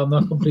 mate, so I'm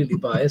not completely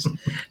biased.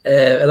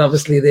 And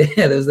obviously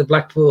there was the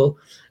Blackpool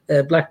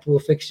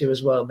fixture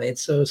as well, mate.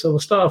 So we'll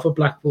start off with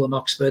Blackpool and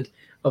Oxford.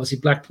 Obviously,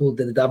 Blackpool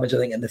did the damage, I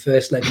think, in the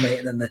first leg, mate,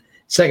 and then the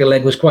second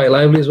leg was quite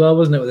lively as well,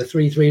 wasn't it, with a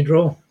 3-3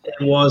 draw?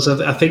 It was.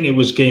 I think it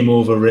was game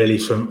over really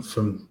from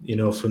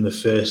the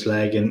first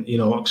leg, and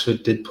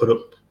Oxford did put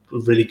up a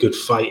really good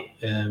fight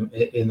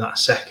in that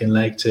second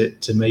leg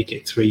to make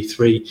it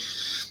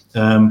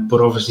 3-3, but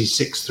obviously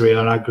 6-3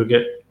 on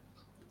aggregate.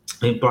 I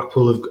think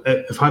Blackpool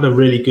have had a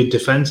really good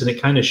defence, and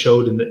it kind of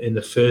showed in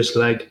the first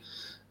leg.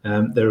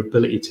 Their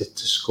ability to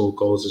score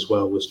goals as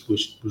well was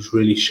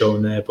really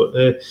shown there.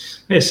 But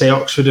I say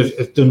Oxford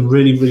have done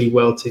really, really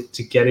well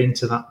to get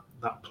into that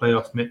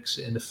playoff mix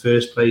in the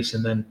first place,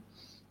 and then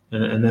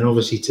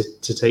obviously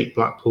to take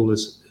Blackpool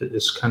as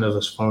kind of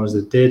as far as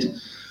they did.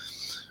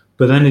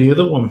 But then in the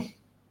other one,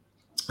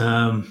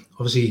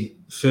 obviously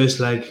first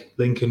leg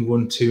Lincoln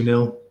won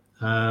 2-0,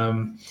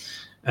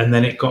 and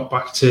then it got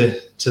back to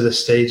the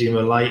Stadium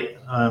of Light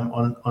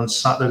on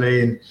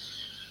Saturday, and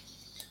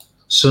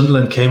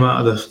Sunderland came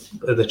out of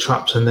the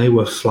traps and they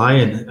were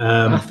flying.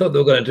 I thought they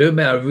were going to do it,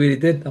 mate. I really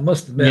did. I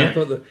must admit,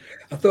 yeah.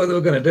 I thought they were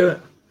going to do it.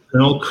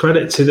 And all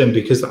credit to them,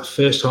 because that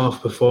first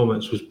half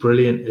performance was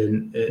brilliant,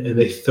 and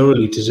they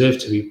thoroughly deserved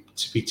to be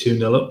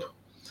 2-0 up.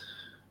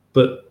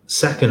 But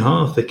second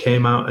half they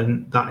came out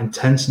and that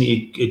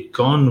intensity had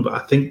gone. But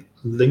I think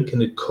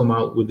Lincoln had come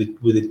out with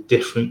a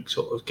different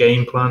sort of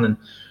game plan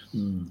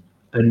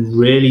and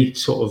really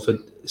sort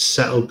of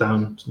settled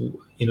down.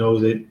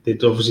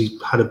 They'd obviously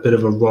had a bit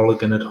of a roll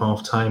again at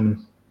half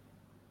time.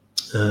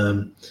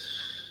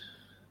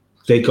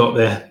 They got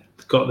their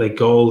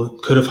goal.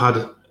 Could have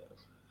had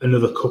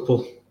another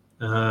couple.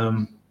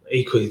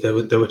 Equally,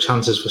 there were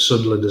chances for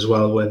Sunderland as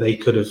well, where they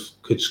could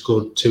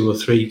score 2 or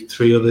 3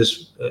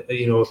 others,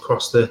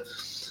 across the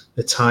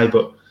tie.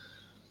 But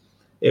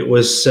it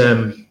was,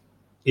 I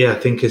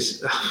think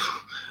it's.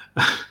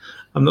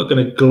 I'm not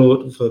going to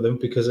gloat for them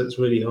because it's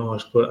really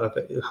harsh, but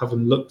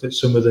having looked at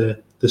some of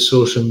the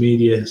social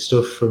media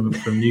stuff from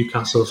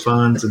Newcastle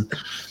fans, and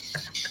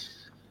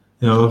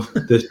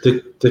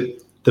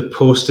the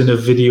posting of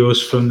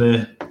videos from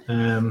the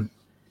Netflix.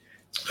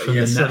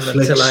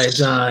 Till I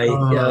die.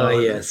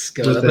 Yes.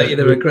 God, I bet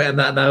you're regretting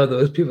that now,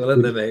 those people,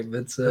 aren't they, mate?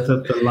 But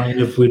the line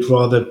of we'd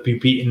rather be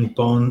beating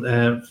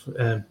Burton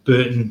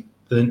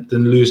than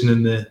losing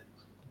in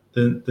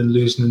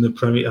the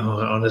Premier.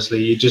 Oh,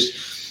 honestly, you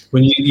just.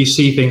 When you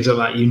see things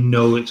like that,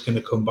 it's going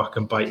to come back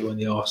and bite you in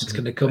the arse. It's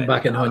going to come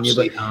back and haunt you.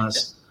 But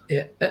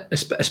yeah,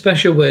 a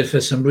special word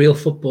for some real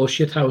football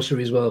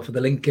shithousery as well, for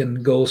the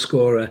Lincoln goal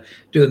scorer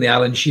doing the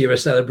Alan Shearer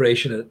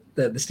celebration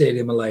at the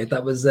Stadium of Light.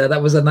 That was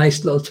a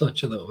nice little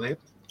touch, though, mate.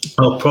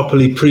 Oh,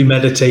 properly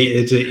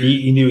premeditated.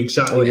 He knew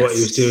exactly what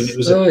he was doing. It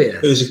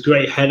was a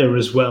great header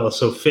as well.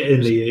 So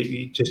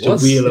fittingly, just to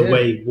reel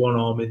away one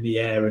arm in the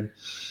air and.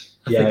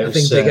 I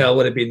think Big Al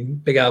would have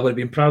been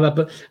proud of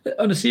that. But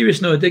on a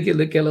serious note, it did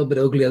get a little bit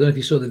ugly. I don't know if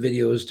you saw the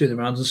videos doing the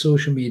rounds on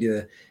social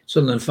media.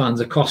 Sunderland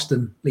fans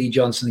accosting Lee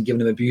Johnson and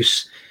giving him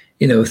abuse,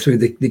 through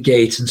the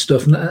gates and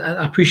stuff. And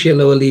I appreciate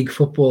lower league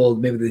football.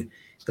 Maybe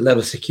the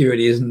level of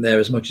security isn't there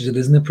as much as it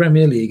is in the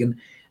Premier League, and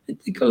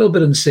it got a little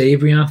bit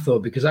unsavoury, I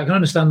thought, because I can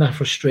understand that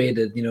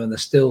frustrated, and they're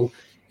still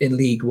in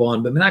League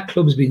One. But that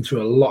club's been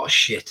through a lot of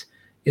shit,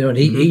 and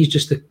he's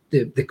just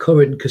the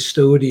current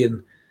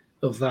custodian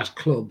of that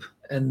club.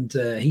 And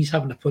he's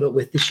having to put up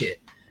with the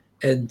shit.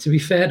 And to be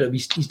fair to him,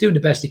 he's doing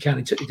the best he can.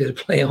 He took you to the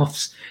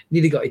playoffs,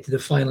 nearly got you to the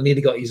final, nearly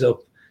got you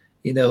up,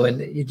 and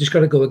you just got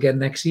to go again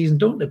next season.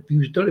 Don't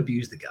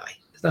abuse the guy.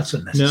 That's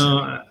unnecessary.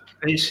 No,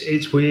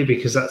 it's weird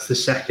because that's the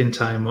second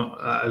time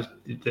that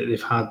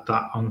they've had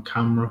that on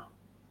camera,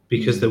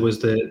 because there was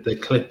the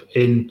clip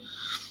in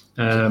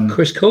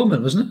Chris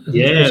Coleman, wasn't it?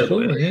 Chris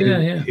Coleman.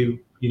 Who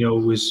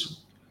was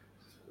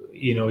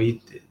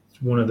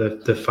one of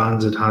the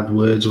fans had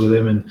words with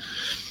him, and.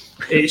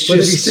 It's what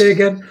did he say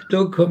again?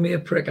 Don't call me a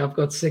prick. I've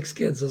got 6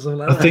 kids or something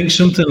like that. I think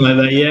something like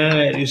that.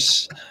 Yeah,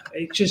 it's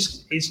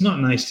not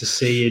nice to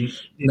see. And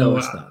no,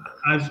 it's not.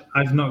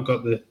 I've not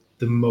got the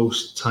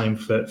most time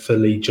for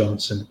Lee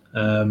Johnson.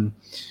 From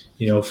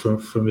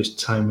his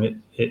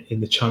time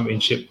in the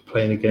Championship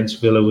playing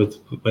against Villa when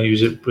he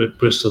was at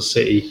Bristol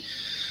City.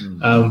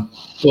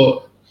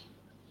 But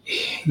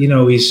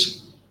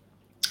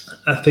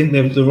I think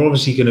they're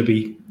obviously going to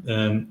be.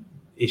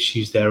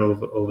 Issues there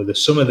over the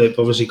summer. They've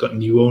obviously got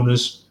new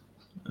owners.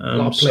 A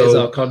lot of players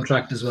out of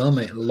contract as well,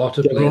 mate. A lot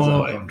of players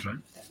out of contract.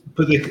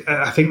 But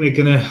I think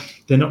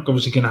they're not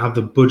obviously going to have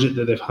the budget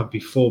that they've had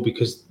before,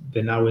 because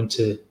they're now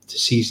into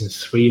season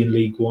 3 in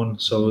League One,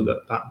 so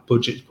that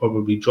budget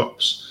probably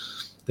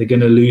drops. They're going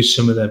to lose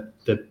some of the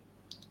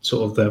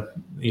sort of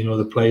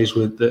the players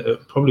with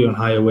probably on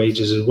higher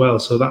wages as well.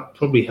 So that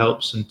probably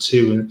helps them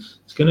too. And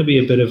it's going to be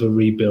a bit of a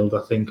rebuild,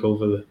 I think,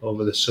 over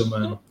the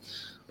summer.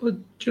 But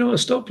do you know what?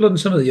 Stop blooding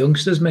some of the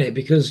youngsters, mate,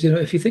 because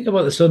if you think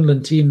about the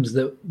Sunderland teams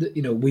that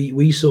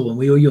we saw when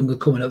we were younger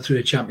coming up through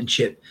the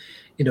Championship,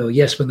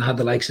 yes, when they had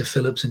the likes of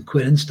Phillips and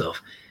Quinn and stuff,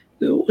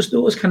 they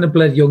always kind of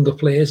bled younger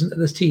players into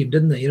this team,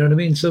 didn't they? You know what I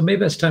mean? So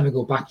maybe it's time to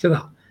go back to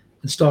that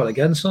and start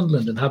again,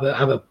 Sunderland, and have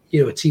a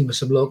team with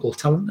some local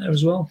talent there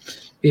as well.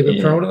 Be a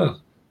bit proud of that.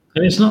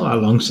 And it's not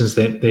that long since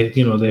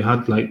they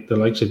had like the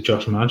likes of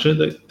Josh Maja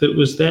that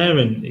was there,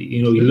 and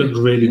he looked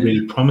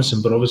really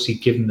promising. But obviously,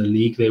 given the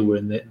league they were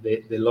in,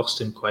 they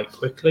lost him quite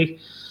quickly.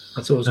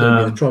 That's always going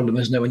to be the problem,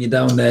 isn't it? When you're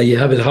down there, you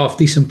have a half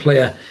decent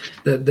player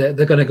that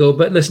they're going to go.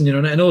 But listen,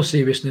 in all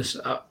seriousness,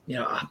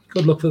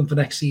 good luck for them for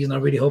next season. I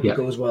really hope it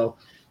goes well.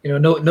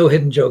 No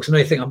hidden jokes. I know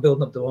you think I'm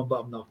building up to one,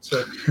 but I'm not.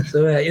 So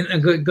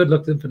good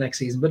luck to them for next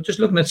season. But just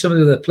looking at some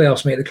of the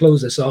playoffs, mate, to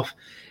close this off.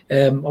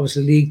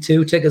 Obviously, League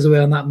Two, take us away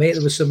on that, mate.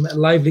 There was some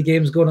lively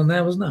games going on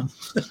there, wasn't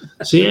there?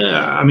 So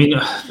I mean,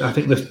 I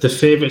think the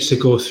favourites to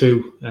go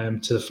through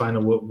to the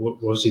final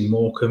was in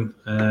Morecambe,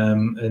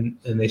 and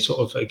they sort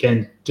of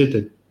again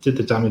did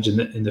the damage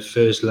in the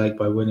first leg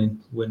by winning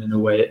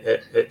away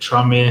at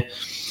Tranmere.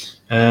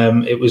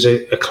 It was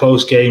a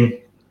close game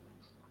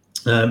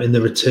in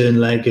the return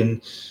leg,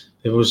 and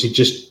they obviously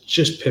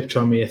just pipped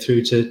Tranmere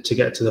through to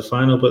get to the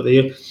final. But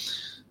the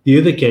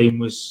other game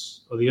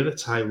the other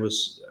tie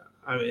was.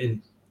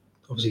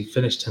 Obviously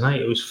finished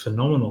tonight. It was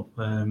phenomenal.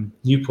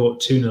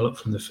 Newport 2-0 up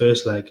from the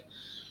first leg,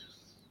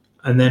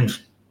 and then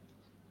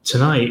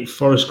tonight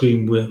Forest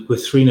Green were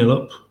 3-0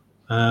 up,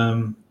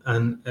 and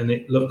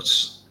it looked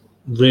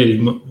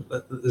really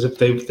as if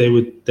they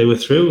were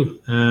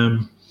through.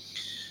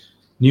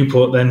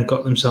 Newport then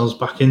got themselves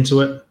back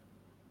into it.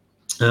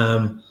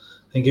 I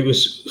think it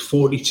was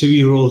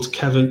 42-year-old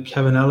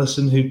Kevin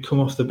Ellison who'd come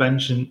off the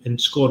bench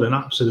and scored an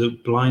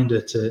absolute blinder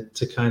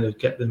to kind of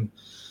get them.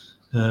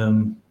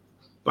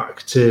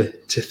 Back to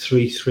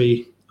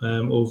 3-3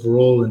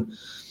 overall, and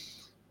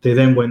they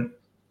then went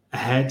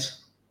ahead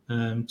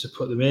to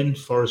put them in.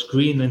 Forest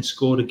Green then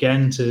scored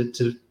again to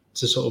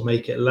sort of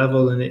make it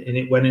level, and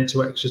it went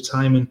into extra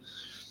time. And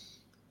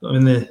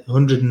in the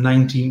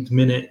 119th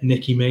minute,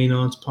 Nicky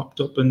Maynard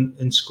popped up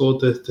and scored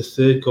the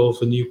third goal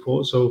for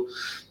Newport. So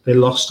they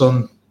lost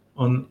on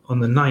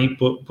the night,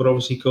 but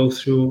obviously go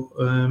through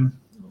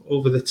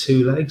over the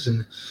two legs,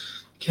 and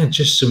again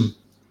just some.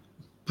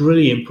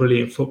 Brilliant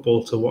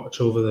football to watch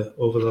over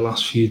the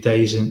last few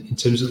days in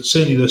terms of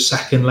certainly those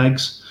second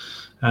legs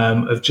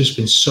have just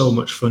been so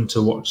much fun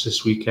to watch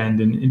this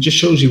weekend, and it just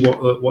shows you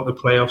what the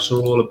playoffs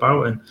are all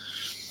about, and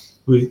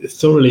we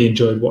thoroughly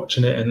enjoyed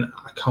watching it, and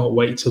I can't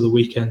wait till the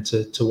weekend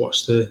to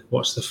watch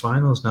the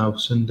finals now.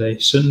 Saturday,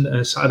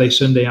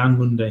 Sunday and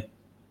Monday.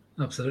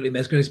 Absolutely, mate.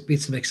 There's going to be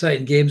some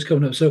exciting games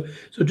coming up. So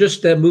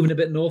just moving a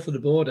bit north of the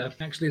border,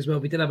 actually as well,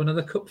 we did have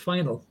another cup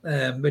final,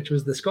 which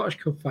was the Scottish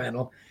Cup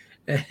final.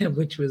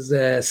 Which was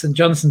St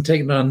Johnstone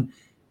taking on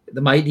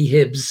the mighty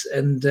Hibs,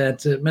 and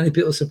to many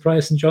people's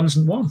surprise, St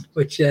Johnstone won,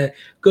 which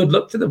good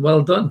luck to them,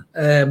 well done.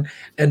 And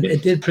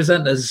it did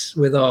present us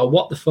with our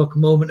what the fuck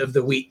moment of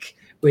the week,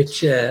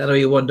 which I know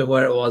you wonder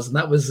where it was, and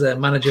that was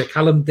manager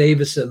Callum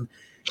Davison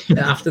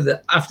after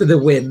the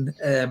win,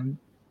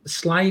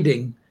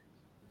 sliding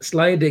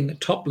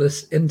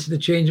topless into the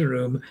changing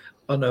room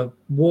on a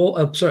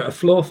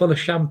floor full of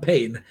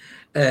champagne.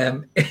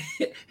 Head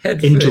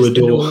into a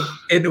door.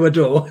 So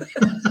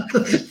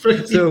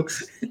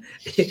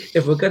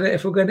if we're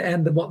gonna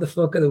end the what the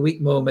fuck of the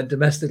week moment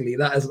domestically,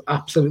 that is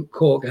absolute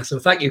corker. So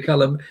thank you,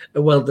 Callum,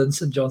 and well done,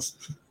 St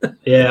Johnstone.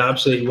 Yeah,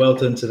 absolutely, well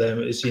done to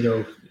them. It's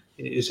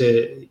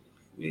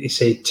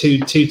a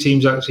two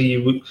teams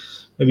actually.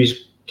 Maybe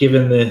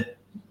given the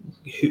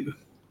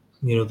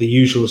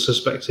usual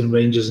suspects in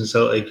Rangers and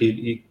Celtic,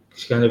 you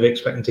kind of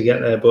expecting to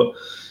get there, but.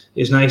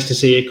 It's nice to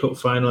see a cup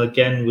final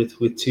again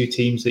with two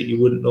teams that you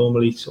wouldn't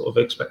normally sort of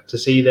expect to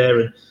see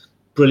there, and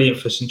brilliant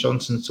for St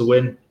Johnstone to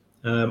win.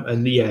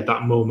 And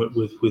that moment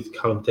with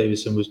Callum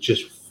Davison was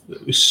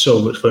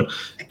so much fun.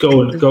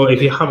 Go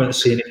if you haven't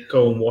seen it,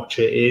 go and watch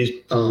it. It is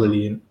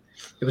brilliant.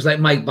 It was like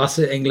Mike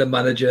Bassett, England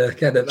manager,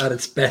 kind of at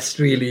its best,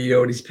 really.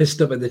 And he's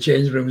pissed up in the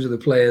change rooms with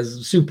the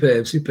players.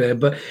 Superb.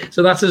 But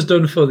so that's us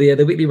done for the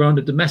weekly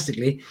roundup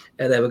domestically.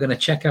 Then we're going to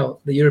check out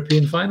the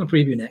European final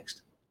preview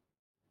next.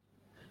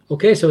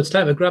 Okay, so it's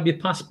time to grab your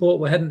passport.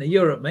 We're heading to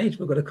Europe, mate.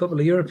 We've got a couple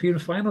of European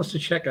finals to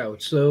check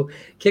out. So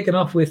kicking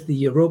off with the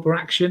Europa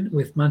action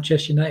with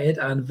Manchester United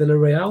and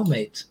Villarreal,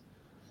 mate.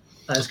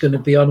 That's going to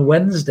be on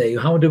Wednesday.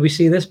 How do we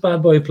see this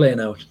bad boy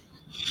playing out?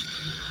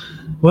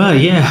 Well,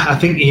 yeah, I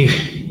think you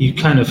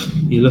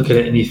look at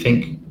it and you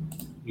think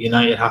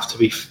United have to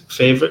be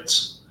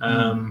favourites.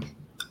 I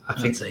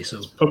think say so.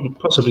 It's probably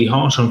possibly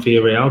harsh on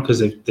Villarreal because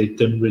they've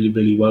done really,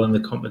 really well in the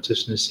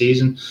competition this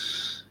season.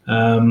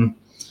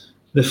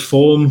 The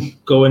form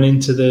going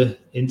into the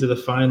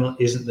final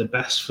isn't the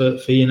best for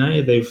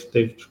United.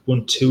 They've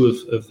won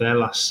 2 of their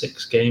last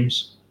 6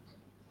 games.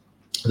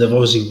 They've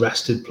obviously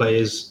rested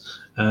players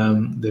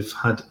They've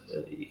had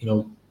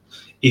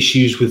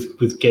issues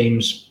with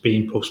games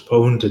being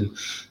postponed and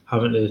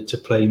having to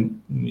play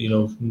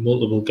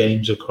multiple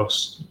games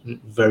across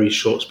very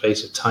short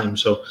space of time.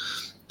 So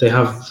they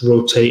have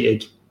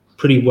rotated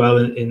pretty well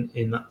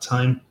in that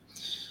time.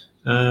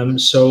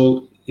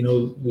 So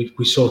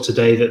we saw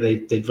today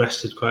that they'd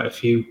rested quite a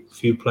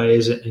few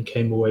players and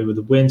came away with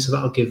a win. So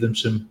that'll give them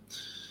some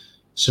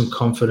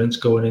confidence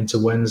going into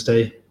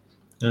Wednesday.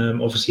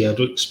 Obviously, I'd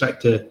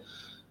expect some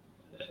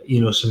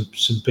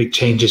big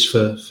changes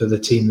for the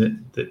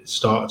team that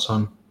starts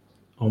on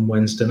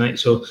Wednesday night.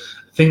 So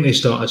I think they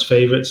start as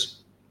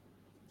favourites.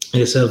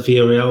 Like I said,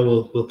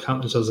 Villarreal will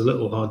count themselves a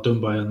little hard done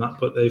by on that,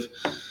 but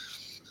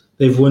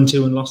they've won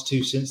 2 and lost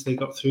 2 since they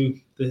got through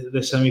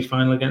the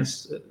semi-final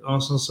against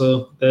Arsenal.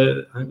 So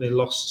I think they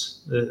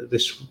lost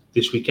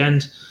this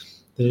weekend.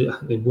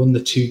 They won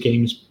the 2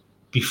 games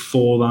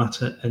before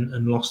that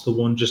and lost the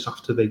one just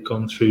after they'd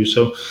gone through.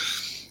 So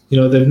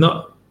they've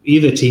not,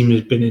 either team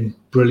has been in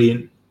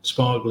brilliant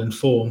sparkling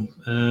form,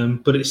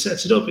 but it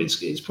sets it up.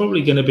 It's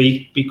probably going to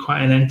be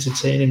quite an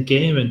entertaining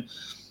game, and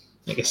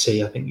like I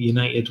say, I think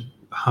United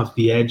have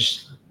the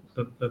edge.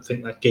 I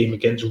think that game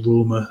against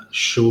Roma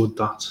showed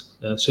that.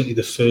 Certainly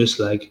the first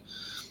leg,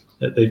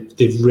 that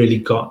they've really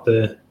got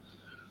the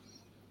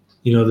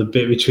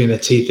bit between their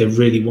teeth. They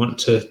really want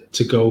to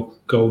go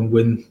and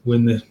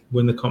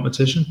win the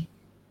competition.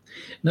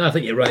 No, I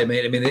think you're right,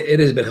 mate. I mean, it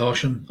is a bit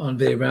harsh on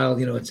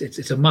Villarreal.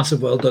 It's a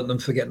massive well done them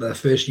for getting their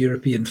first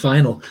European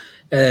final.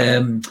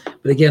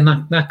 But again,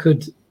 that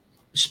could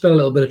spell a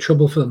little bit of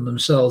trouble for them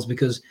themselves,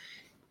 because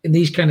in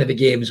these kind of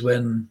games,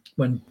 when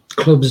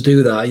clubs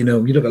do that, you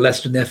look at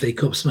Leicester in the FA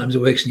Cup, sometimes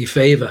it works in your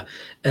favour.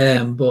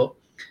 But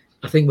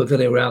I think with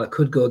Villarreal, it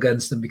could go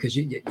against them, because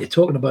you're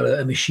talking about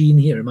a machine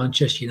here at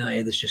Manchester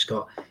United that's just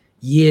got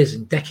years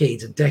and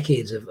decades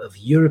of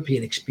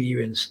European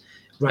experience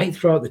right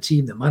throughout the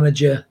team, the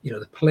manager,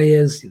 the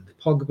players, the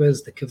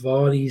Pogbas, the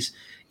Cavani's,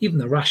 even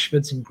the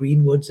Rashfords and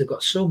Greenwoods. They've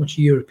got so much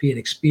European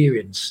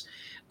experience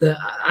that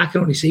I can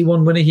only see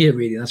one winner here,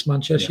 really. That's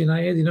Manchester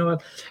United.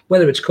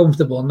 Whether it's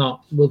comfortable or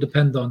not will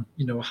depend on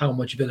how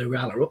much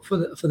Villarreal are up for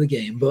the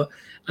game. But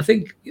I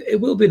think it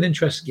will be an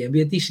interesting game,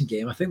 be a decent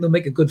game. I think they'll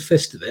make a good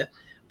fist of it.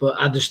 But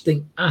I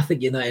think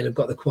United have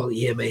got the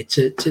quality here, mate,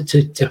 to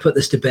put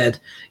this to bed,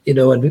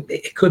 and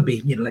it could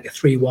be, like a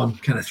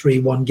 3-1, kind of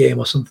 3-1 game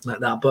or something like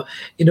that. But,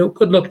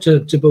 good luck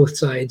to both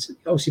sides.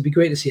 Obviously, it'd be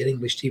great to see an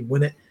English team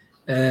win it,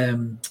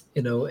 and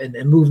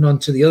moving on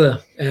to the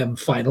other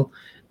final,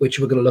 which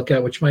we're going to look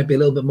at, which might be a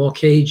little bit more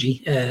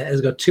cagey.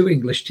 Has got 2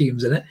 English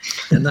teams in it,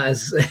 and that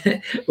is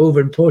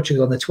over in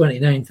Portugal on the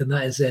 29th, and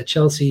that is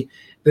Chelsea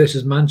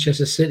versus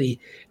Manchester City.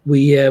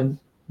 We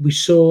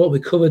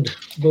covered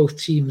both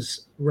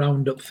teams'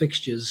 round-up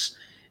fixtures.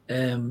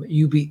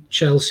 You beat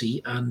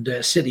Chelsea, and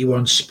City were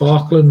on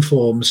sparkling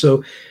form.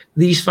 So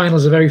these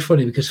finals are very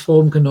funny, because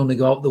form can only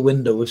go out the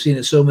window. We've seen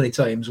it so many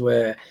times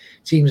where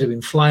teams have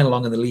been flying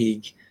along in the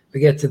league. They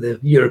get to the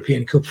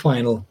European Cup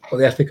final or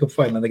the FA Cup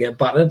final and they get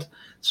battered.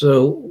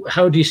 So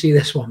how do you see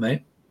this one,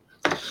 mate?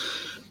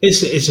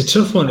 It's a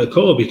tough one to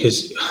call,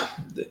 because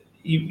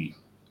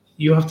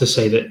you have to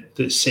say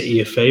that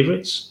City are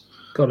favourites.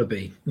 Got to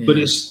be. Yeah. But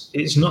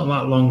it's not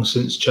that long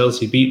since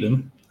Chelsea beat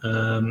them.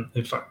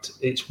 In fact,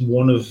 it's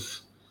one of,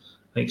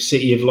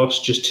 City have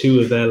lost just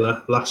 2 of their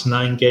last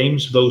 9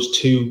 games. Those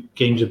 2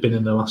 games have been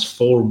in the last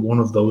 4, and one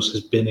of those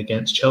has been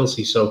against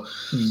Chelsea. So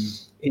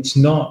it's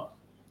not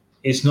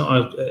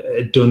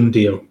a done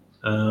deal.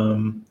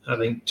 I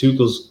think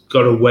Tuchel's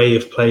got a way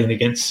of playing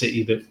against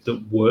City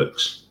that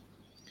works.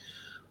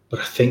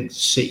 But I think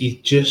City,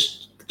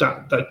 just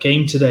that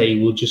game today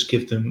will just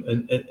give them,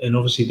 and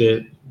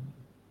obviously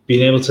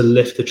being able to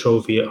lift the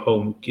trophy at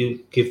home,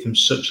 give them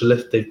such a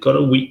lift. They've got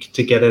a week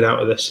to get it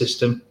out of their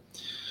system.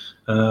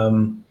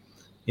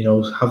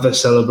 Have their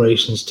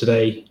celebrations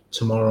today,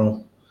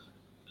 tomorrow,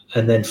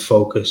 and then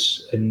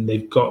focus. And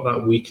they've got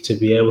that week to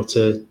be able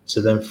to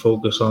then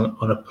focus on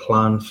a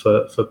plan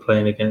for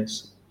playing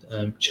against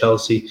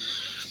Chelsea.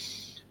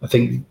 I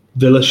think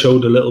Villa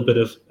showed a little bit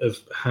of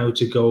how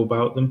to go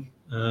about them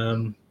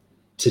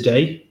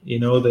today.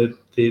 They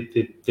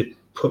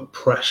put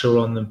pressure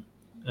on them.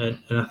 And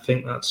I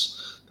think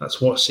that's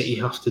what City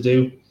have to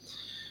do.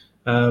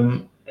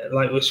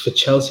 Likewise for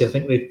Chelsea, I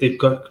think they've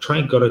got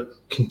to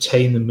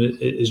contain them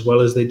as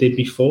well as they did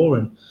before.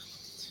 And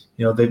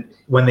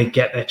when they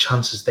get their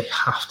chances, they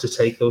have to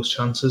take those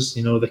chances.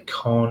 They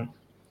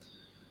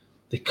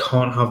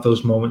can't have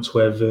those moments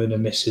where Werner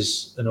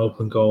misses an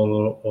open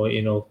goal or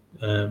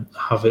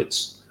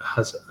Havertz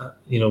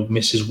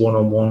misses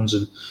one-on-ones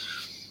and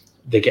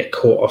they get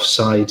caught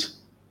offside.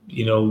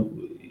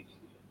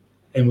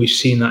 And we've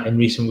seen that in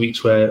recent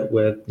weeks where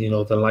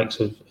the likes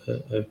of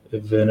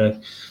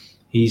Werner,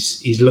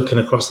 he's looking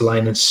across the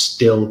line and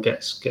still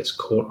gets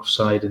caught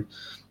offside, and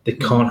they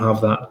can't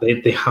have that.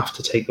 They have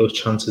to take those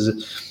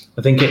chances.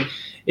 I think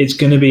it's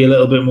going to be a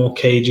little bit more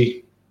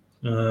cagey.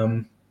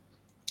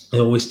 They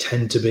always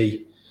tend to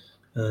be,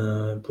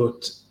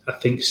 but I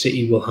think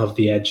City will have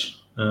the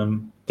edge.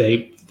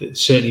 They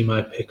certainly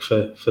my pick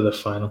for the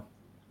final.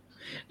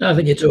 No, I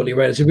think you're totally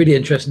right. It's a really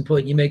interesting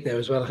point you make there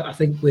as well. I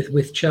think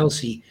with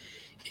Chelsea,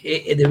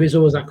 there is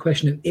always that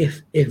question of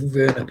if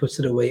Werner puts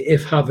it away,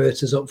 if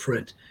Havertz is up for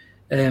it.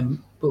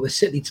 But with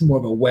City, it's more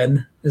of a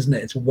when, isn't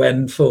it? It's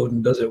when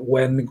Foden does it,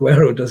 when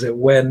Aguero does it,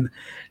 when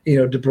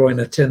De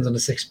Bruyne turns on a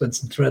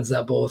sixpence and threads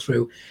that ball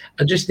through.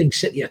 I just think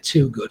City are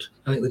too good.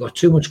 I think they've got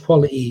too much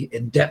quality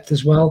in depth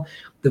as well.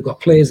 They've got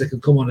players that can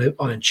come on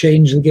and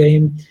change the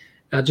game.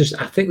 I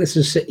think this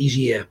is City's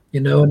year,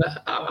 and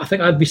I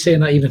think I'd be saying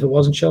that even if it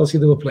wasn't Chelsea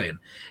they were playing.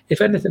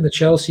 If anything, the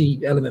Chelsea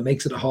element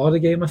makes it a harder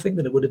game, I think,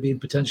 than it would have been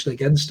potentially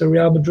against a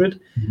Real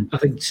Madrid. Mm-hmm. I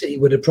think City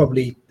would have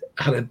probably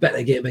had a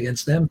better game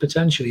against them,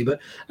 potentially. But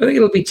I think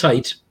it'll be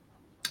tight.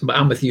 But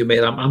I'm with you,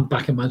 mate. I'm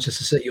back in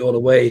Manchester City all the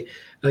way.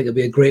 I think it'll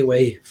be a great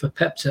way for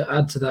Pep to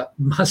add to that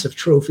massive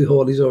trophy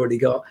haul he's already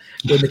got,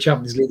 win the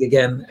Champions League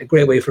again. A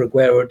great way for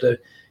Aguero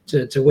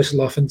to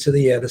whistle off into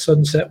the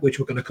sunset, which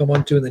we're going to come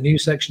on to in the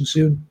news section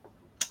soon.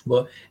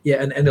 But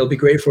yeah, and it'll be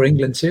great for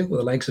England too,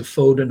 with the likes of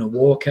Foden and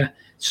Walker,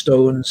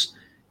 Stones,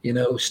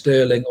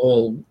 Sterling,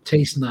 all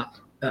tasting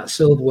that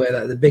silverware,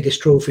 that the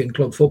biggest trophy in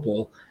club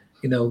football,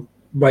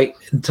 right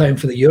in time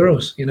for the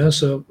Euros,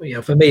 So,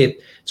 for me,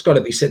 it's got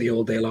to be City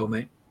all day long,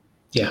 mate.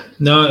 Yeah,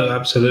 no,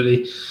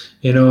 absolutely.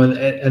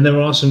 And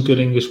there are some good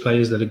English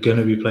players that are going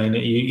to be playing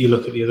it. You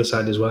look at the other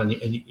side as well, and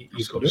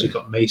you've obviously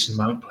got Mason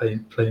Mount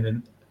playing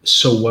in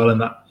so well in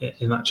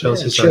that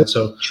Chelsea side.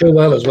 So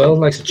Chilwell as well,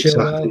 likes to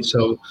Chilwell. Exactly.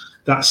 So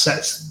that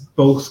sets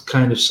both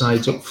kind of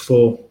sides up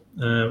for,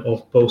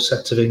 or both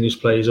sets of English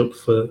players up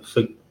for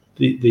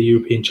the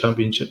European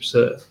Championships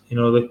that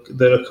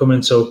that are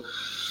coming. So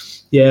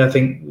yeah, I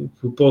think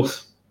we're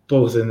both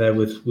in there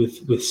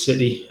with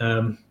City.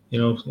 It'd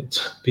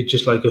be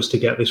just like us to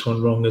get this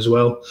one wrong as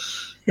well.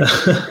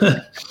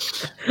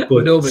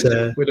 We'd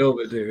overdo,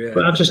 yeah.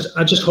 But I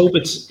just hope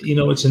it's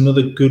it's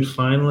another good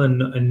final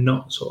and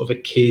not sort of a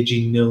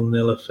cagey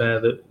 0-0 affair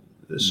that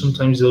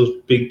sometimes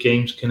those big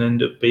games can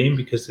end up being,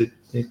 because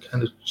they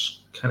kind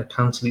of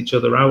cancel each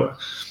other out.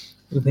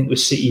 I think with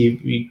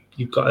City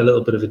you've got a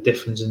little bit of a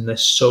difference, and they're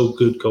so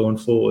good going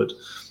forward.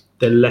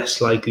 They're less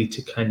likely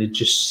to kind of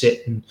just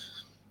sit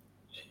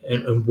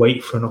and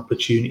wait for an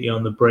opportunity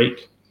on the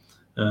break.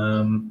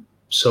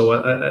 So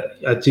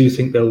I do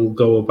think they'll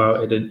go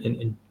about it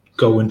and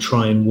go and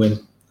try and win.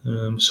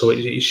 So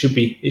it should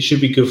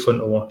be good fun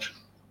to watch.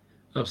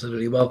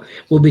 Absolutely. Well,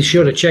 we'll be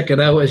sure to check it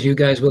out, as you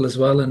guys will as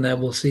well, and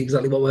we'll see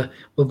exactly what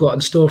we've got in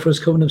store for us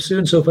coming up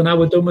soon. So for now,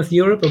 we're done with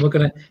Europe, and we're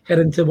going to head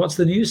into what's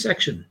the news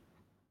section.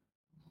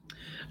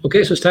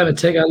 Okay, so it's time to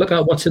take a look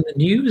at what's in the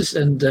news.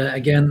 And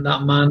again,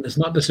 that man is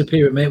not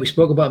disappearing, mate. We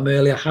spoke about him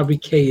earlier. Harry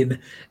Kane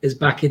is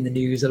back in the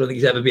news. I don't think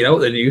he's ever been out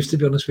of the news, to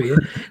be honest with you.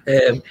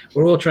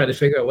 We're all trying to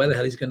figure out where the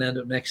hell he's going to end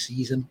up next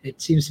season.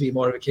 It seems to be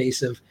more of a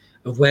case of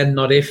when,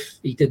 not if.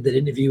 He did the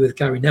interview with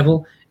Gary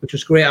Neville, which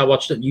was great. I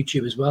watched it on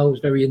YouTube as well. It was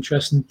very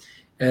interesting.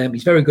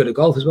 He's very good at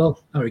golf as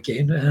well, Harry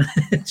Kane.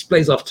 He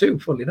plays off too,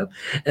 funnily enough.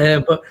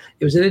 But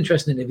it was an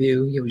interesting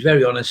interview. He was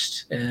very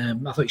honest. I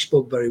thought he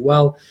spoke very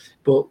well.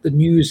 But the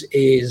news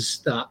is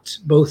that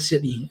both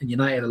City and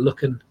United are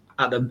looking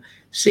at him.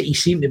 City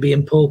seem to be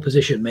in pole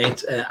position,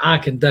 mate. I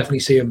can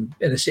definitely see him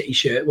in a City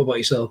shirt. What about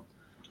yourself?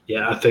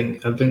 Yeah, I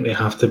think they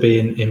have to be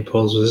in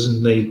pole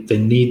position. They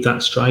need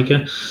that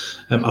striker.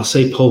 I'll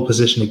say pole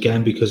position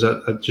again because I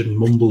just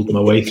mumbled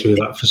my way through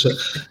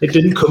that. It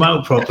didn't come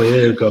out properly.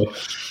 There we go.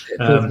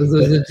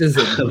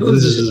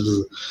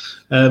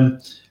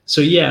 So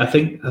yeah, I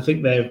think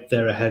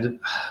they're ahead.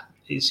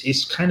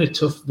 It's kind of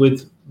tough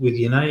with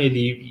United.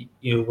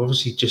 You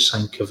obviously just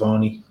signed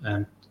Cavani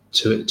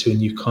to a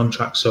new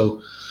contract.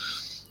 So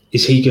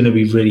is he going to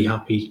be really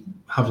happy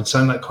having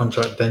signed that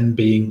contract, then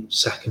being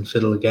second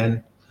fiddle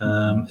again?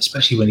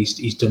 Especially when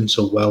he's done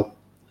so well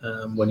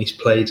when he's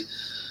played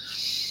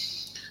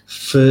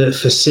for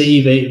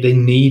City. They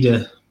need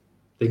a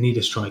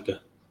striker.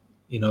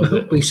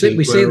 We say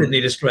they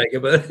need a striker,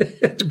 but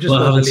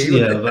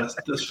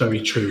that's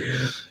very true.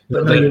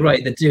 But no, you're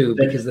right. They do,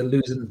 because they're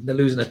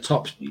losing a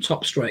top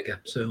striker.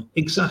 So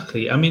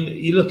exactly. I mean,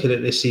 you look at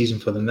it this season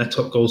for them. Their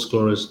top goal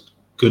scorer is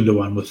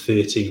Gundogan with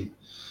 13.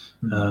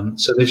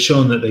 So they've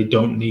shown that they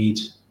don't need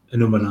a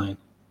number 9,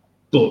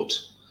 but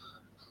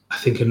I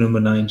think a number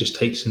 9 just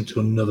takes them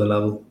to another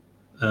level.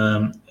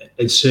 And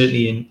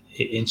certainly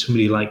in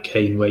somebody like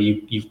Kane, where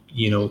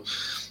you're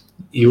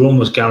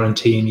almost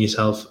guaranteeing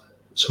yourself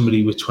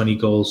somebody with 20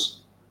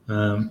 goals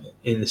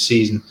in the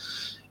season.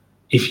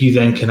 If you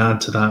then can add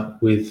to that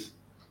with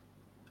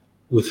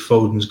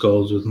Foden's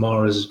goals, with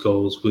Mahrez's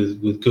goals,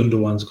 with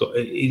Gundogan's goals,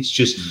 it's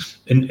just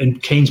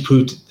and Kane's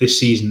proved this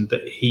season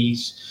that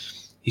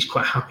he's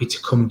quite happy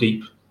to come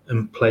deep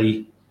and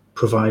play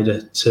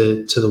provider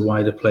to the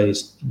wider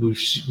players. We've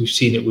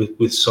seen it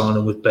with Son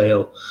and with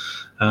Bale.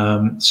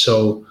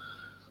 So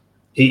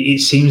it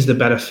seems the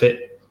better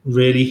fit,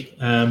 really,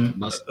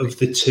 of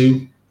the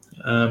two.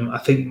 I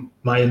think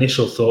my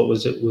initial thought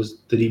was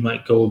that he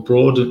might go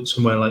abroad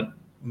somewhere like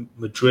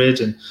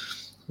Madrid and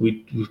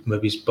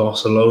maybe it's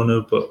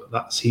Barcelona, but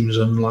that seems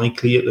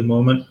unlikely at the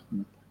moment.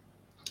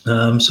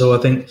 So I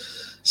think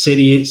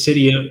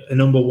City are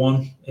number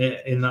one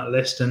in that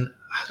list, and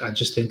I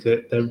just think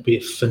that there would be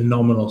a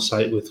phenomenal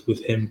sight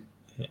with him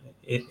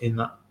in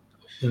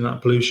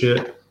that blue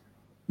shirt.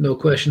 No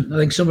question. I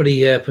think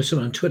somebody put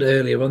something on Twitter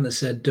earlier on that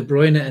said De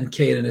Bruyne and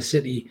Kane in a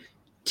City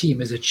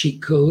team is a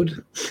cheat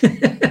code,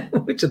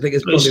 which I think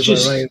is probably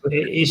about right.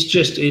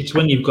 It's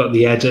when you've got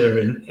the editor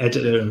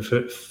and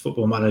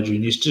Football Manager,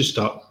 and you just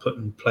start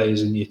putting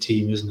players in your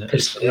team, isn't it?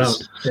 It's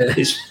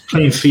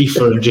playing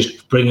FIFA and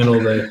just bringing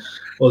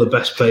all the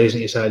best players in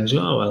your side. And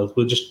oh well,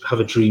 we'll just have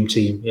a dream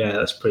team. Yeah,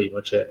 that's pretty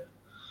much it.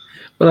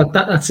 Well,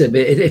 that's it.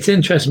 It's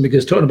interesting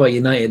because talking about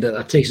United,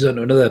 that takes us on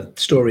to another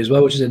story as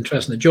well, which is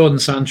interesting. Jordan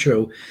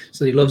Sancho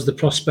said he loves the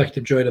prospect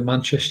of joining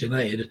Manchester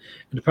United,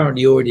 and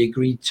apparently already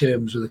agreed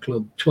terms with the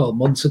club 12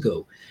 months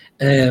ago.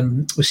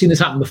 We've seen this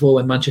happen before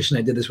when Manchester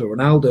United did this with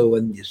Ronaldo,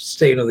 and you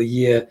stay another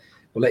year,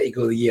 we'll let you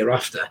go the year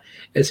after.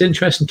 It's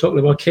interesting talking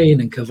about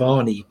Kane and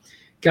Cavani.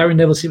 Gary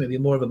Neville seemed to be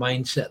more of a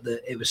mindset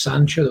that it was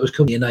Sancho that was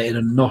coming to United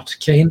and not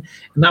Kane,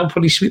 and that would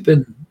probably sweep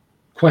in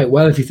quite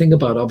well if you think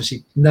about it.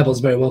 Obviously, Neville's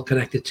very well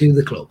connected to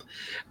the club,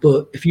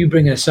 but if you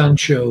bring a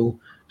Sancho,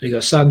 you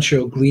got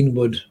Sancho,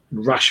 Greenwood,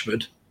 and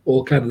Rashford,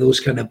 all kind of those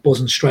kind of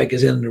buzzing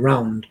strikers in and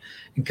around,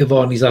 and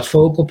Cavani's that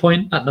focal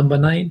point at number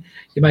 9,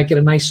 you might get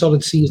a nice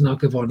solid season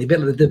out of Cavani, a bit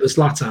like they did with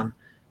Zlatan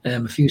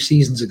a few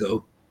seasons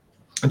ago,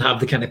 and have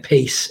the kind of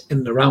pace in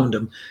and around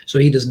him, so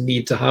he doesn't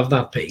need to have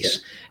that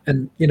pace. Yeah.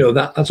 And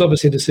that's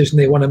obviously a decision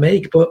they want to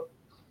make, but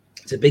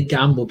it's a big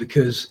gamble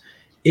because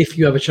if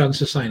you have a chance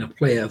to sign a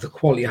player of the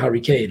quality of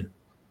Harry Kane,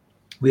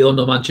 we all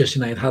know Manchester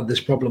United had this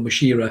problem with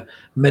Shearer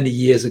many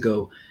years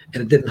ago,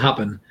 and it didn't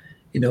happen.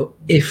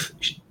 If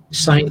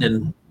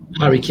signing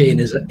Harry Kane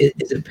is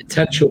a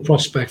potential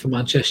prospect for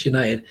Manchester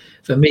United,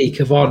 for me,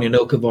 Cavani or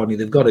no Cavani,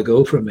 they've got to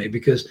go for me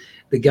because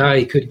the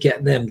guy could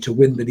get them to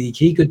win the league.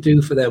 He could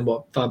do for them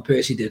what Van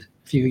Persie did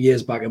a few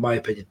years back, in my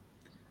opinion.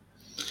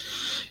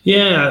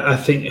 Yeah, I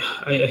think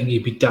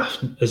you'd be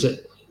daft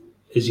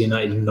as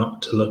United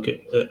not to look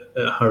at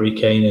Harry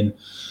Kane, and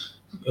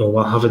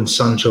while having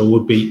Sancho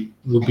would be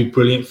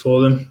brilliant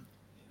for them.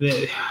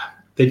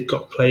 They've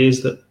got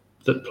players that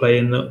play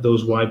in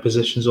those wide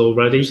positions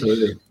already.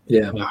 Absolutely,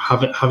 yeah.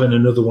 Having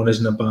another one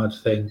isn't a bad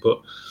thing, but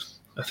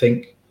I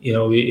think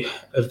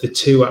of the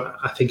two,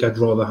 I think I'd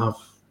rather have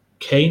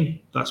Kane.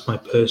 That's my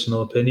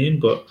personal opinion,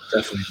 but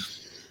definitely,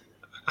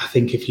 I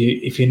think if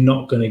you're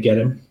not going to get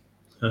him,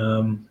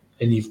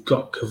 and you've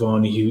got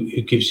Cavani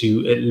who gives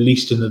you at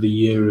least another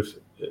year of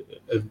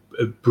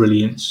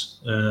brilliance,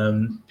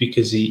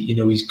 because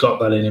he's got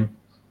that in him,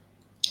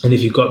 and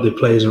if you've got the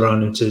players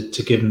around him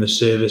to give him the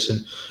service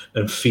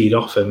and feed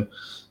off him,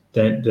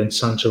 then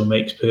Sancho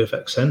makes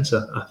perfect sense,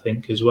 I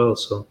think, as well.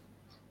 So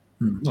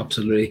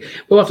absolutely,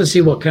 we'll have to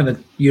see what kind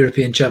of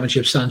European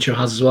Championship Sancho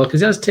has as well,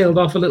 because he has tailed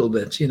off a little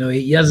bit.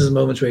 He has his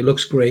moments where he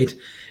looks great,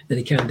 then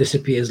he kind of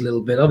disappears a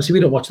little bit. Obviously, we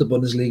don't watch the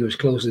Bundesliga as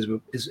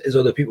closely as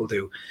other people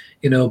do,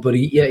 but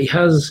he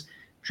has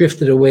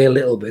drifted away a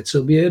little bit. So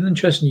it'll be an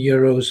interesting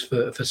Euros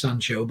for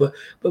Sancho. But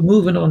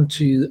moving on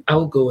to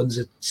outgoings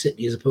at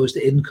City as opposed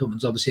to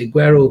incomings, obviously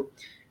Aguero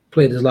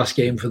played his last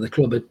game for the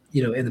club at,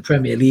 in the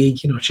Premier League,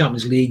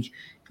 Champions League. He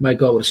might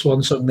go out with a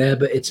swan song there,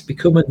 but it's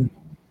becoming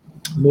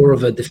more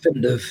of a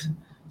definitive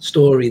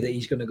story that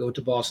he's going to go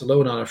to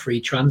Barcelona on a free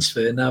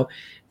transfer. Now,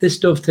 this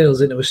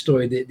dovetails into a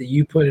story that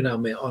you pointed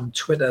out, mate, on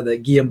Twitter,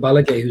 that Guillaume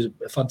Balaguer, who's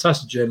a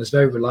fantastic journalist,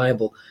 very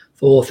reliable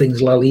for all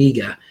things La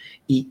Liga,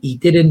 he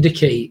did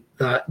indicate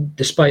that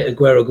despite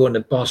Aguero going to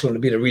Barcelona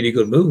being a really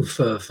good move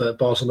for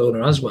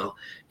Barcelona as well,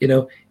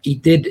 he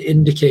did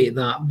indicate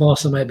that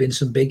Barca might be in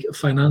some big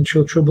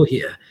financial trouble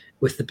here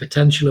with the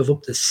potential of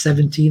up to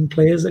 17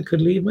 players that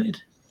could leave,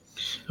 mate.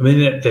 I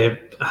mean,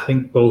 I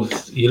think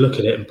both, you look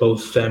at it, and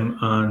both them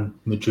and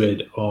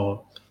Madrid are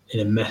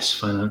in a mess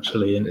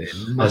financially. And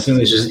I think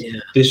this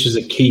is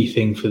a key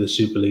thing for the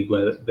Super League,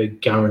 where they're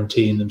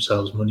guaranteeing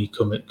themselves money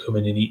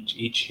coming in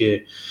each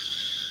year.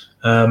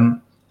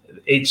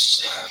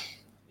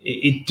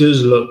 It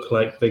does look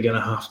like they're going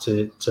to have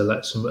to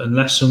let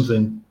unless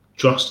something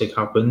drastic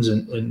happens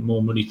and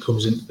more money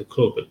comes into the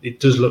club. It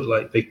does look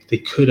like they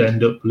could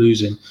end up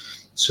losing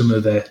some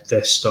of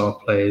their star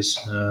players.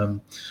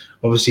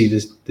 Obviously,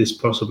 there's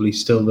possibly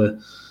still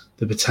the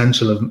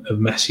potential of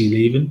Messi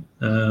leaving.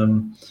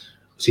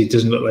 See, it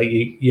doesn't look like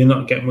you're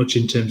not getting much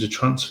in terms of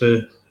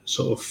transfer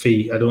sort of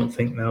fee, I don't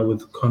think, now with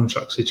the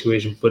contract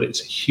situation, but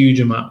it's a huge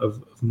amount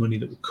of money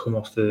that would come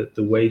off the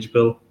wage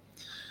bill.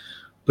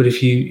 But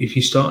if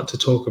you start to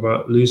talk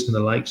about losing the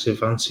likes of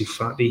Ansu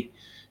Fati,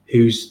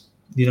 who's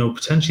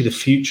potentially the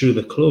future of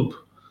the club,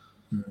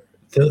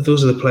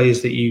 those are the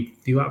players that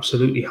you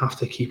absolutely have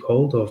to keep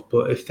hold of.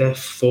 But if they're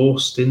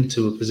forced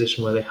into a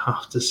position where they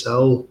have to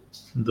sell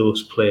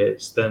those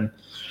players, then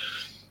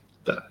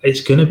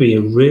it's going to be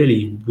a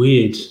really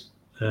weird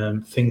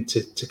thing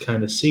to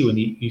kind of see when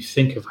you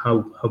think of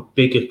how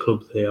big a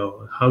club they are,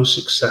 how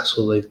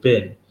successful they've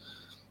been,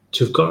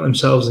 to have got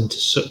themselves into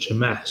such a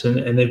mess.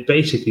 And they've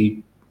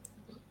basically,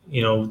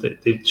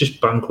 they've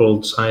just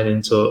bankrolled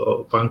signings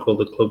or bankrolled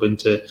the club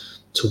into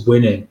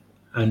winning.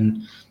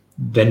 And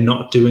they're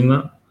not doing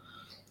that.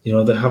 You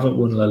know, they haven't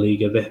won La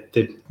Liga.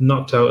 They're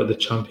knocked out of the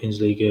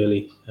Champions League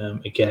early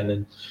again,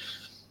 and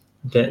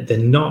they're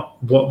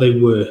not what they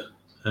were.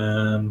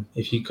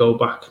 If you go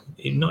back,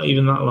 not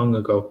even that long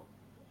ago,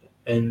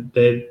 and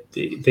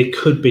they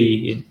could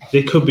be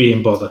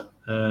in bother.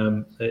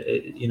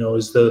 You know,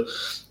 as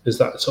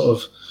that sort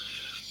of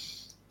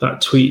that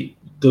tweet,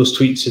 those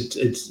tweets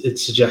it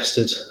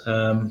suggested.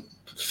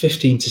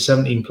 15 to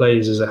 17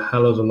 players is a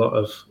hell of a lot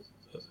of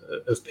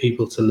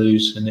people to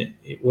lose, and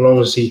it will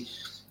obviously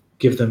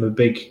give them a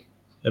big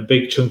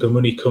chunk of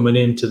money coming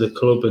into the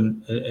club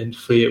and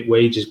free up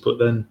wages. But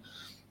then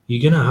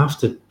you're going to have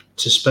to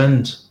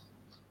spend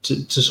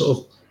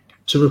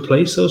to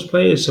replace those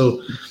players.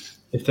 So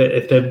if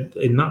they're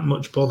in that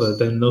much bother,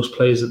 then those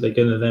players that they're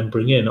going to then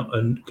bring in are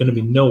going to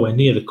be nowhere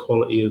near the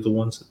quality of the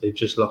ones that they've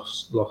just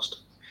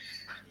lost.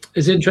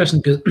 It's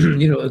interesting because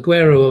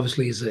Aguero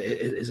obviously is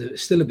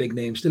still a big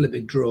name, still a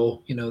big draw.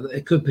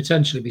 It could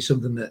potentially be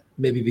something that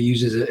maybe be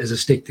used as a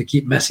stick to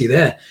keep Messi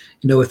there.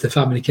 With the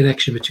family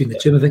connection between the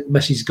two. I think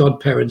Messi's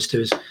godparents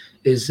to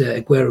is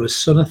Aguero's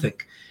son, I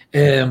think.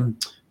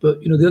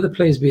 But the other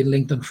players being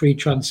linked on free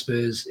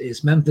transfers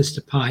is Memphis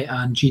Depay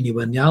and Gini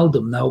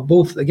Wijnaldum. Now,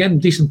 both again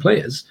decent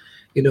players.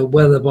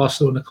 Whether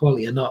Barcelona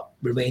quality or not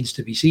remains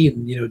to be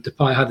seen.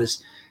 Depay had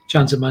his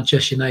chance at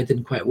Manchester United,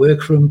 didn't quite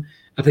work for him.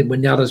 I think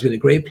Wijnaldum's been a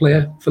great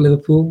player for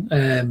Liverpool.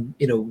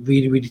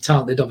 Really, really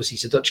talented. Obviously,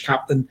 he's a Dutch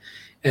captain.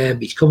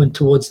 He's coming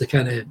towards the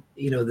kind of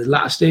the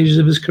latter stages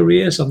of his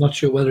career, so I'm not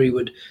sure whether he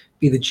would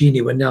be the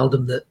Gini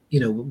Wijnaldum that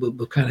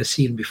we've kind of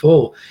seen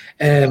before.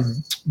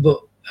 But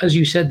as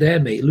you said there,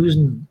 mate,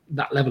 losing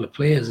that level of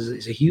players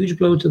is a huge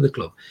blow to the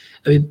club.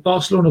 I mean,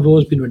 Barcelona have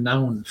always been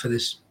renowned for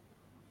this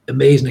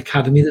amazing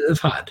academy that they've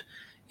had.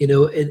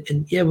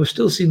 And yeah, we've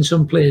still seen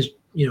some players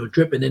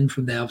dripping in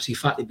from there, obviously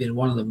Fati being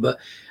one of them. But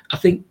I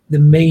think they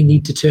may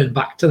need to turn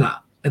back to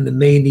that, and they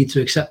may need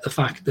to accept the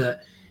fact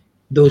that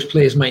those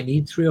players might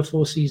need 3 or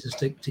 4 seasons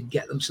to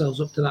get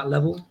themselves up to that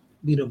level,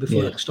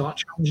 before they can start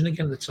challenging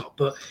again at the top.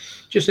 But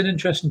just an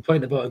interesting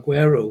point about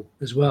Aguero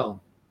as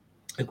well.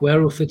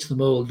 Aguero fits the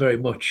mold very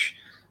much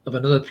of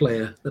another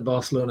player that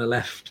Barcelona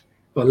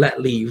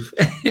let leave,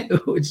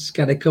 which is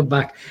kind of come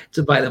back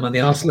to bite them on the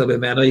arse a little bit,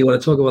 man. I know you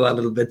want to talk about that a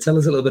little bit. Tell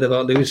us a little bit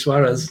about Luis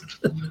Suarez.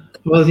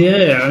 Well,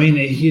 yeah, I mean,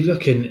 you're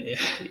looking,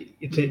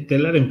 they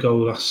let him go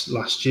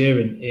last year,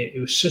 and it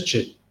was such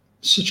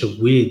a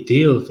weird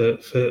deal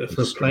for a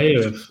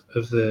player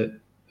of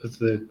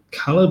the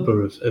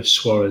caliber of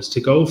Suarez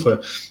to go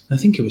for. I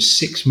think it was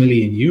 €6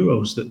 million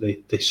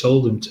that they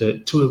sold him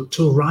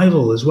to a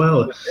rival as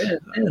well. Yeah,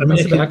 I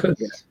mean,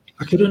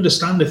 I could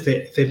understand if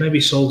they maybe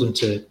sold him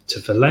to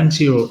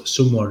Valencia or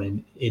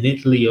someone in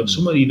Italy or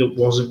somebody that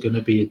wasn't going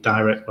to be a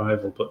direct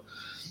rival, but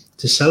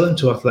to sell him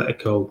to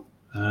Atletico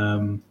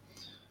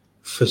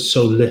for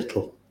so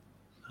little.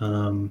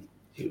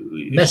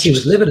 Messi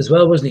was livid as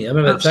well, wasn't he? I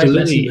remember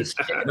absolutely.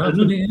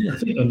 I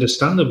think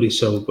understandably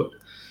so, but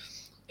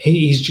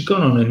he's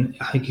gone on, and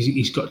I think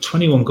he's got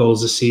 21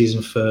 goals this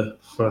season for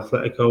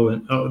Atletico,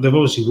 and they've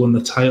obviously won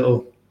the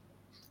title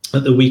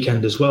at the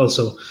weekend as well.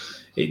 So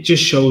it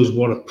just shows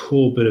what a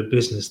poor bit of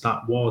business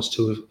that was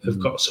to have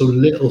got so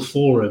little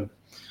for him.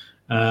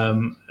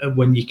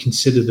 When you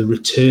consider the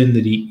return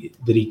that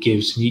he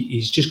gives,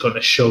 he's just got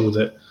to show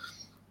that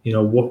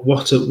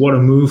what a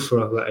move for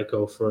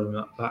Atletico for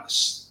him.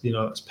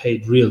 That's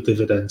paid real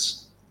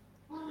dividends.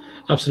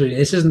 Absolutely.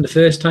 This isn't the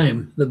first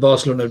time that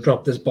Barcelona have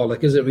dropped this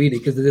bollock, is it really?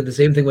 Because they did the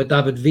same thing with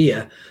David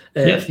Villa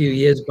a few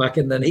years back,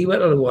 and then he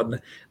went on and won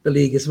the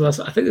league as well.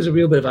 So I think there's a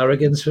real bit of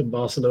arrogance from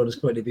Barcelona's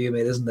point of view,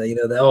 mate, isn't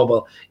there? They're,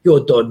 well,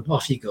 you're done.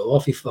 Off you go.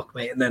 Off you fuck,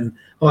 mate. And then,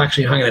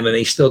 actually, hang on a minute,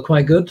 he's still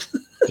quite good.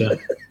 Yeah.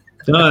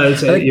 No,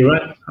 you're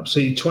right.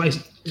 Absolutely.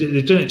 Twice.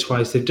 They've done it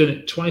twice. They've done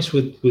it twice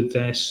with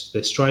their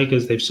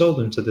strikers. They've sold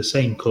them to the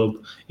same club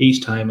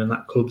each time, and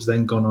that club's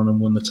then gone on and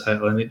won the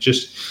title. And it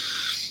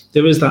just,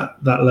 there is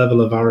that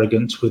level of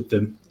arrogance with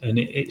them, and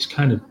it's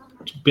kind of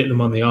bit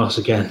them on the arse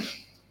again.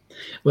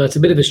 Well, it's a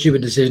bit of a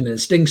stupid decision. It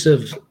stinks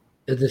of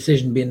a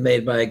decision being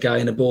made by a guy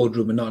in a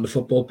boardroom and not on a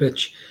football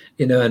pitch,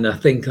 and I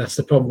think that's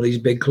the problem with these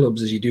big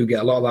clubs, is you do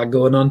get a lot of that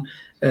going on,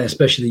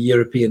 especially the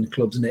European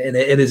clubs, and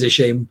it is a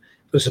shame,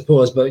 I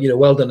suppose. But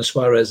well done to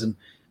Suarez and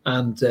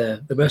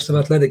the rest of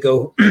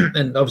Atletico,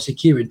 and obviously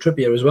Kieran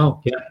Trippier as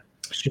well. Yeah,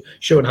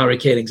 showing Harry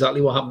Kane exactly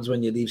what happens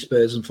when you leave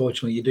Spurs.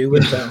 Unfortunately, you do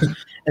win towns.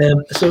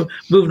 So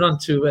moving on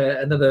to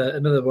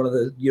another one of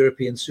the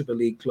European Super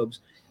League clubs.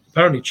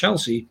 Apparently,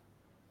 Chelsea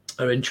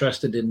are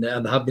interested in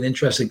and have been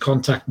interested in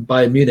contacting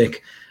Bayern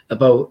Munich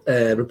about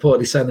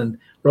reportedly signing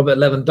Robert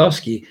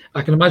Lewandowski.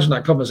 I can imagine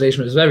that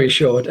conversation was very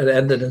short and it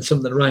ended in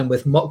something rhyme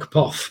with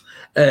Mokpov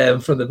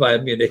from the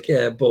Bayern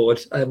Munich board,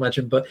 I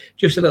imagine. But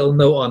just a little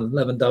note on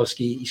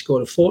Lewandowski. He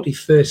scored a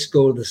 41st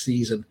goal of the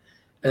season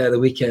the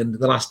weekend,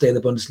 the last day of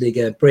the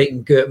Bundesliga,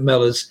 breaking Gerd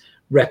Muller's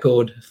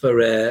record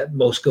for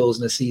most goals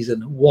in a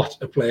season. What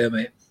a player,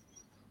 mate.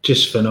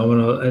 Just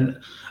phenomenal. And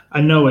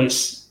I know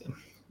it's,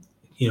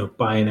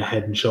 Bayern are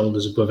head and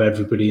shoulders above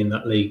everybody in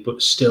that league,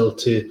 but still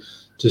to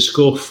to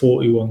score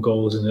 41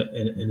 goals in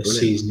a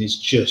season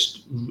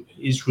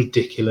is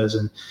ridiculous,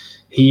 and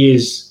he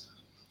is,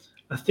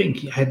 I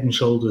think, head and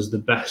shoulders the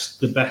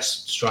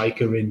best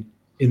striker in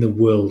the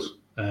world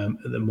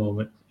at the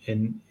moment,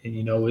 and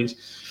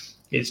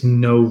it's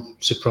no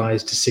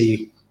surprise to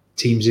see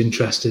teams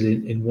interested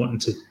in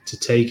wanting to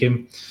take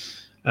him.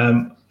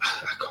 I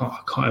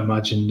can't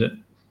imagine that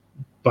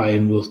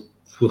Bayern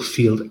will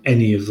field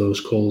any of those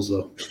calls,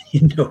 though.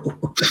 No,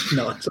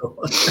 not at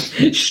all.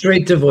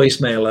 Straight to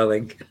voicemail, I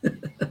think.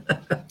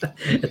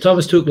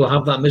 Thomas Tuchel will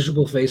have that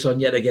miserable face on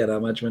yet again, I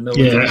imagine. No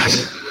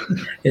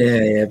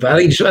yeah. But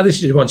I think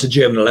he wants a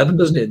German 11,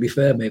 doesn't he? To be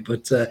fair, mate.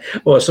 But a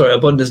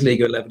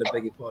Bundesliga 11, I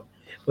beg your pardon.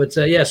 But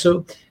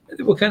so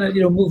we're kind of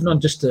moving on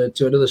just to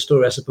another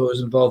story, I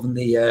suppose, involving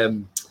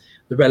the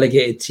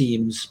relegated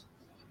teams.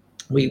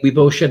 We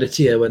both shed a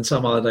tear when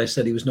Sam Allardyce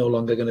said he was no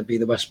longer going to be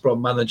the West Brom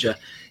manager.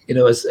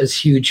 As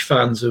huge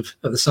fans of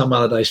the Sam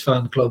Allardyce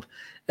fan club,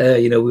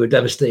 we were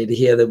devastated to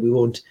hear that we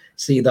won't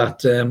see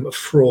that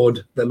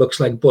fraud that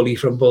looks like Bully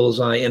from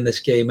Bullseye in this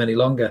game any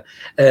longer.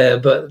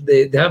 But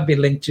they have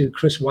been linked to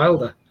Chris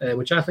Wilder,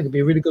 which I think would be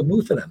a really good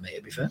move for them, mate,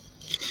 to be fair.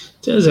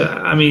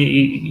 I mean,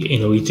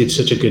 he did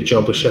such a good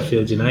job with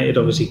Sheffield United,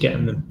 obviously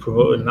getting them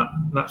promoted in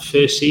that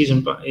first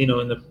season, but in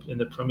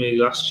the Premier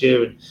League last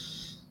year, and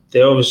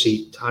they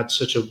obviously had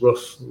such a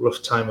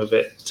rough time of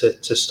it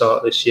to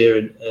start this year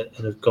and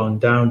have gone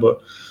down.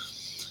 But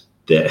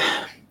there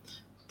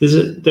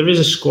is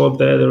a squad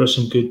there. There are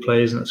some good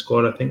players in that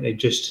squad. I think I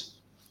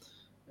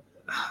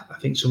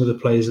think some of the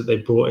players that they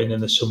brought in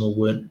the summer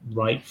weren't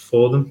right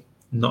for them,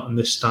 not in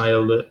the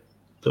style that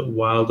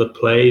Wilder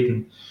played,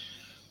 and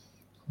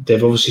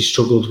they've obviously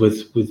struggled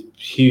with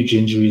huge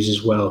injuries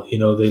as well.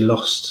 They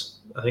lost,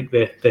 I think,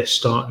 their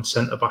starting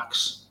centre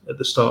backs at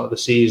the start of the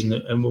season,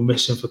 and we're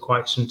missing for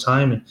quite some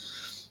time. And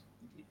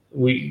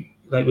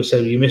like we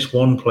said, you miss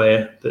one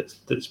player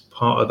that's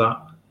part of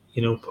that,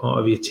 part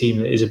of your team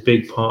that is a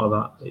big part of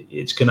that.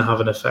 It's going to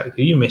have an effect. If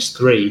you miss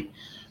 3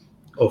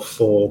 or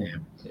 4,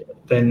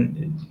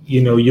 then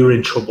you're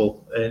in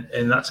trouble,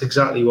 and that's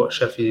exactly what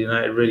Sheffield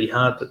United really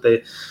had. That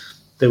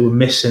they were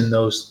missing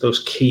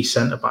those key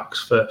centre backs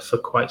for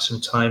quite some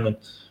time, and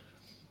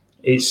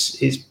it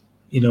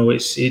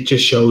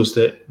just shows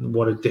that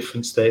what a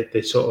difference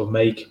they sort of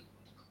make.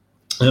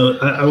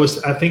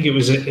 I think it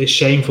was a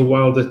shame for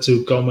Wilder to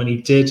have gone when he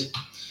did,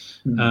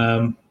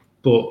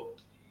 but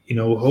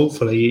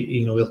hopefully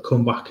he'll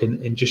come back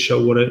and just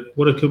show what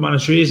a good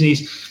manager he is. And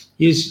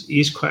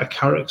he's quite a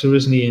character,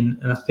 isn't he? And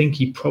I think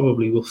he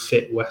probably will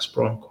fit West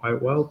Brom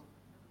quite well.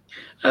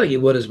 I think he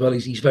would as well.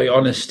 He's very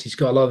honest. He's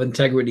got a lot of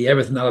integrity.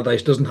 Everything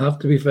Allardyce doesn't have,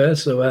 to be fair.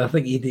 So I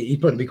think he'd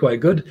probably be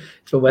quite good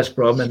for West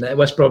Brom. And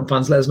West Brom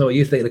fans, let us know what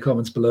you think in the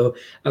comments below.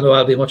 I know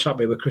I'll be much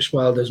happier with Chris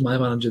Wilder as my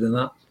manager than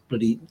that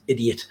bloody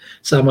idiot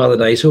Sam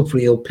Allardyce.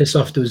 Hopefully he'll piss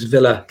off to his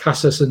Villa,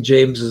 Casa St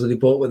James's that he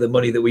bought with the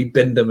money that we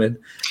binned him in,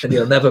 and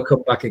he'll never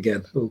come back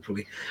again,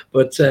 hopefully.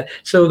 But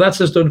so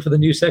that's us done for the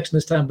news section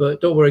this time.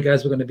 But don't worry,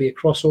 guys, we're going to be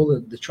across all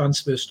the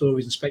transfer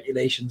stories and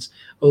speculations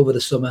over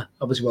the summer.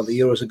 Obviously, while the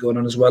Euros are going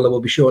on as well, and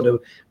we'll be sure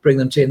to bring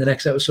them to you in the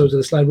next episodes of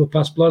the Slide Rule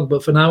Pass blog.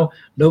 But for now,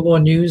 no more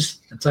news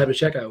and time to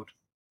check out.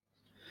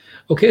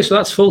 Okay, so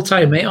that's full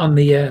time, mate, on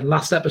the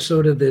last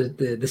episode of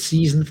the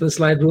season for the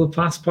Slide Rule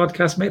Pass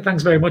podcast, mate.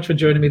 Thanks very much for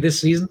joining me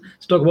this season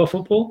to talk about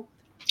football.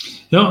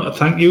 No,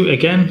 thank you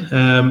again.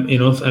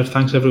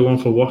 Thanks everyone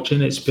for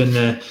watching. It's been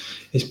a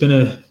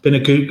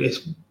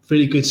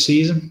really good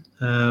season.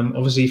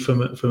 Obviously,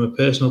 from a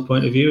personal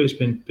point of view, it's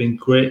been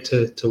great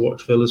to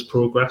watch Villa's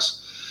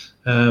progress.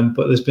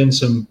 But there's been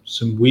some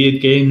weird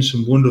games,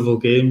 some wonderful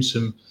games,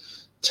 some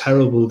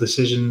terrible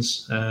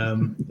decisions,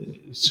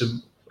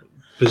 some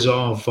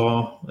bizarre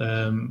VAR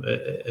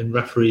and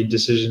referee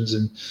decisions,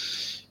 and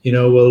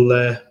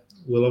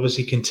we'll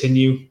obviously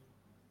continue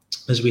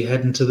as we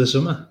head into the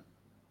summer.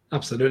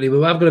 Absolutely.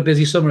 Well, I've got a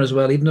busy summer as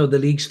well. Even though the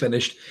league's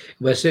finished,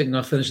 we're certainly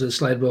not finished with the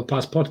Slide Rule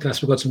Pass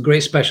podcast. We've got some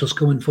great specials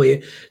coming for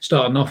you,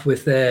 starting off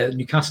with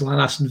Newcastle and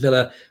Aston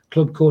Villa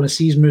Club Corner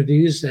season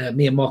reviews.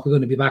 Me and Mark are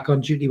going to be back on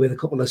duty with a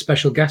couple of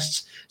special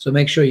guests. So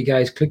make sure you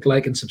guys click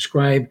like and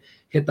subscribe.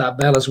 Hit that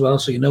bell as well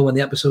so you know when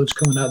the episode's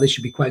coming out. They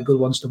should be quite good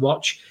ones to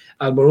watch.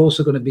 And we're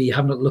also going to be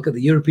having a look at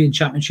the European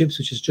Championships,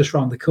 which is just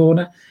around the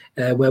corner,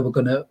 where we're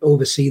going to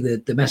oversee the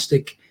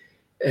domestic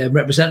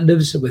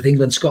representatives with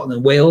England, Scotland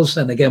and Wales.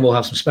 And again, we'll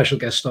have some special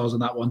guest stars on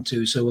that one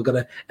too. So we've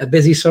got a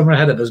busy summer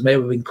ahead of us, mate.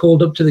 We've been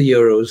called up to the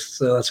Euros,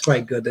 so that's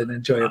quite good and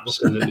enjoyable.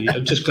 Absolutely.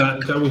 I'm just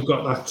glad we've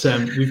got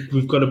that.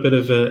 We've got a bit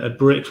of a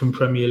break from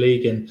Premier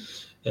League and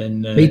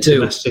Me too.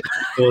 Domestic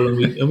football,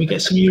 and we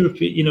get some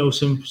European,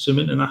 some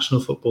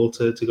international football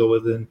to go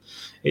with, and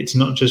it's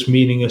not just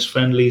meaningless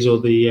friendlies or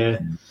the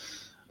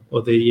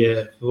what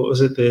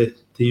was it, the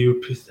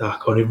European, I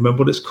can't even remember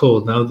what it's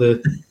called now,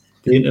 the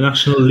the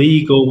International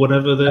League or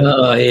whatever.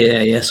 Oh,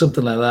 yeah,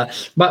 something like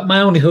that. But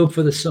my only hope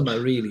for the summer,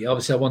 really,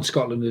 obviously I want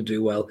Scotland to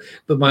do well,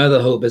 but my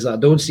other hope is that I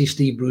don't see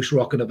Steve Bruce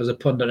rocking up as a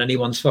pundit on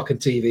anyone's fucking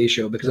TV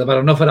show, because I've had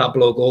enough of that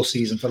bloke all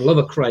season. For the love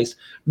of Christ,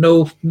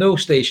 no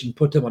station,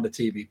 put him on the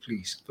TV,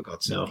 please, for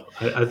God's sake. No,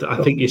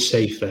 I think you're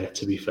safe there,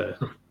 to be fair.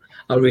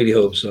 I really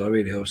hope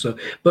so.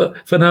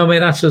 But for now, mate,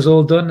 that's us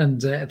all done. And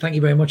thank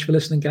you very much for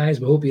listening, guys.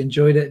 We hope you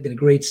enjoyed it. It's been a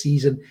great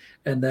season.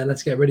 And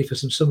let's get ready for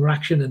some summer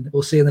action. And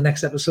we'll see you in the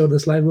next episode of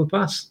the Slide Rule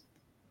Pass.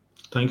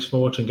 Thanks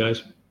for watching,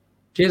 guys.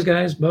 Cheers,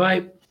 guys.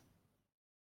 Bye-bye.